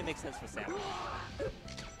 Stadium makes sense for Sam.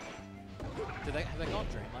 have they gone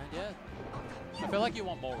Dreamland yet? I feel like you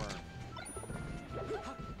want more room.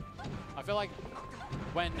 I feel like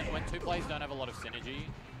when two players don't have a lot of synergy,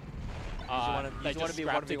 they just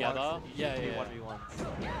scrap together. Yeah. 1v1s.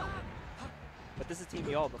 But this is Team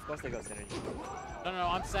Yob, of course they got synergy. No,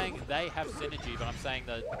 I'm saying they have synergy, but I'm saying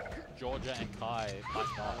that Georgia and Kai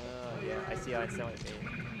might not. Yeah, I see what you mean.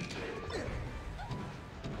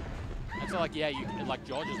 And so like, yeah, like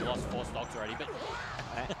Georgia's lost 4 stocks already, but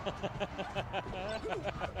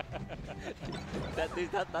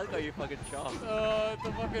that got you fucking shocked.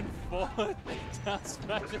 the fucking 4 down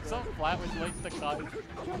smash, it's on flat, which leads to Kai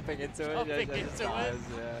Jumping into it. jumping into it.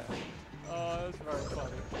 Yeah. Oh, that's very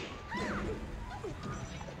funny.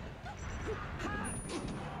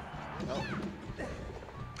 Oh.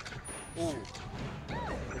 Ooh.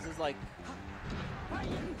 This is like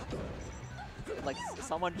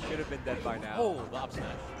someone should have been dead by now. Oh, the up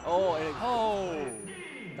smash. Oh, and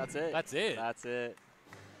that's it. That's it. That's it.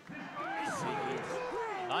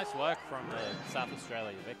 Nice work from the South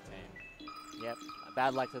Australia Vic team. Yep.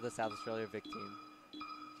 Bad luck to the South Australia Vic team.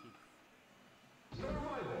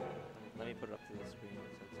 Let me put it up to the screen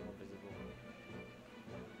so it's more visible.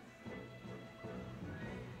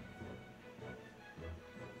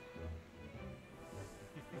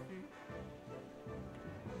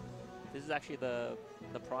 This is actually the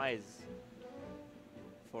prize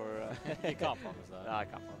for. You can't promise that. No, I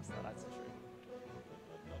can't promise that. That's true.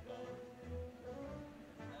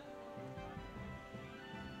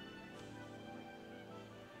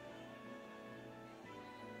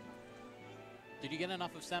 Did you get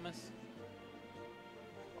enough of Samus?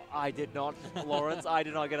 I did not, Lawrence. I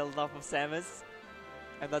did not get enough of Samus,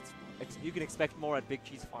 and that's you can expect more at Big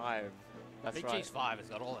Cheese 5. That's Big right. Cheese 5 has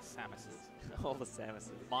got all the Samuses. All the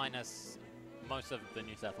Samuses. Minus most of the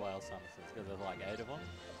New South Wales Samuses, because there's like 8 of them.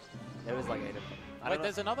 There was like 8 of them. Wait,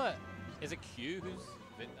 there's another. Is it Q who's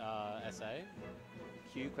SA?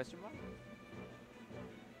 Q question mark?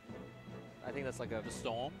 I think that's like a. The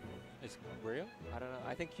Storm is real? I don't know.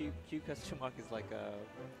 I think Q question mark is like a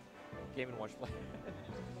Game & Watch player.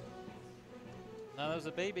 No, there was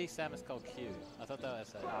a BB Samus called Q. I thought that was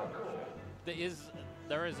SA. I'm not sure.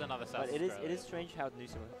 There is another South But Australia. it is strange how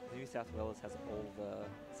New South Wales has all the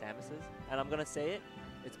Samuses, and I'm gonna say it.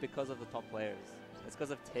 It's because of the top players. It's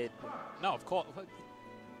because of Tid. No, of course.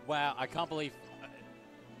 Wow, I can't believe.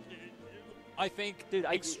 I think Dude,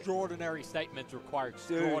 extraordinary statements require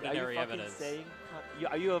extraordinary evidence. Saying,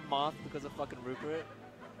 are you a math because of fucking Rupert?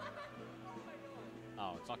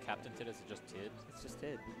 Oh, it's not Captain Tid, it's just Tid. It's just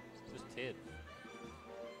Tid. It's just Tid.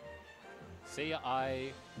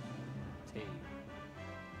 C-I-T.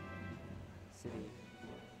 City.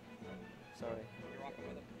 Sorry. You're rocking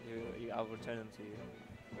with them. I'll return them to you.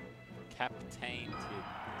 Captain Tid.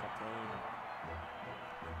 Captain.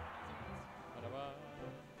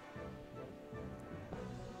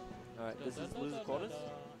 Alright, this is losers quarters?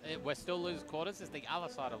 We're still losers quarters. It's the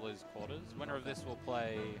other side of losers quarters. Winner of this will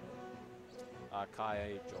play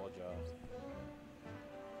Kai, Georgia.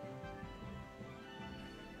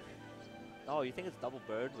 Oh, you think it's double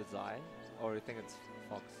bird with Zai? Or you think it's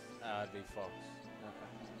Fox? It'd be Fox. Okay.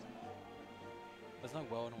 There's no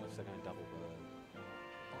world in which they're going double bird.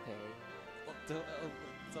 Okay.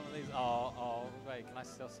 Some of these. Oh, wait, can I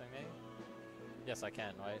still sing me? Yes, I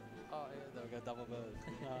can, right? Oh, yeah, there we go, double bird.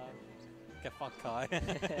 Get fucked, Kai.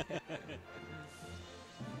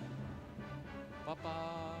 Papa.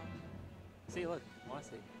 See, look, I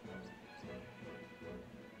see.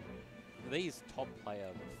 These top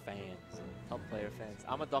player fans. Top player fans.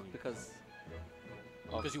 I'm a doc because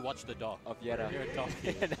Because you watch the doc. of Yetta. You're a doc.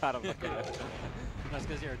 No, I don't look at it. That's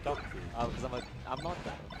because you're a doc. Because I'm not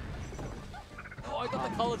that. Oh, I got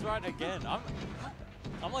the colors right again.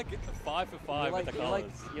 I'm like 5 for 5 with the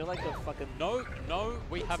colors. You're like a fucking. No,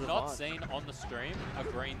 we have not savant. seen on the stream a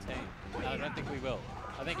green team. And I don't think we will.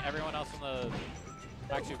 I think everyone else on the...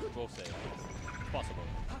 Actually, we'll see. It's possible.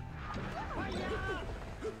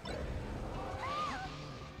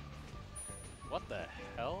 What the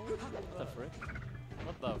hell? What the frick?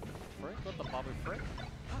 What the frick? What the bubble frick?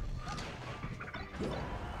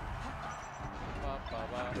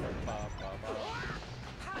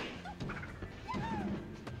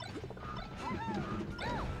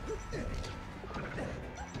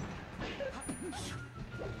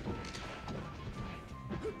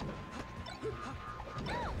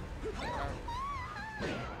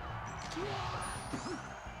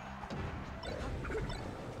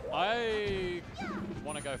 I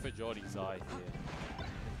want to go for Geordie's eye here.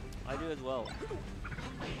 I do as well.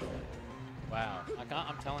 Wow. I can't.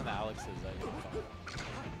 I'm telling the Alexes that you're fine.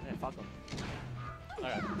 Yeah, fuck them.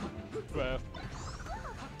 Okay. Well,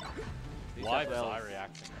 New live South Wales. eye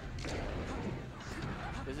reaction.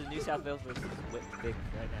 This is New South Wales versus Vic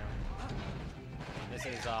right now. This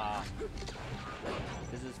is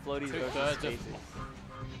This is Floaties Two-thirds versus of- Spaces.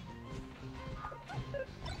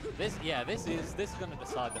 this is going to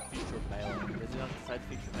decide the future of Melee. This is on the side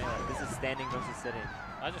feature melee. This is standing versus sitting.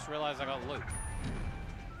 I just realized I got Luke.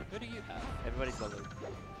 Who do you have? Everybody's got loot.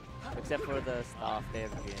 Except for the staff, they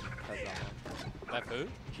have Jin, Kazama. They have who?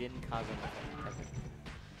 Jin, Kazama, technically.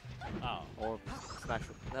 Oh. Or Smash.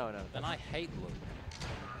 No. Then I hate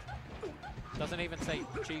Luke. Doesn't even say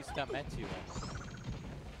cheese Tametsu on it.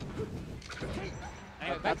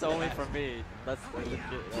 Anyway, back That's to the only match. for me. That's legit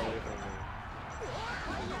only for me.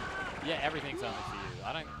 Yeah, everything's only for you.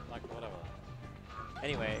 I don't like whatever.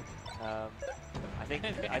 Anyway, I think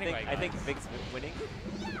Anyway, I think guys. Vic's winning,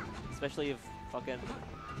 especially if fucking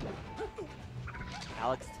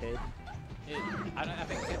Alex Tid. I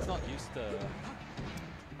think it's not used to.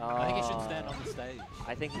 I think he should stand on the stage.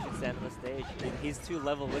 I think he should stand on the stage. He's too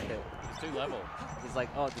level with it. He's too level. He's like,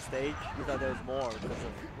 oh, the stage. He thought there was more because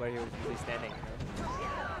of where he was usually standing. You know?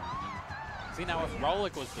 See, now if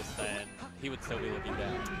Rolik was to stand, he would still be looking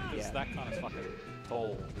down. Because Yeah. that kind of fucking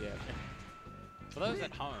tall. Yeah. For those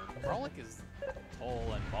at home, Rolik is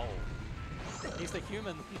tall and bold. He's the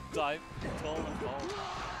human type, tall and bold.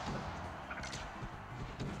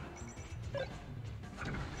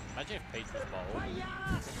 Imagine if Peach was bold.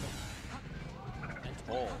 And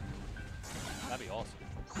tall. That'd be awesome.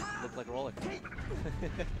 Look like Rolik.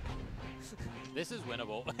 This is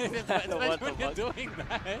winnable. Especially What the when you're fuck? doing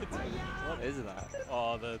that. What is that?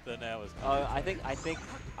 Oh, the now is I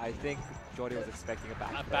think Jordy was expecting a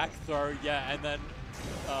back. a back throw, yeah, and then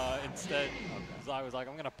instead Zai was like,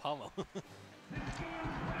 I'm gonna pummel.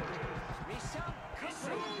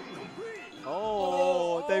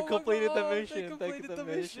 Oh, they've my completed the God, mission. They completed the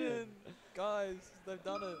mission. Guys, they've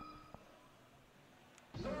done it.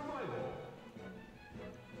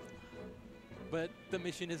 But the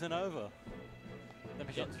mission isn't over. The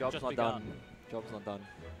mission's Job's just not begun. done. Job's not done.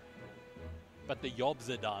 But the yobs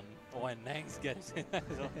are done when Nangs gets in.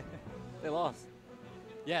 They lost.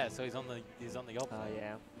 Yeah, so he's on the yob.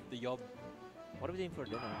 Yeah. The yob What are we doing for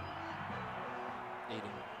dinner? eating,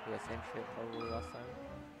 Yeah, same shit probably last time.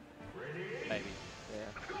 maybe. Yeah.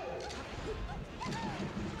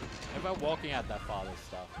 How about walking out that father's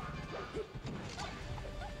stuff?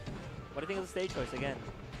 What do you think of the stage choice again?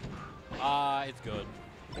 It's good.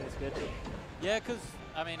 You think it's good? Yeah, because,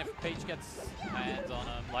 I mean, if Peach gets hands on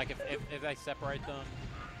him, like if they separate them,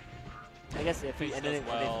 I guess if Peach and then does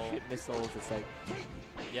well. shoot missiles, it's like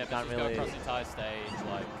yeah, if Can't you really- go across the entire stage,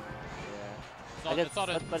 like, yeah. it's not, I guess, it's not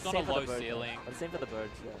a, but it's not same a for the low birds, ceiling. But same for the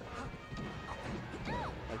birds. Yeah.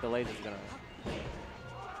 Like the laser's gonna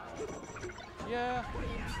Yeah.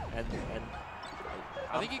 and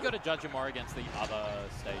I think you got to judge him more against the other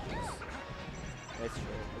stages. it's true.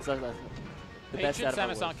 It's like the Peach best and out of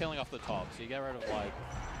Samus it aren't killing off the top, so you get rid of, like,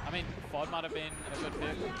 I mean, FOD might have been a good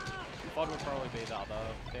pick. FOD would probably be the other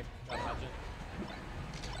pick, I imagine.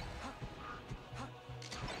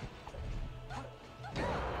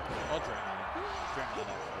 Or Dreamland. Dreamland,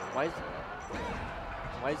 actually.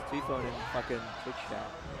 Why is Twophone in fucking Twitch chat?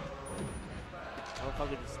 Why don't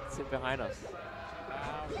fucking just sit behind us?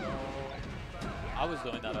 I was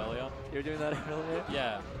doing that earlier. You were doing that earlier?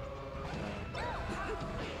 Yeah.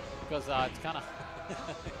 Because it's kind of...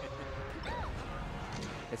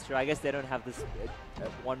 It's true. I guess they don't have this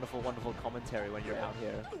wonderful, wonderful commentary when you're out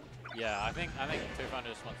here. Yeah, I think Twophone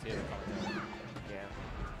just wants to hear the commentary. Yeah.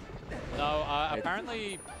 No,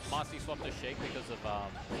 apparently Marcy swapped to Sheik because of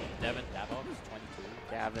Devin Davos,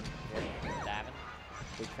 22. Davin. Yeah. Davin.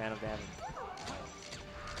 Big fan of Davin.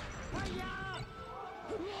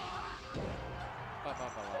 Ba, ba,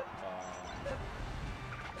 ba, ba, ba.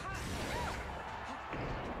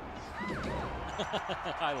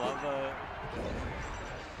 I love it.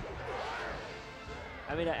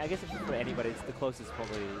 I mean, I guess if for anybody, it's the closest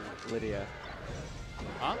probably Lydia.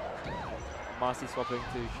 Huh? Marcy swapping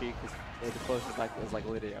to Sheik is the closest is like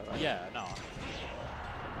Lydia, right? Yeah, no.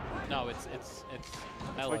 No, it's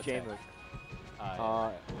For Mellotech. Jamer.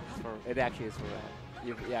 It actually is for round.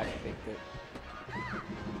 You actually picked it.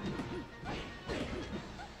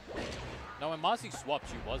 No, when Marcy swapped,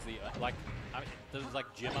 she was the like. I mean, there was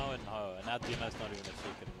like Jimmo and Ho, and now Jimmo's not even a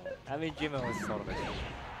Sheik anymore. I mean, Jimmo was sort of a Sheik.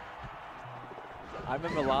 I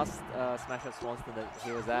remember last Smash at Swanston that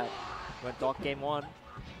he was at when Doc game 1.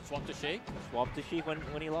 Swap to Sheik? Swapped to Sheik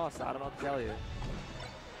when he lost. I don't know what to tell you.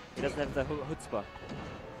 He doesn't have the chutzpah.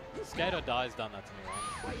 Skate or Die's done that to me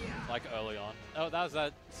once, like early on. Oh, that was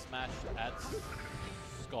that Smash at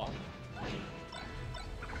Scott.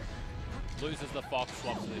 Loses the Fox,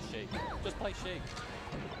 swaps to the Sheik. Just play Sheik.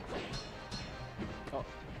 Oh,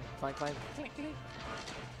 clank.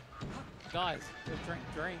 Guys, just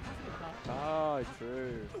drink. Oh,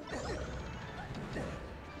 true.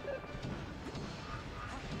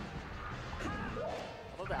 I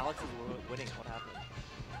thought the Alex was winning. What happened?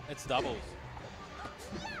 It's doubles.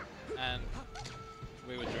 And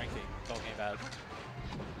we were drinking, talking about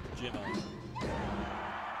Jimmo.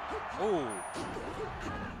 Ooh.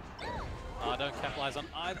 Don't capitalize on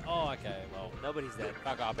either. Oh, okay, well. Nobody's dead.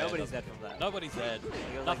 Fuck up. Nobody's dead from that. Nobody's dead.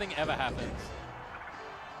 Nothing ever happens.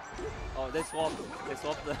 Oh, they swapped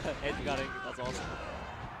the edge guarding. That's awesome.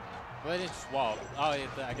 Well, they didn't swap. Oh,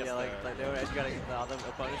 yeah, I guess. Yeah, like they were edge guarding the other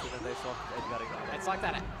opponents and then they swapped edge guarding. It's like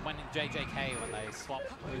that when in JJK when they swap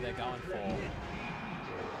who they're going for.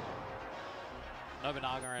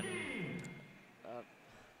 Nobunaga and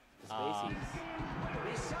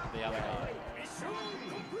the other guy.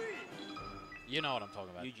 You know what I'm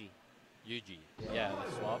talking about. Yuji. Yeah,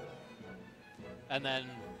 they swap. And then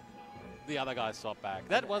the other guy swap back.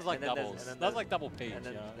 That was like doubles. That was like double peach,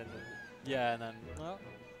 you know? Yeah, and then, well.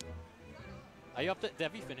 Are you up to,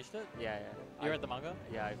 have you finished it? Yeah. You're at the manga?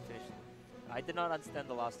 Yeah, I finished it. I did not understand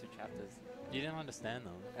the last 2 chapters. You didn't understand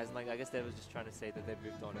them? As in, like, I guess they was just trying to say that they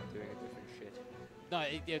moved on and doing a different shit. No,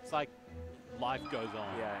 it's like life goes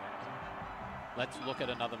on. Yeah. Let's look at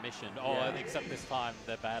another mission. Oh, Yeah. except this time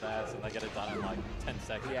they're badass and they get it done in like 10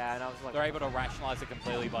 seconds. Yeah, and I was like, they're able to rationalize it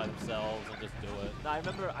completely by themselves and just do it. No, I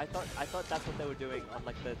remember. I thought that's what they were doing on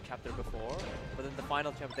like the chapter before, but then the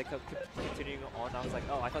final chapter they kept continuing on. I was like,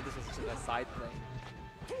 oh, I thought this was just a side thing.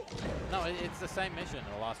 No, it's the same mission in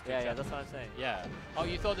the last 2 Yeah, chapters. that's what I'm saying. Yeah. Oh,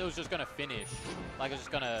 you thought it was just gonna finish? Like it was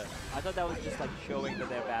just gonna? I thought that was just like showing that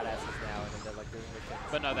they're badasses now, and then they're like doing missions.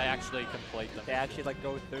 But no, they actually complete them. They actually like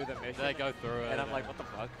go through the mission. They go through it. And I'm like, what the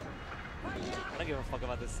fuck? I don't give a fuck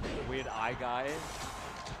about this weird eye guy.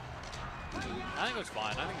 I think it was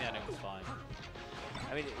fine. I think the ending was fine.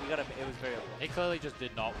 I mean, you gotta. It was very. He clearly just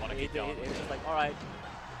did not want to keep going. It was just like, all right,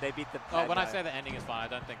 they beat the. Oh, when I say the ending is fine, I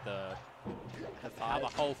don't think how the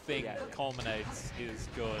whole thing culminates is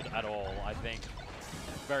good at all. I think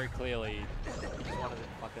very clearly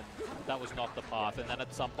that was not the path. And then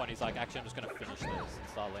at some point he's like, actually, I'm just going to finish this and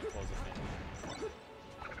start leaning towards the finish.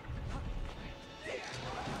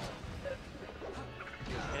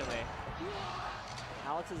 Anyway,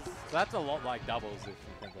 Alex is. So that's a lot like doubles if you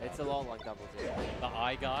think about it. It's a lot like doubles, yeah. The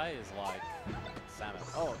eye guy is like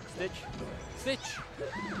Samus. Oh, Stitch.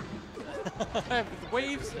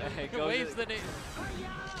 Weaves. Weaves the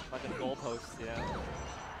like a goalpost, you know.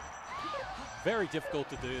 Very difficult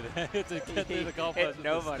to do there to get through the goalpost.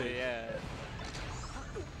 Nobody, yeah.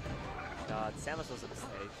 God, Samus was a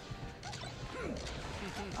mistake.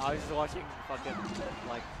 I was just watching fucking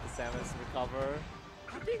like the Samus recover.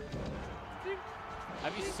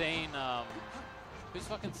 Have you seen whose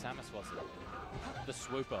fucking Samus was it? The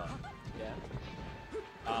swooper. Yeah.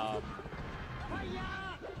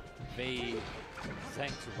 The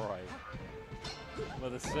Sanctuary. Where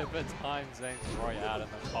the super time Sanctuary out and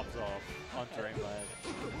then pops off on Dreamland.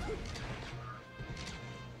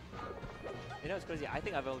 You know, it's crazy. I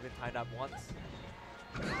think I've only been tied up once.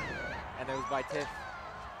 And it was by Tiff.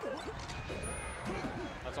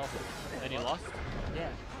 That's awesome. And you lost? Yeah.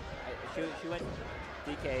 She went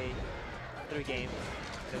DK 3 games.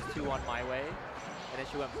 And it was 2-1 my way. And then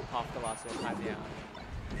she went half the last one, timed me out.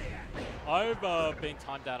 I've been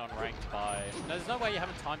timed out on ranked by... No, there's no way you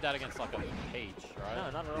haven't timed out against like a Peach, right? No,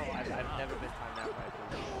 not at all. I've never been timed out by a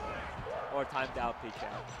Peach. Or timed out Peach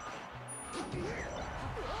out.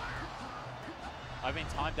 I've been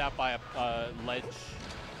timed out by a ledge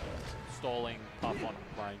stalling puff on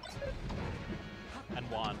ranked. And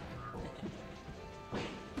won.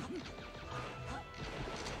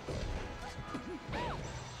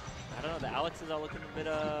 I don't know, the Alexes are looking a bit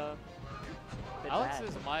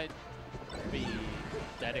Alex's bad. might be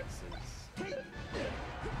Dedix's.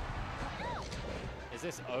 Is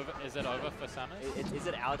this over? Is it over for Samus? Is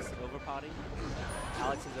it Alex over party?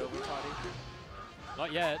 Alex is over party?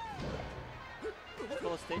 Not yet.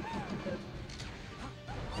 Full stage.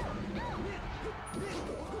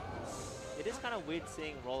 It is kind of weird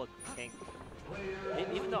seeing Rollick pink.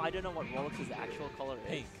 Even though I don't know what Rollick's actual color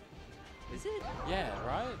Pink. is. Is it? Yeah,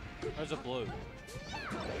 right? Or is it blue?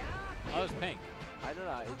 Oh, it's pink. I don't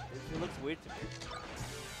know. It looks weird to me.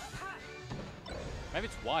 Maybe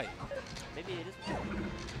it's white. Maybe it is pink.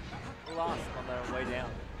 Lost on their way down.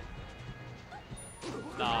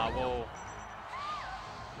 Nah, well,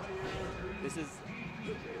 This is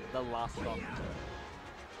the last stock,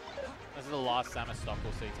 this is the last Samus stock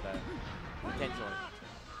we'll see today. potentially.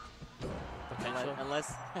 Potentially.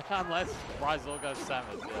 Unless Unless Rizal goes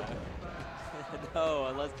Samus, yeah. no,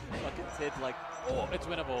 unless fucking Tid like. Oh, it's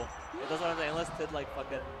winnable. That's what I'm saying. Unless Tid like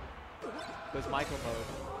fucking goes Michael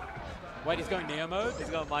mode. Wait, he's going Neo mode? He's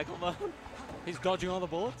going Michael mode. He's dodging all the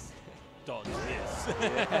bullets? Dodge this.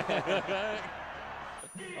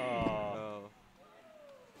 Oh.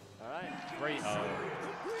 All right. 3-0.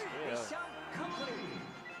 Mission complete.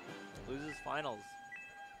 Losers finals.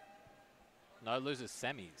 No, losers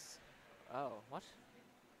semis. Oh, what?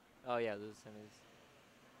 Oh yeah, losers semis.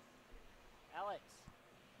 Alex,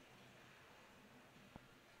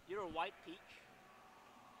 you're a white peach.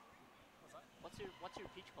 What's your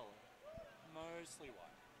peach color? Mostly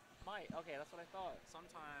white. Okay, that's what I thought.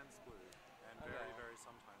 Sometimes blue, and Okay. very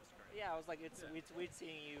sometimes green. Yeah, I was like, it's weird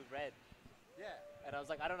seeing you red, Yeah, and I was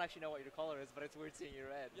like, I don't actually know what your color is, but it's weird seeing you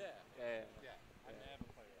red. yeah, Yeah. yeah. I never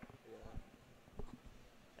play red.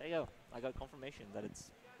 There you go. I got confirmation that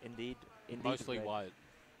it's indeed Mostly red. white.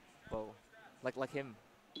 Well, like him.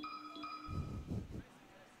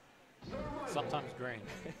 Sometimes green.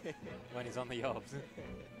 When he's on the yobs.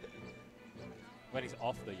 When he's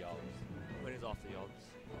off the yobs. When he's off the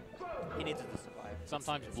odds, he needs it to survive.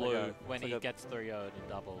 Sometimes It's blue like a- when it's he like a- gets 3-0'd in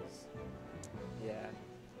doubles. Yeah.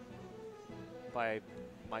 By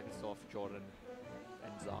Microsoft, Jordan,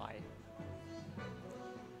 and Zai.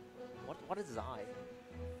 What is Zai?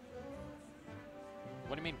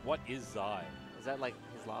 What do you mean, what is Zai? Is that like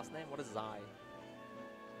his last name? What is Zai?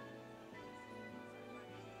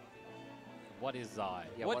 What is Zai?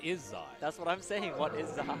 Yeah, what what- is Zai? That's what I'm saying. What is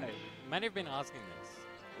Zai? Many have been asking this.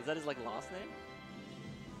 Is that his like last name?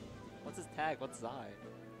 What's his tag? What's Zai?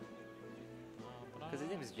 Because his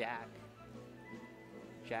name is Jack.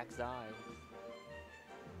 Jack Zai.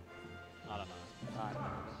 I don't know.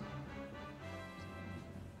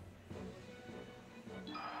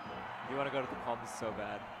 You want to go to the comms so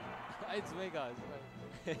bad. It's me, guys.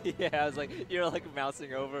 Yeah, I was like, you're like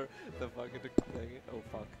mousing over the fucking thing. Oh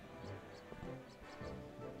fuck.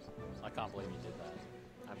 I can't believe you did that.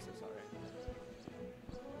 I'm so sorry.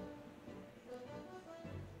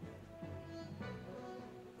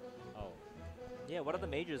 Oh. Yeah, what are the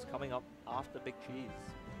majors coming up after Big Cheese?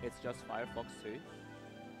 It's just Firefox 2.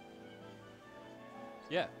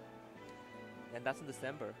 Yeah. And that's in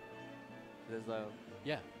December. There's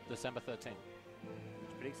Yeah. December 13th.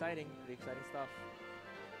 it's pretty exciting stuff.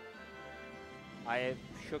 I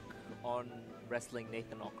shook on wrestling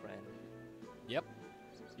Nathan Okran. Yep.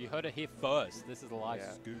 You heard it here first. This is a live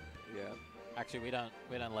Yeah. scoop. Yeah. Actually, we don't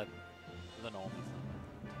let the normies know.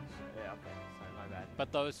 Yeah, okay. Sorry, my bad.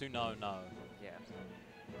 But those who know, know. Yeah.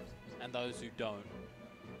 And those who don't,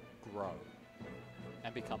 grow.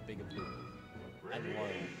 And become bigger people. And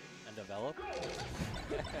learn. And develop.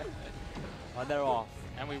 And they're off.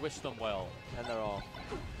 And we wish them well. And they're off.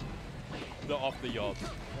 They're off the yobs.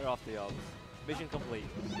 They're off the obs. Mission complete.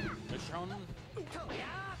 Mission.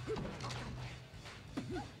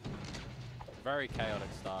 Very chaotic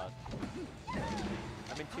start.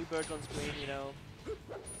 I mean, 2 birds on screen, you know.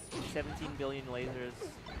 17 billion lasers.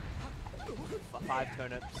 5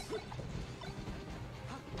 turnips.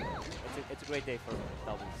 It's a great day for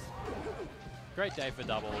doubles. Great day for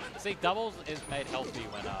doubles. See, doubles is made healthy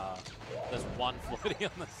when there's one floating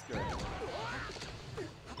on the screen.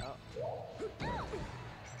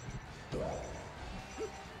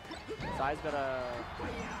 Zai's got a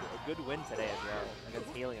good win today as well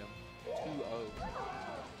against Helium.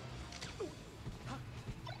 2-0.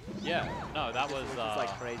 Yeah, no, that was It's like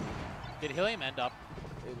crazy. Did Helium end up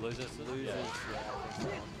losers? Loses, Yeah. yeah, I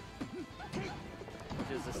think so.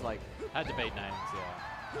 Which is just like, Had to beat names,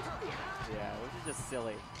 yeah. yeah, which is just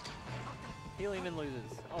silly. Helium and loses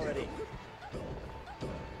already.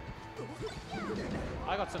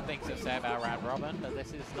 I got some things to say about round robin, but this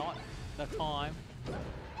is not the time.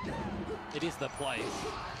 It is the place,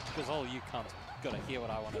 because all you cunts gotta hear what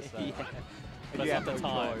I want to say. Yeah. But And you it's have not no the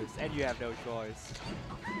time. choice. And you have no choice.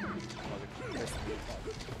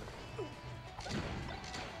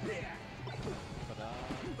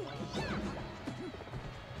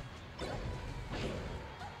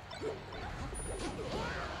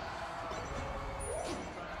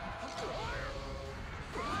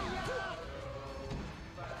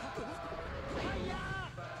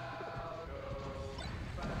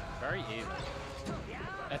 very even.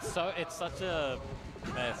 It's such a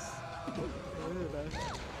mess.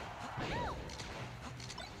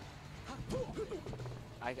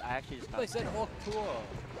 I actually just They said Hawk Tour.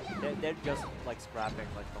 they're just like scrapping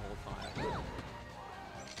like the whole time.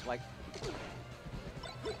 Like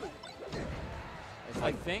it's I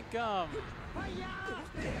like think I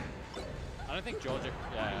don't think Georgia.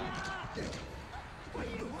 Yeah.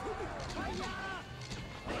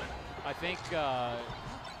 I think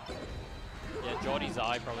yeah, Geordie's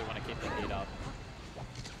eye probably want to keep the heat up.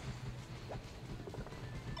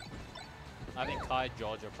 I think Kai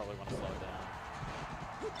Georgia probably want to slow down.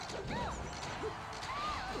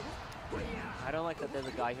 I don't like that there's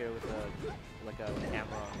a guy here with a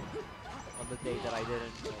camera on the day that I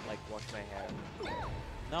didn't like wash my hair.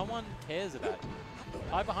 No one cares about you.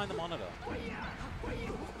 Hide behind the monitor.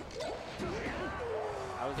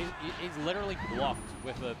 He's literally blocked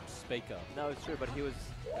with a speaker. No, it's true, but he was.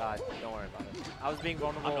 Don't worry about it. I was being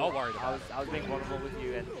vulnerable. I'm not worried about it. I was being vulnerable with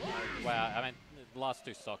you, and Wow, I mean, the last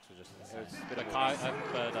two stocks were just insane. It was a bit But of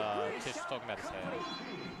Kai, Tish was talking about his hair.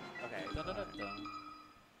 okay. Dun, dun, dun, dun.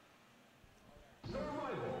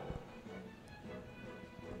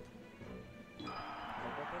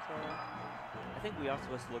 I think we are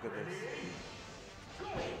supposed to look at this.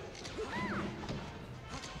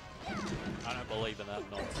 I don't believe in that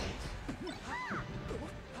nonsense.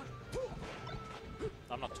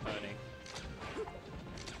 I'm not turning.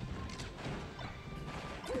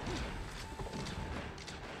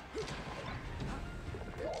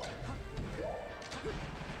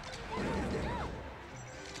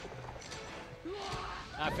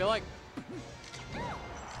 I feel like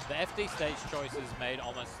the FD stage choice is made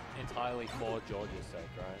almost entirely for Georgia's sake,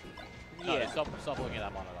 right? No, Yeah. stop looking at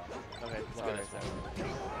that monitor. Okay, Look sorry. at this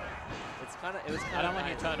one. It was kind I of don't want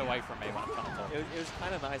you nice. turned away from me when I'm trying to talk. It was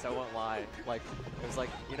kind of nice, I won't lie. Like, it was like,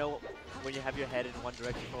 you know, when you have your head in one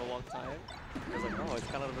direction for a long time? It was like, oh, it's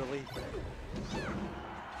kind of a relief.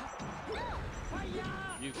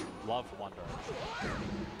 You love One Direction.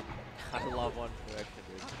 I love One Direction,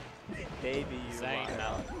 dude. Baby, you Zayn are.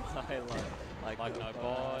 Malik. I love Like nobody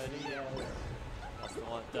else. That's the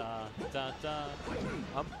one. Da, da, da.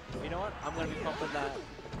 You know what? I'm gonna be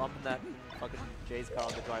pumping that fucking Jay's car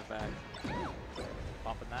on the drive back.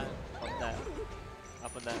 Bumping that. Pump that.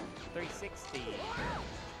 Up and down. 360.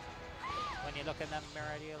 When you look in the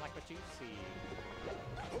mirror, do you like what you see?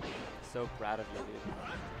 So proud of you, dude.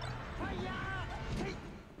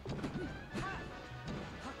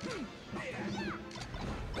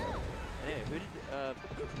 Anyway, who did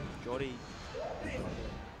Jordy?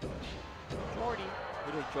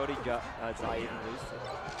 Who did Jordy Zai even lose to?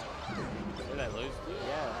 Who did they lose to?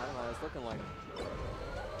 Yeah, I don't know. It's looking like.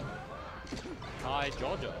 Kai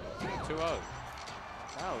Georgia. 2-0.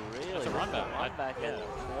 Oh, really? That's a run back. Run back, Yeah. and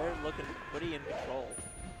they're looking pretty in control.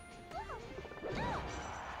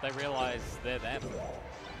 They realize they're them.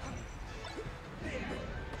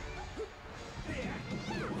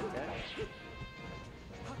 Okay.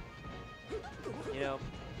 You know,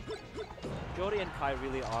 Jordy and Kai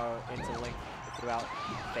really are interlinked throughout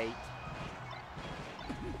fate.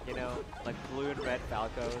 You know, like blue and red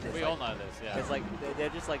Falcos. We all know this, yeah. It's like they're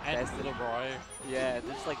just like And destined. LeBroy. Yeah,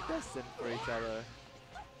 they're just like destined for each other.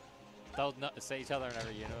 They'll see each other in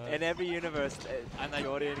every universe. In every universe, And they-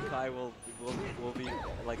 Jordy and Kai will be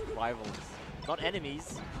like rivals, not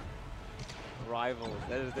enemies. Rivals.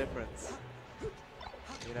 There's a difference.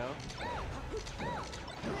 You know.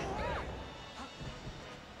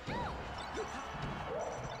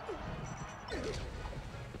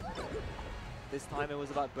 This time it was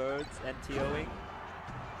about birds and TOing.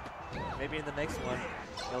 Maybe in the next one,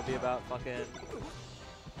 it'll be about fucking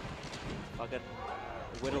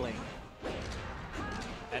whittling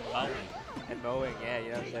And mowing. and mowing. Yeah,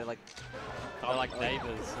 you know, they're like They're like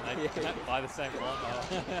neighbors. And they buy the same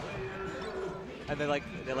lawnmower. and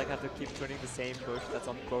they have to keep pruning the same bush that's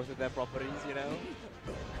on both of their properties. You know.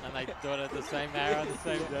 And they do it at the same hour on the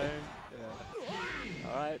same day. Yeah.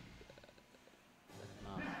 All right.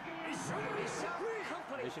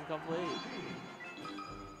 Mission complete.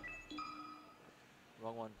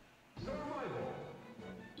 Wrong one.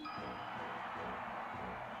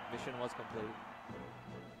 Mission was complete.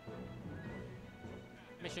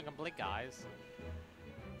 Mission complete, guys.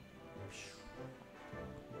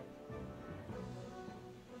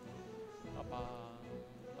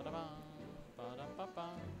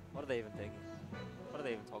 What are they even thinking? What are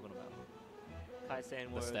they even talking about? Kai saying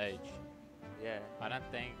The words. stage. Yeah.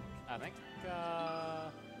 I think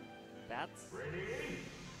Bats?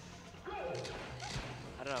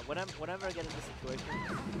 I don't know. Whenever I get into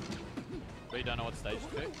situations But you don't know what stage to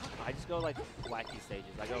pick? I just go like wacky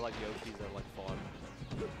stages. I go like Yoshi's or like Fog.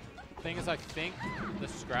 Thing is, I think the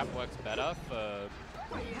scrap works better for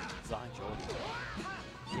Zion Jordan.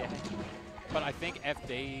 Yeah. But I think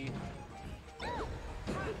FD...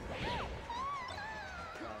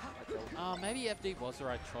 maybe FD was the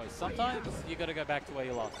right choice. Sometimes you got to go back to where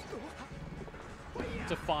you lost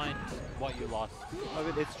to find what you lost. Oh,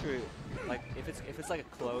 but it's true. Like if it's like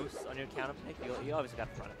a close on your counter pick, you obviously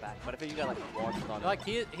got to run it back. But if you got like washed on Like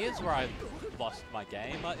here's where I lost my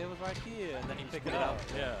game. It was right here, and then he picked it up.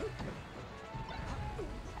 Yeah.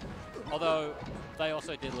 Although they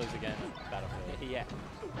also did lose a game at Battlefield. yeah.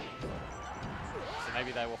 So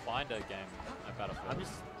maybe they will find a game at Battlefield. I'm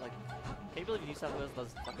just like, can you believe New South Wales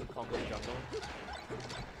does fucking Congo jungle?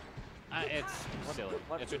 It's silly.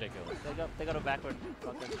 It's ridiculous. They got a backward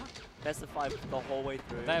fucking best of 5 the whole way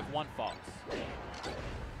through. They have one Fox.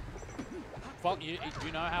 Fox, you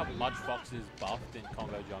know how much Fox is buffed in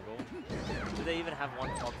Congo jungle? Do they even have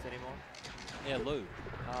one Fox anymore? Yeah, Lou.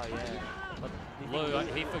 Oh yeah. But Lou,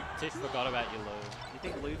 Tish forgot about you, Lou. You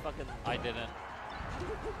think Lou fucking... I didn't.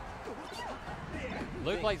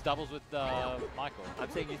 Lou plays doubles with Michael. I'm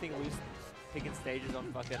saying you think Lou's picking stages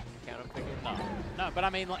on fucking counter picking? No, but I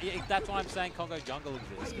mean, like, that's why I'm saying Congo jungle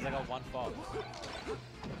exists, because I got one Fox.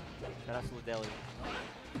 Shout out to Ludeli.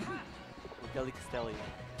 Ludeli Castelli.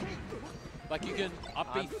 Like, you can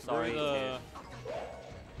up B sorry, through the...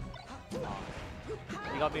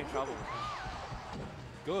 You got me in trouble.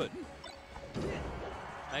 Good.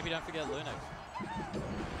 Maybe don't forget Lunex.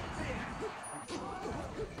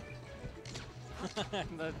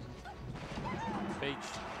 The beach.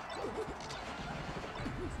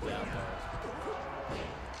 Yeah,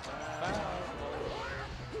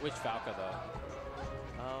 which Falco though?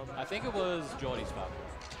 I think it was Geordie's Falco.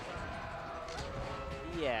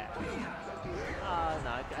 Yeah. No,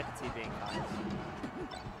 I could see it being Kaiza.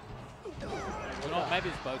 Well, maybe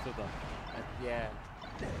it's both of them. Yeah.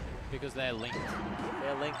 Because they're linked.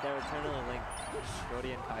 They're linked, they're eternally linked.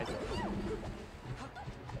 Geordie and Kaiza.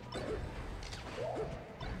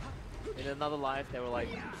 In another life, they were like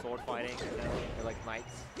sword fighting, and they're like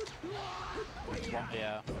knights.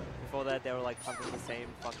 Yeah. Before that, they were like hunting the same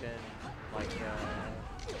fucking like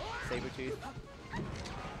saber tooth.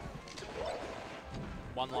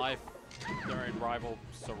 One life, they're in rival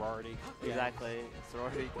sorority. Exactly,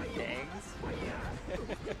 sorority gangs.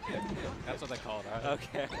 That's what they call it, right?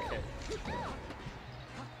 Okay.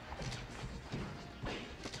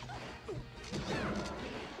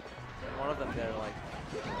 And one of them, they're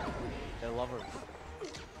lovers.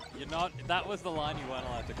 You're not. That was the line you weren't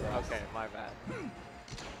allowed to cross. Okay, my bad.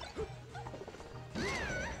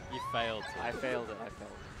 You failed. I failed it.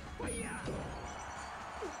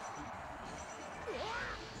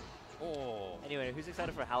 Oh. Anyway, who's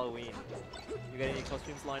excited for Halloween? You got any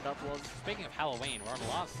costumes lined up, Loz? Speaking of Halloween, we're on the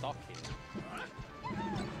last stock here.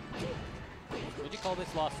 Would you call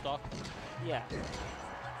this last stock? Yeah.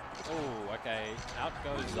 Oh, okay. Out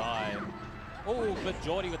goes Zai. Oh, but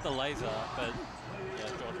Geordie with the laser. But yeah,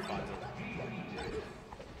 Geordie finds it.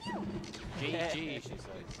 GG, she says.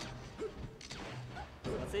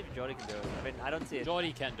 Let's see if Geordie can do it. I mean, I don't see it.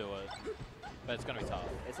 Geordie can do it, but it's gonna be tough.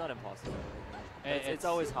 It's not impossible. It's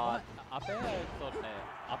always hard. Up air, I thought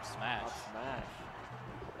up smash. Up smash.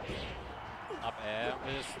 Up air.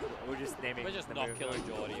 We're just naming. We're just the not move. killing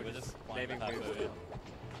Geordie. We're just naming that moves. move.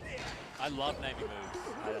 I love naming moves.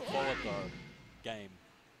 Forward throw. Game.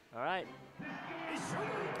 All right.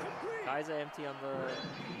 Kaiza empty on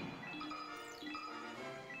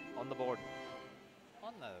the board.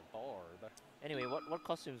 On the board. Anyway, what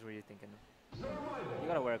costumes were you thinking? You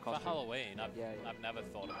gotta wear a costume. For Halloween, I've never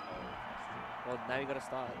thought of Halloween. Well, now you gotta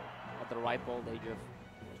start at the ripe old age of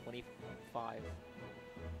 25.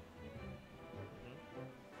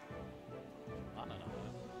 I don't know.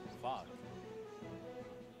 5.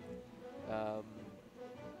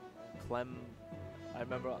 Clem, I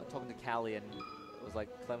remember talking to Callie and it was like,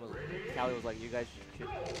 Callie was like, you guys should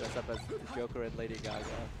dress up as the Joker and Lady Gaga.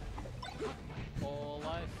 All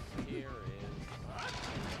I hear is...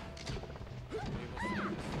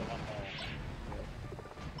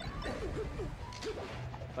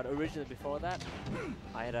 But originally before that,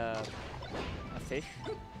 I had a fish.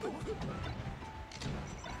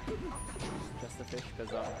 Just a fish,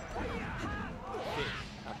 because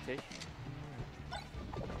I'm fish.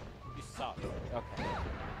 You suck. Okay.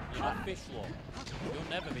 You're not fish law. You'll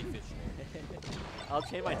never be fish law. I'll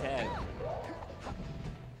change my tag.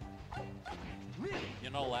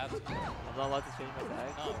 You're not allowed to. I'm not allowed to change my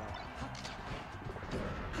tag? No.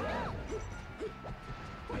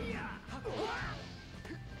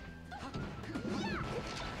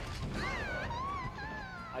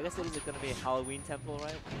 I guess it is going to be a Halloween temple,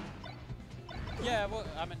 right? Yeah, well,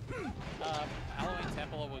 I mean, Halloween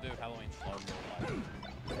Temple will do Halloween Slowpoke.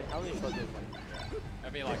 Like, Halloween Slowpoke.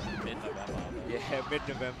 it'll be like mid-November. Yeah,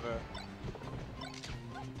 mid-November.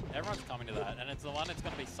 Everyone's coming to that, and it's the one that's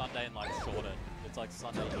going to be Sunday and like shortened. It's like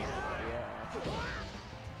Sunday evening. Yeah.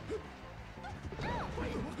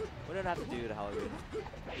 We don't have to do it Halloween.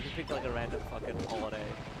 You can pick like a random fucking holiday.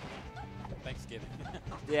 Thanksgiving.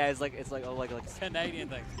 Yeah, it's like Canadian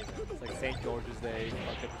Thanksgiving. It's like St. George's Day,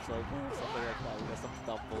 fucking Slowpoke, something like that. We got some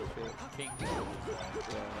dumb bullshit. King George's Day.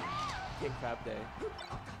 Yeah. King Crab Day.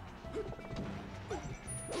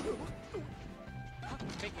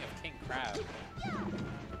 Speaking of King Crab.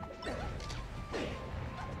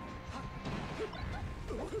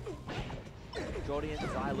 Jordy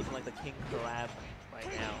and Zai looking like the King Crab right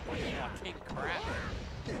now. Yeah, King Crab.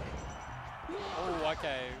 Oh,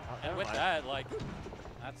 okay. And with that, like,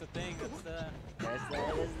 that's the thing. That's the.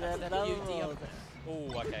 That's the beauty of it.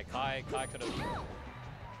 Oh, okay. Kai could have.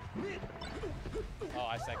 Oh,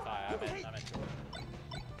 I said Kai. I meant Jordan.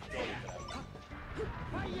 Jordan could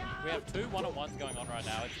have. We have two one-on-ones going on right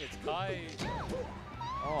now. It's Kai.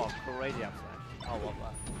 Oh, crazy up smash. I love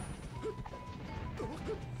that.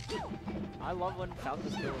 I love when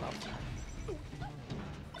Falco's doing up smash.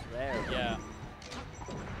 There. Yeah.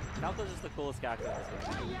 Falco's just the coolest character in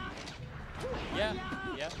this game. Yeah.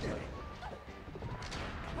 Yeah.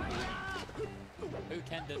 Who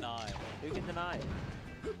can deny? Who can deny?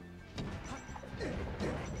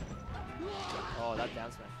 Oh, that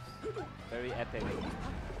down smash. Very epic.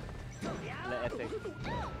 The epic.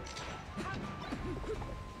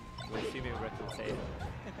 We're assuming Rick would say it.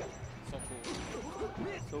 So cool.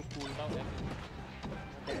 So cool. So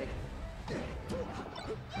epic.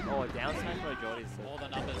 Oh, a down smash for a Jordy. All the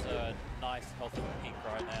numbers are nice, healthy pink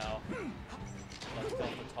right now. Let's go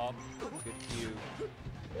off the top. Good cue.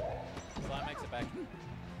 Slime makes it back.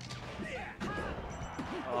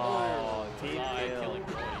 Oh, team Slime kill. killing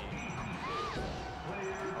Jordy.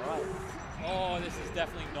 Alright. Oh, this is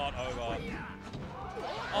definitely not over.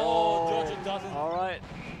 Oh, Georgia doesn't. Alright.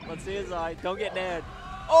 Let's see his eye. Don't get nared.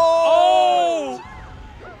 Oh!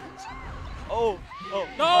 Oh! Oh!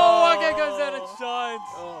 No! Okay, goes down and shines.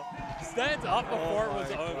 Oh. Stands up before it was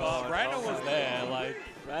my over. God. Randall was there. Like,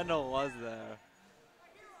 Randall was there.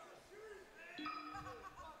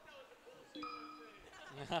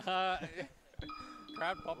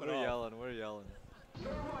 crowd popping We're off. yelling. We're yelling.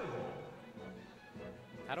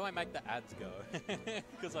 How do I make the ads go?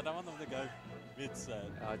 Because I don't want them to go mid-set.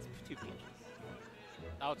 Oh, it's two peaches.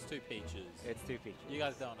 Oh, it's two peaches. It's two peaches. You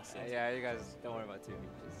guys don't want to see it. Yeah, you guys don't worry about two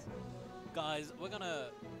peaches. Guys, we're gonna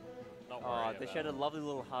not Oh, worry they about shared a it. lovely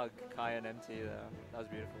little hug, Kai and MT there. That was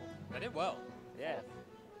beautiful. They did well. Yeah.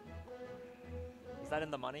 Is that in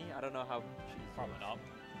the money? I don't know how. Probably not.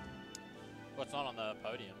 Well, it's not on the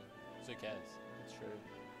podium, so who cares? It's true.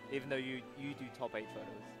 Even though you do top 8 photos.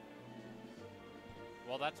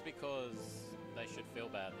 Well, that's because they should feel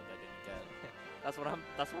bad that they didn't get. That's what I'm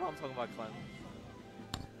talking about, Clem.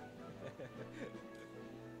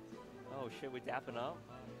 Oh shit, we're dapping up.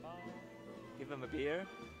 Give him a beer.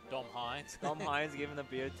 Dom Hines. Dom Hines giving the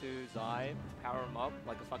beer to Zai to power him up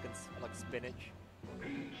like a fucking like spinach.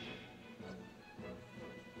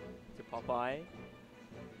 To Popeye.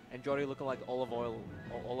 And Jordy looking like olive oil.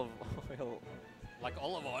 Olive oil. Like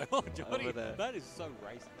olive oil, Jordy. Over there. That is so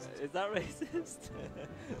racist. Is that racist?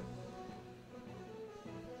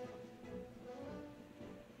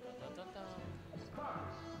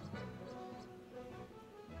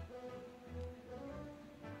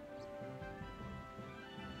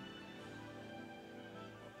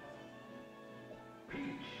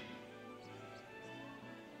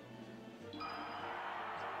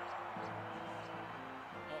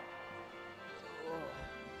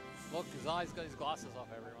 Look, Zai's got his glasses off,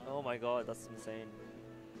 everyone. Oh my god, that's insane.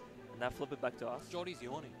 Now flip it back to us. Jordy's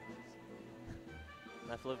yawning.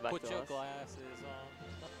 Now flip it back Put to your us. glasses on.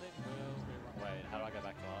 Nothing will be wrong. Wait, how do I go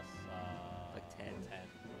back to us? Like 10. 10.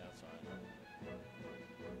 Yeah, that's right.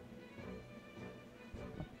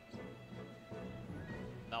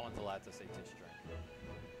 No one's allowed to see Tish drink.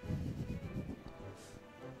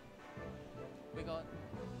 We got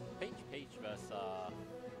Peach versus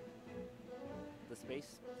The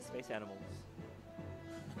space animals.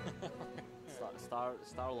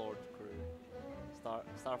 Star Lord crew. Star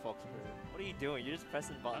Fox crew. What are you doing? You're just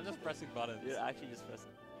pressing buttons. I'm just pressing buttons. You're actually just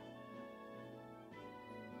pressing.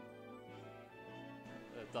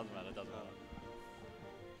 It doesn't matter, it doesn't matter.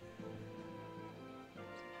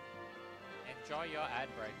 Enjoy your ad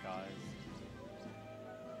break, guys.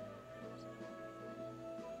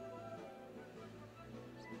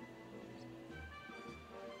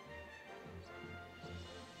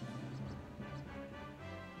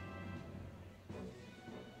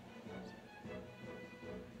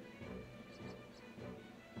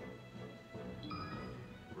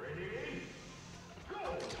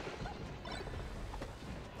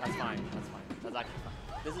 fine. That's fine. That's actually fine.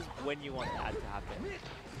 This is when you want that to happen.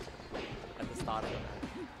 At the start of the match.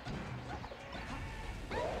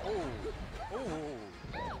 Oh. Oh.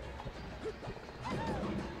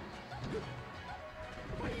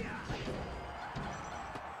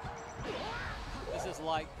 This is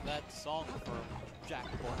like that song from Jack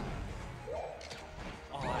Black.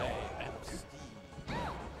 I am Steve.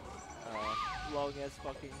 Long as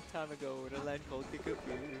fucking time ago in a land called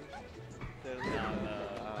Kickapoo. Yeah.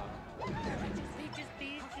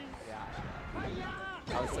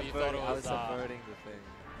 I was Well, you thought it subverting, I was was, subverting the thing.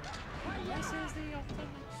 This is the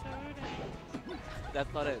ultimate showdown.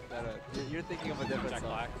 That's not it. No, no. You're thinking of a different Jack song.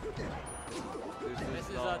 Black. This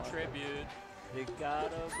is a not- tribute. You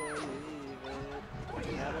gotta believe it.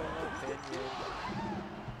 You have an opinion.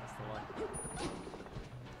 That's the one.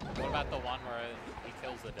 What about the one where he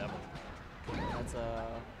kills the devil? That's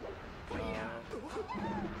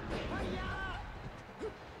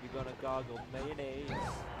you're gonna gargle mayonnaise.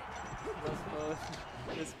 Let's put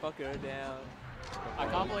this fucker down. I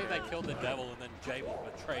can't believe they killed the devil and then Jable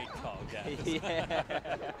betrayed Carl Gas. Yeah.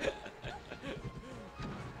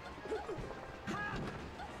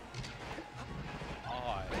 I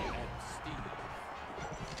am Steve.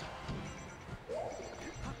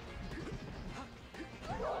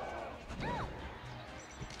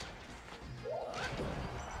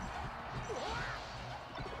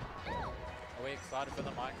 Are we excited for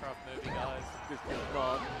the Minecraft movie, guys? This is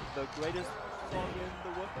not the greatest song in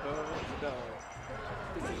the world. No.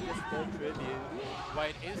 This is just a tribute.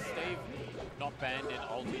 Wait, is Steve not banned in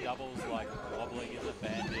ulti doubles like wobbling isn't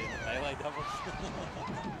banned in melee doubles?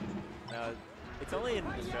 No, it's only in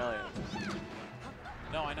Australia.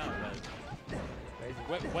 No, I know, but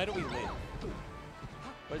Crazy. where do we live?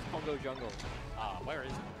 Where's Congo Jungle? Where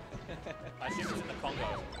is it? I assume it's in the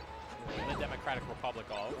Congo, the Democratic Republic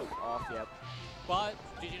of. Off, yep. But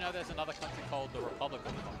did you know there's another country called the Republic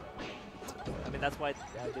of Congo? I mean, that's why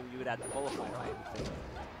you would have to qualify, right? I think.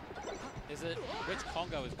 Is it, which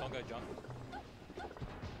Congo is Congo Jungle?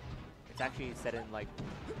 It's actually set in, like,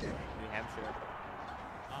 New Hampshire.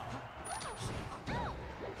 Oh.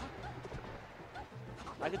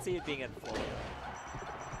 I could see it being in Florida.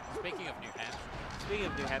 Speaking of New Hampshire, Speaking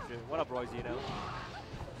of New Hampshire, what up, Royce, you know?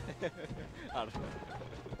 I don't know.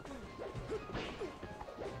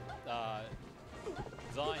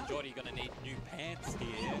 Zai and Jordy gonna need new pants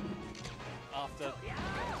here after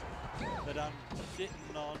they're done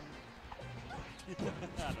shitting on. I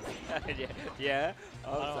don't know. yeah. I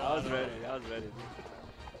was ready. I was ready.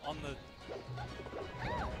 On the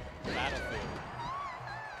battlefield.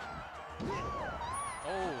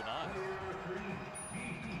 Oh, nice.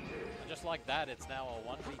 And just like that, it's now a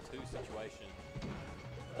 1v2 situation.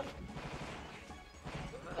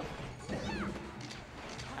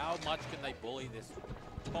 How much can they bully this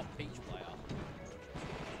top Peach player?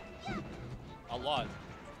 A lot,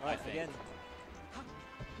 I think. Again.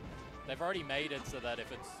 They've already made it so that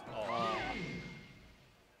if it's...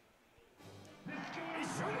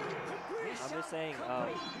 I'm just saying,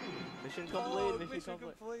 mission complete, mission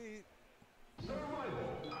complete.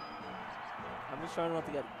 I'm just trying not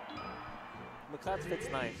to get... McLeod's fit's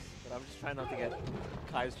nice, but I'm just trying not to get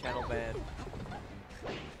Kai's channel banned.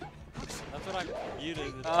 That's what I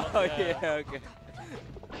muted. Oh, yeah, okay.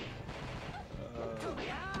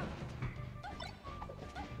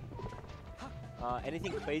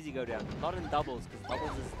 Anything crazy go down? Not in doubles, because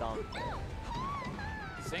doubles is dumb.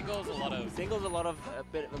 Singles, a lot of like There's a lot of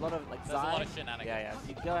a lot of shenanigans. Yeah, yeah.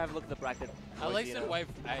 You go have a look at the bracket. At least you in know. Wave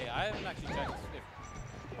A, I haven't actually checked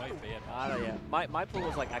if Wave B had I don't know, yeah. My pool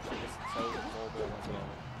was like actually just so horrible as well.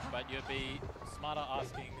 but you'd be smarter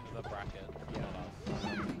asking the bracket, not us.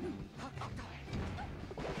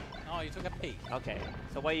 Oh, you took a peek. Okay,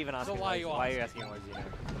 so why are you even asking? why are you why are you asking what you know?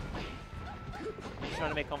 You're just trying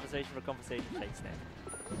to make conversation for conversation's sake, Snap.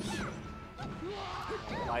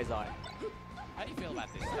 Kaiza. How do you feel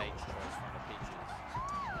about this stage choice from the Peaches?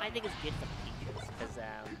 I think it's good for Peaches because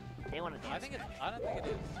they want to dance. I don't think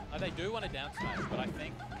it is. They do want to down smash, but I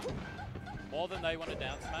think more than they want to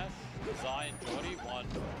down smash, Zai and Jordy want.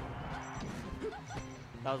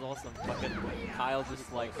 That was awesome. Fucking Kyle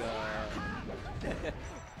just like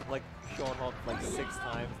like short hopped like 6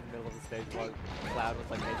 times in the middle of the stage while Cloud was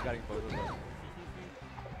like edge guarding both of them.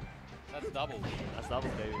 That's double. That's double,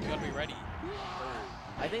 baby. You gotta be ready.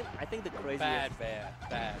 I think the craziest. Bad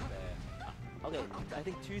bear. Okay, I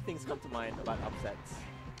think 2 things come to mind about upsets.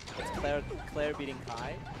 It's Clair beating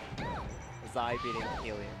Kai, Zai beating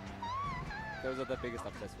Helium. Those are the biggest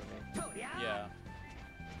upsets for me. Yeah.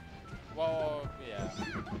 Well, yeah.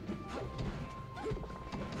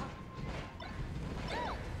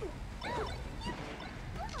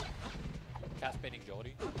 Cass beating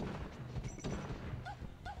Geordie.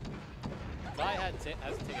 Guy has TOD,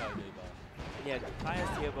 but Yeah, Kai has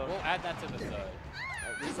Tiobo. we'll add that to the third.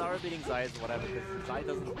 Zara beating Zai is whatever, because Zai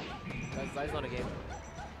doesn't. Zai's not a game.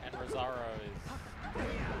 And Rosario is.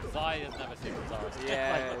 Zai has never seen Rosario.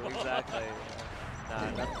 Yeah, exactly.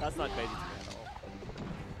 Nah, that's not crazy to me at all.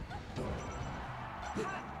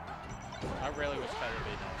 I really wish Kai would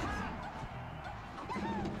be next.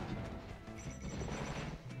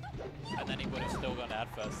 And then he would have still gone out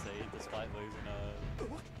first seed despite losing a.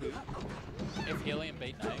 If Helium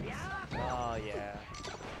beat Names. Oh, yeah.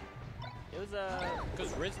 It was a.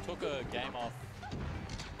 Because Riz took a game off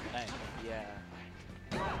Names. Yeah.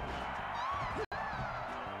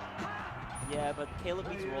 Yeah, but Caleb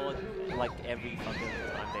beats Roller like every fucking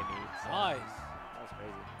time they meet. So Nice. that was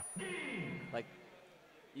crazy. Like,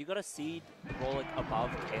 you got to seed Roller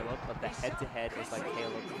above Caleb, but the head-to-head is like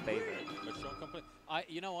Caleb's favorite. But Sean complete.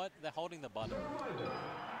 You know what? They're holding the button.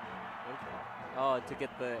 Oh, to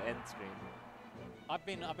get the end screen. I've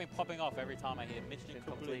been popping off every time I hear mission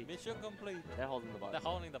complete. Mission complete. They're holding the button. They're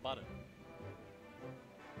holding the button.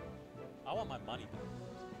 I want my money back.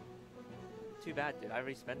 Too bad, dude. I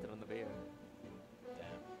already spent it on the beer.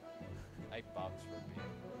 Damn. $8 for a beer.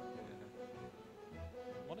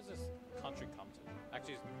 What does this country come to?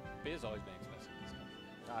 Actually, beer's always been expensive in this country.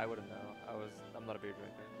 I wouldn't know. I'm not a beer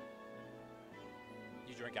drinker.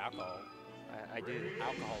 You drink alcohol. I do.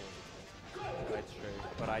 Alcohol is expensive. That's true.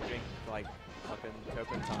 But I drink like fucking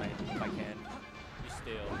turpentine if I can. You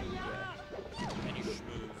steal. Yeah. And you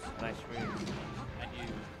schmooze. And I schmooze. And you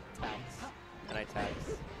tax. And I tax.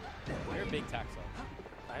 You're a big taxer.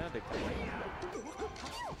 I'm a big taxer.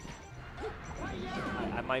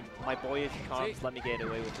 My boyish charms let me get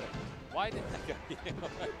away with it. Why didn't they go here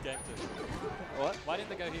game 2? What? Why didn't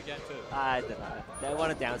they go here game 2? I don't know. They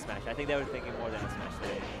want a down smash. I think they were thinking more down smash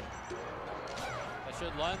than anything. They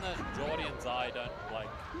should learn that Geordie and Zai don't like.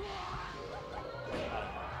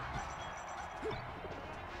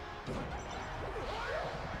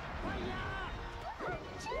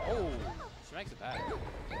 Oh, she makes it back.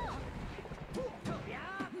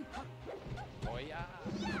 Oh yeah.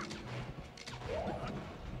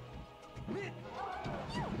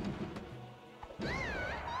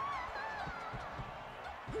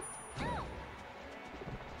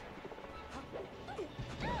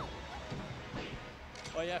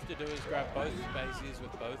 All you have to do is grab both spaces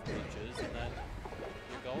with both pitches and then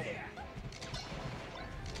you're golden.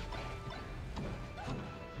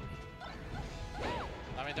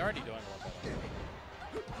 I mean, they're already doing a lot better.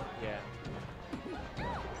 Yeah.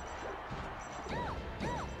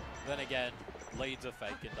 Then again, leads are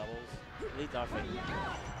fake in doubles. Leads are fake.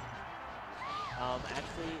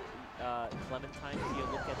 Actually, Clementine, if you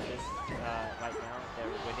look at this right now,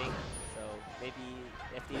 they're winning. So maybe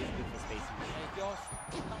FD is good for spaces. Hey Josh,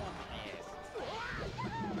 no one asked.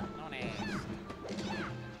 No one asked.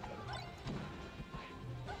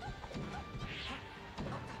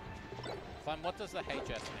 Clem, what does the HS mean?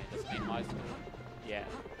 Does it mean high school? Yeah.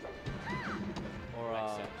 Or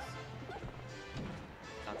Makes sense.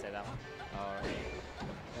 can't say that one.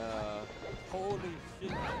 Holy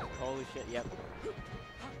shit. Holy shit, yep.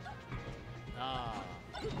 Ah.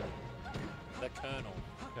 The Colonel.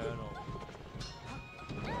 Colonel.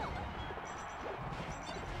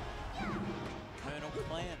 Colonel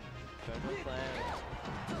Clan. Colonel Clair.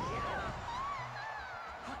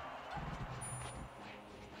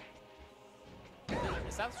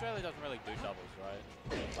 South Australia doesn't really do doubles, right?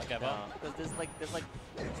 Like ever? No, because there's like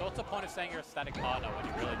So what's the point of saying you're a static partner when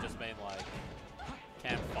you really just mean like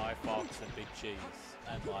Camp Firefox and Big Cheese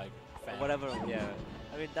and like fan? whatever, yeah.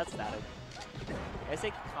 I mean, that's static. SA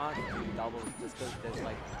can't do doubles just because there's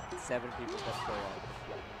like 7 people that score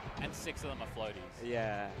like. And 6 of them are floaties.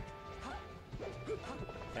 Yeah.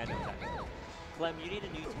 Random tag. Clem, you need a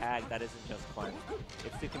new tag that isn't just Clem.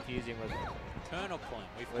 It's too confusing with Colonel Clan.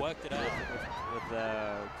 We've worked it out. with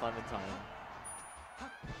Clementine.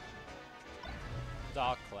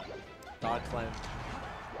 Dark Clan. Dark Clem.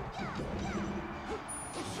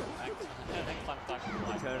 And then Clementine.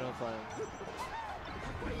 Eternal Clem.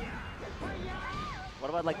 What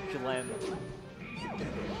about like Jalem?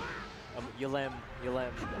 Yulem.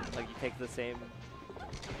 Like you take the same.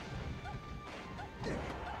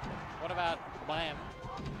 What about Blam?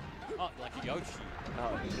 Oh, like a Yoshi.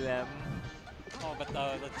 Oh, Yulem. Oh, but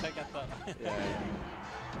let's check out the. Yeah.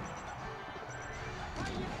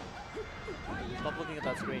 Stop looking at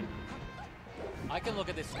that screen. I can look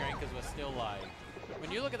at this screen because we're still like. When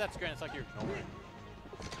you look at that screen, it's like you're ignoring.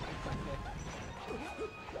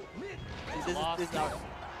 This is Oh,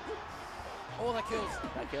 that kills.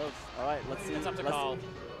 that kills. All right, let's see. It's up to let's Carl.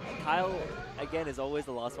 Kyle, again, is always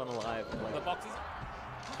the last one alive. Like, The box is...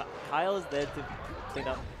 Kyle is there to clean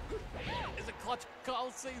up. Is it clutch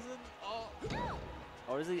Kyle season? Oh.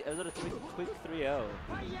 Or is it a quick 3-0?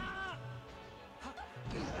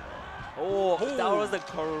 Oh, that was a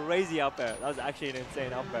crazy up air. That was actually an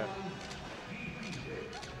insane up air.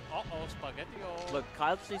 Uh-oh, spaghetti-o. Look,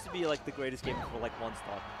 Kyle used to be like the greatest gamer for like one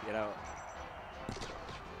stock, you know?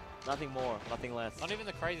 Nothing more, nothing less. Not even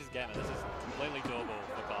the craziest gamer. This is completely doable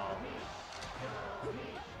for Kyle.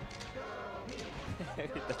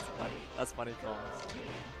 That's funny. That's funny, Thomas.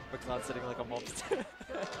 McLeod sitting like a mobster.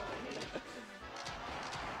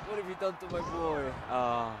 What have you done to my boy?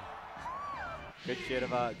 Ah. Good shit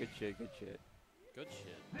about good shit, good shit. Good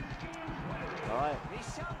shit. Alright.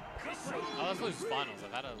 Oh, let's lose finals.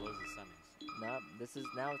 I've had to lose the semis. Now this is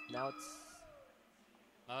now it's No,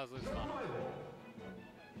 let's lose finals.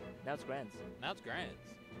 now it's grands. Now it's grands.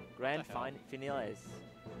 Grand What the hell? finales.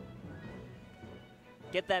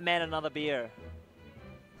 Get that man another beer.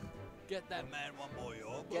 Get that man one more,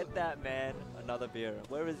 yo. Get that man another beer.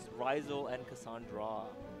 Where is Rizal and Cassandra?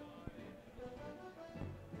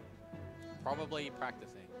 Probably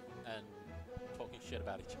practicing and talking shit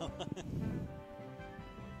about each other.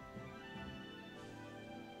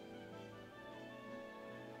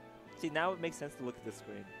 See, now it makes sense to look at the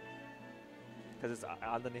screen. Because it's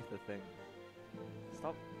underneath the thing.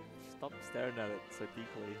 Stop staring at it so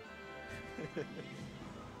deeply.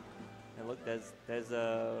 And look, there's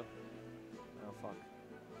a... Oh, fuck.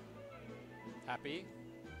 Happy?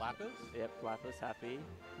 Lapis? Yep, Lapis, Happy,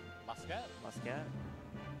 Muscat? Muscat.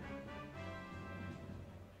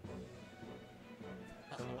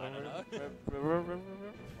 I don't know.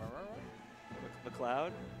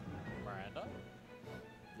 McLeod. Miranda?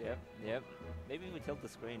 Yep. Maybe we tilt the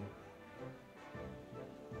screen.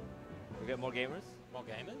 We got more gamers? More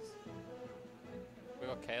gamers? We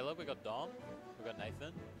got Caleb, we got Dom, we got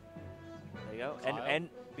Nathan. There you go. Kyle. And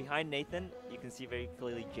behind Nathan, you can see very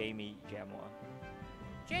clearly Jamie Jamwa.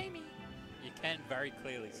 Jamie! You can very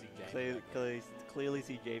clearly see Jamie. Clearly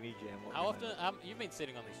see Jamie Jamwa. How often, you've been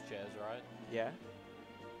sitting on these chairs, right? Yeah.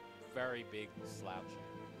 Very big slouch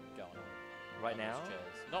going on. Right on now? these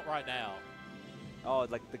chairs. Not right now. Oh,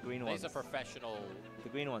 like the green ones. These are professional The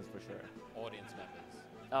green ones for sure. audience members.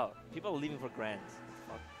 Oh, people are leaving for grands.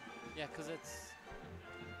 Fuck. Yeah, because it's...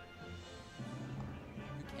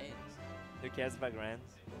 Who cares? Who cares about grands?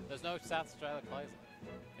 There's no South Australia Kaiza.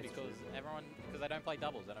 Because they don't play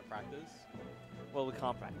doubles, they don't practice. Well, we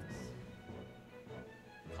can't practice.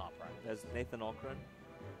 Can't practice. There's Nathan Okran.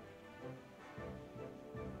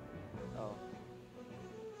 Oh.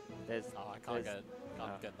 There's. Oh, I can't there's-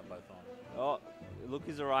 get them both on. Oh, look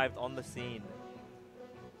who's arrived on the scene.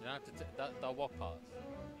 You don't have to. They'll walk past.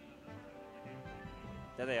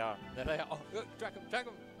 There they are. There they are. Oh, look, track them.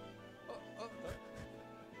 Oh, oh, oh.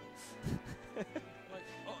 Like,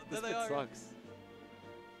 oh, there This they kid are. sucks.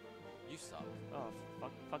 You suck. Oh,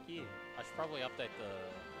 fuck you. I should probably update the.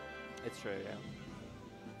 It's true, yeah.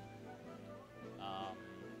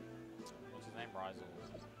 What's his name? Rizal.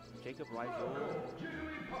 Jacob Rizal.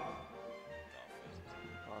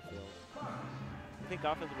 Garfield. I think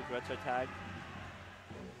Garfield with retro tag.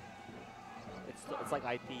 It's like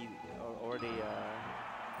IP already.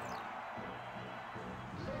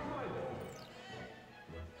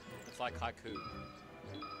 It's like Haiku.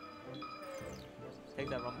 Take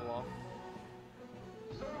that rumble off.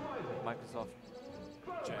 Microsoft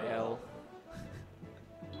JL.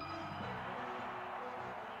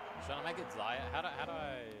 Should I make it Zaya? How do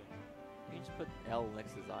I? You just put L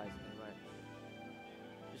next to his eyes and then write.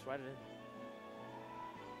 Just write it in.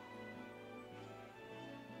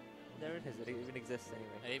 There it is. It even exists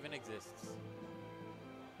anyway. It even exists.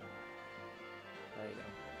 There you go.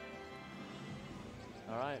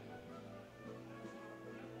 All right.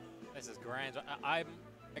 This is grand. I'm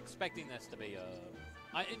expecting this to be a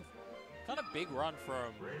kind of big run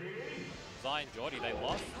from Zion Geordie. They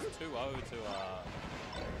lost 2-0 to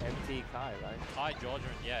MT Kai, right? Kai Georgia,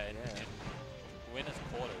 in winners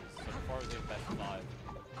quarters. So before it was in best of 5,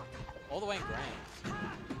 all the way in grands.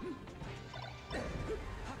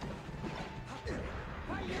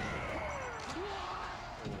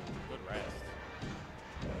 Good rest.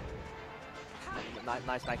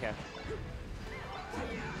 Nice back air.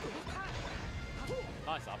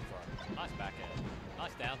 Nice up throw. Nice back air.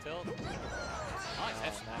 Nice down tilt. Nice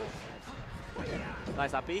F smash.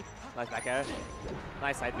 Nice up B. Nice back air.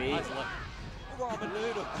 Nice side B. Nice look. Ramen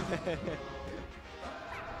noodle.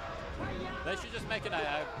 They should just make an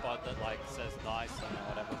AI bot that like says nice and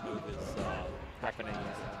whatever move is happening.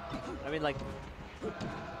 I mean, like,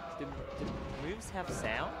 do moves have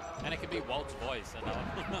sound? And it could be Walt's voice. And Walter.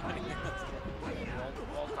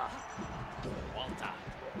 Walter.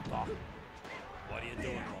 What are you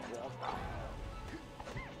doing, Walter?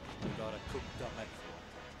 We gotta cook the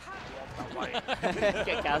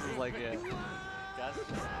Yeah, Cass is like, yeah.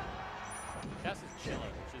 Cass is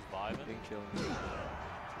chilling. She's vibing. Being chilling.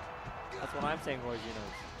 That's what I'm saying, Roy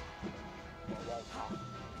Geno's.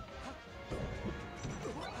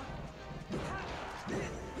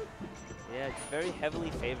 Yeah, it's very heavily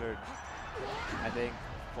favored, I think,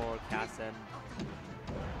 for Cass and...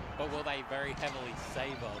 But will they very heavily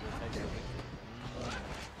savor the taste of it?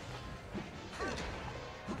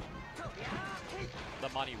 The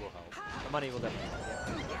money will help. The money will definitely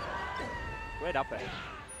help, yeah. Great up air.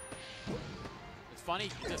 It's funny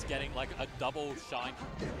just getting like a double shine,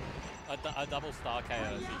 a double star KO.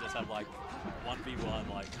 So you just have like 1v1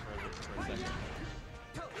 like for a second.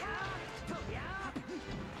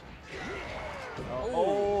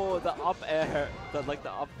 Oh, the up air, the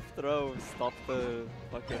up throw stopped the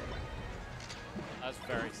fucking... That's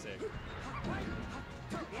very sick.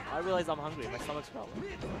 I realize I'm hungry, my stomach's growling.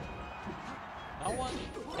 No one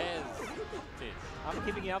cares, Tish. I'm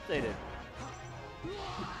keeping you updated.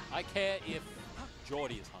 I care if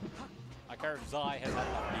Geordie is hungry. I care if Zai has had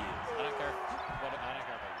enough beers. I don't care about you.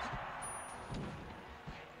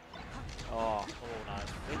 Oh, nice.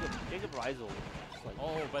 Jacob Reisel. Like,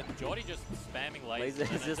 Oh, but Geordie just spamming lasers. laser,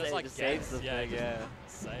 And it's it just like it saves the gets- thing, yeah.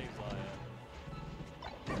 Saves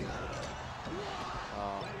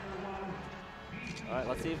Oh. All right,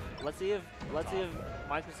 let's see if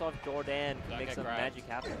Microsoft Jordan can Don't make get some grabbed. magic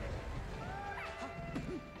happen.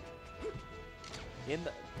 In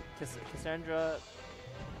the Cassandra.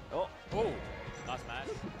 Oh, Oh, nice match.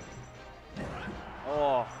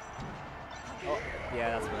 oh, oh. Yeah,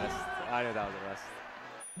 that's a rest. I knew that was a rest.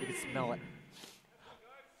 You can smell it.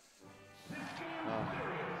 Oh.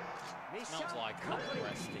 Smells like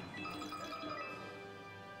resting.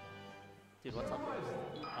 Dude, what's up, Rest?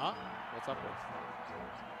 Huh? What's up,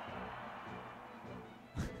 Rest?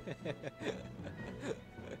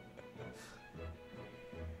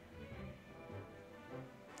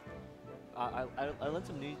 I learned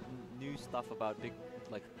some new stuff about the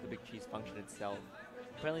Big Cheese function itself.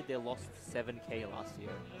 Apparently they lost 7K last year,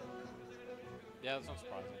 Yeah, that's not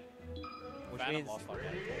surprising. which Phantom means lost like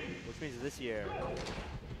 8K. this year,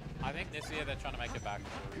 I think this year they're trying to make it back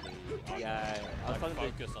to the yeah. I was talking to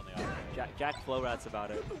focus on the arcade. Jack Flowrats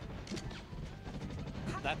about it.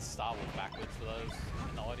 That's Star Wars backwards for those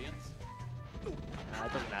in the audience.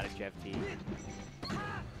 It doesn't matter, Jeff T.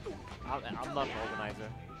 I'm not an organizer.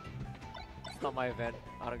 It's not my event.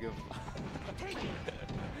 I don't give a fuck. And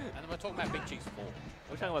then we're talking about Big Cheese 4.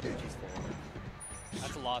 We're talking about Big Cheese 4.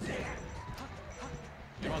 That's the last year.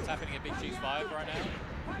 You know what's happening at Big Cheese 5 right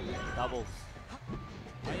now? Doubles.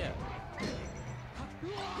 Oh yeah.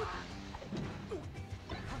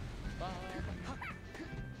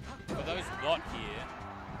 For those not here,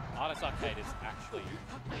 Artist Arcade is actually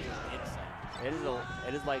insane.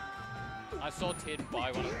 It is like, I saw Tid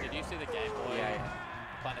buy one. Did you see the Game Boy yeah.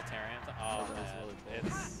 Planetarium? Oh That was man, really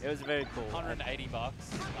cool. it It was very cool. 180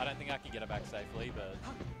 bucks. I don't think I can get it back safely, but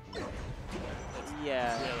it's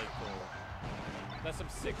Yeah. really cool. There's some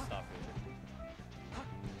sick stuff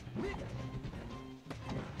here.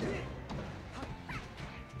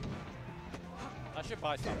 I should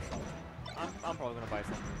buy some stuff. I'm probably gonna buy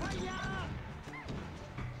something.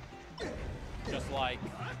 Just like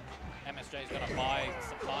MSJ's gonna buy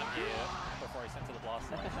some time here before he's sent to the blast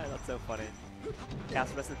zone. That's so funny.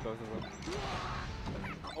 Cast rested both of them.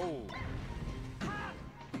 Oh.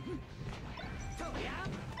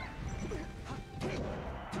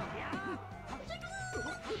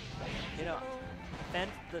 You know,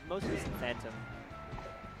 the most recent Phantom.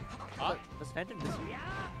 Huh? Was Phantom this year?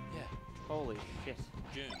 Yeah. Holy shit.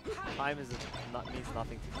 June. Time is means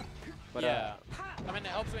nothing to me. But yeah. I mean, it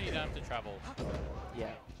helps when you don't have to travel.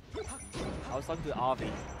 yeah. I was talking to Avi,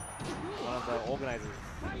 one of the organizers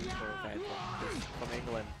for Phantom, who's from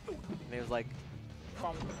England, and he was like,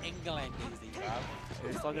 From England, is he, bro? he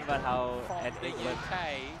was talking about how From at the England UK.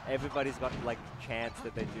 everybody's got like chants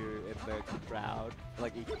that they do in the crowd,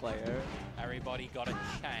 like each player. Everybody got a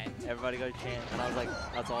chant. Everybody got a chant, and I was like,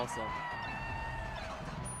 that's awesome.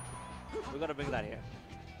 We gotta bring that here.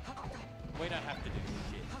 We don't have to do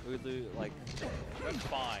shit. We do like, We're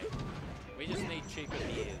fine. We just need cheaper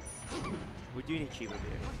beers. we do need cheaper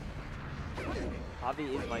beers. Avi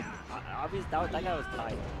is my, Avi's that guy was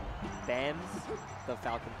tight. Bams, the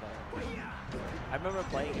Falcon player. I remember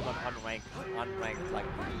playing him on unranked like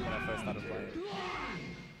when I first started playing.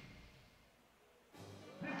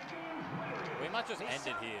 We might just end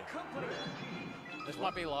it here. This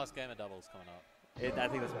might be the last game of doubles coming up. I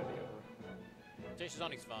think this might be over. Jish is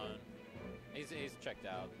on his phone. He's checked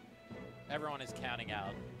out. Everyone is counting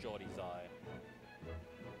out Geordie's eye.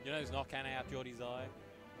 You know who's not counting out Geordie's eye?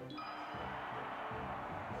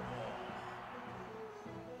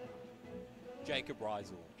 Jacob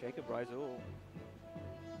Reisel. Jacob Reisel.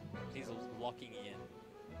 He's locking in.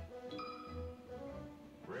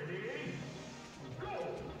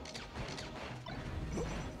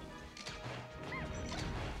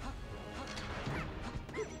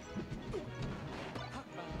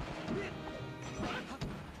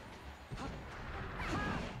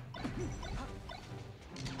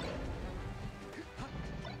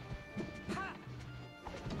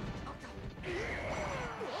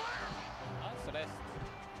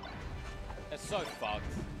 It's so fucked.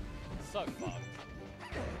 So fucked.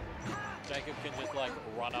 Jacob can just like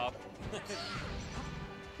run up.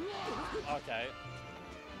 Okay.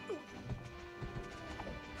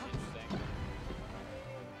 Interesting.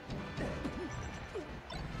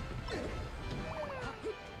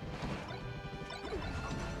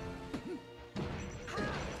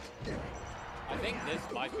 I think this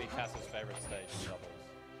might be Cass's favorite stage in doubles.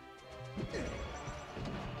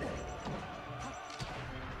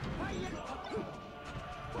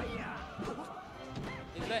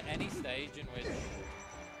 Is there any stage in which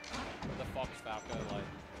the Fox Falco, like...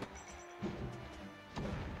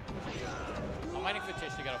 I'm waiting for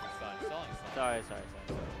Tish to get off his phone. He's still on his phone. Sorry.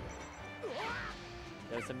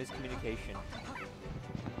 There's some miscommunication.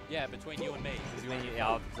 Yeah, between you and me.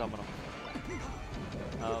 Yeah, someone.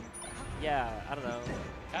 Yeah, I don't know.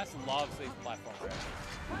 Cass loves these platform races.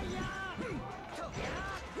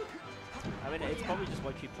 I mean, it's probably just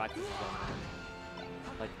what she practices on.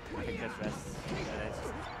 Like, Cass rests. And it's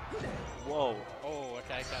just, whoa. Oh,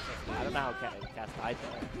 okay, Cass. I don't know how Cass died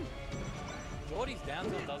there. Geordie's down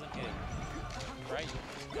tilt doesn't hit. Great.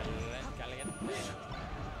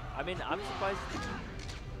 I mean, I'm surprised.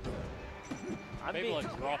 People are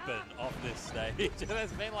dropping off this stage.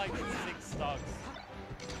 There's been like 6 stocks.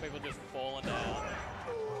 People just falling down.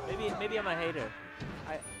 Maybe I'm a hater.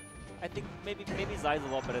 I think maybe Zai's a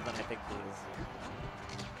lot better than I think he is.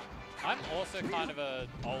 I'm also kind of an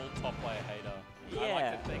old top player hater. Yeah. I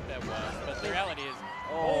like to think they're worse, but the reality is,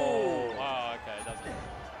 oh, okay, doesn't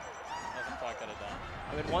quite get it done.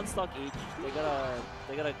 I mean, 1 stock each.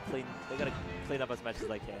 They gotta clean up as much as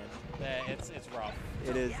they can. Yeah, it's rough.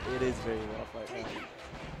 It is very rough right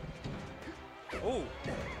now. Ooh.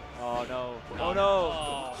 Oh no! Oh no!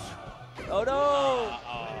 Oh no!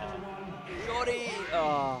 Geordie!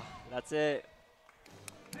 Oh, that's it.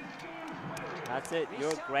 That's it.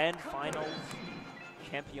 Your grand finals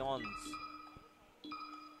champions.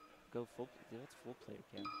 Go full. That's full player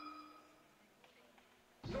cam.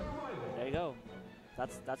 There you go.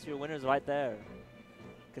 That's your winners right there.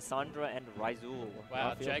 Cassandra and Raizul.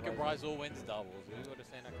 Wow, Jacob Raizul wins doubles. Who would have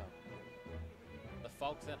seen it come? The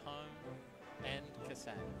folks at home and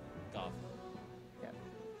Cassandra. Garfield. Yeah.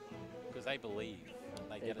 Because they believe.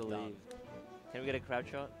 They get it done. Can we get a crowd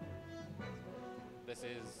shot? This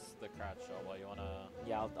is the crowd shot. Well, you wanna?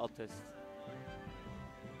 Yeah, I'll twist.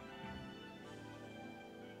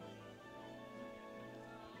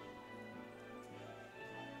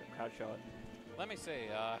 The crowd shot. Let me see.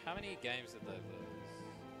 How many games did they lose?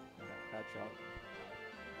 Crowd shot.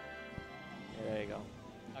 Yeah, there you go.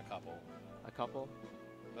 A couple. A couple?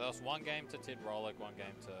 There was 1 game to Tid Rolick, 1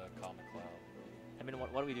 game to Carl McLeod. I mean,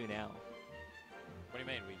 what do we do now? What do you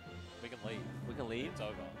mean? We can leave. We can leave? It's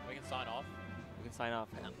over. We can sign off. We can sign off.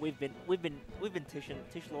 We've been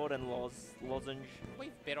Tish Lord and Lozenge.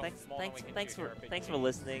 We've bit off more than we can Thanks for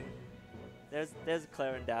listening. There's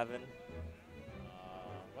Claire and Davin.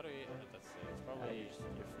 What do we? Let's see. It's probably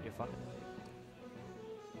you're fucking.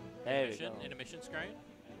 There we go. Intermission screen.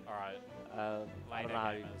 All right. I don't know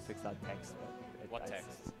how you fix that text. But what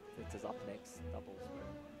text? It says up next doubles.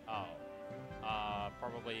 Oh.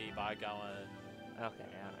 Probably by going. Okay,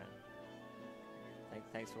 yeah.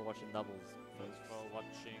 Thanks for watching doubles. Thanks for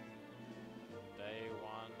watching day 1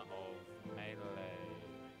 of Melee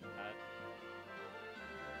at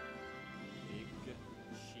Big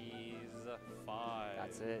Cheese 5.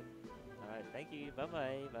 That's it. Alright, thank you.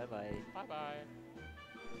 Bye-bye. Bye-bye. Bye-bye.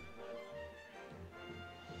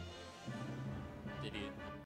 Did you?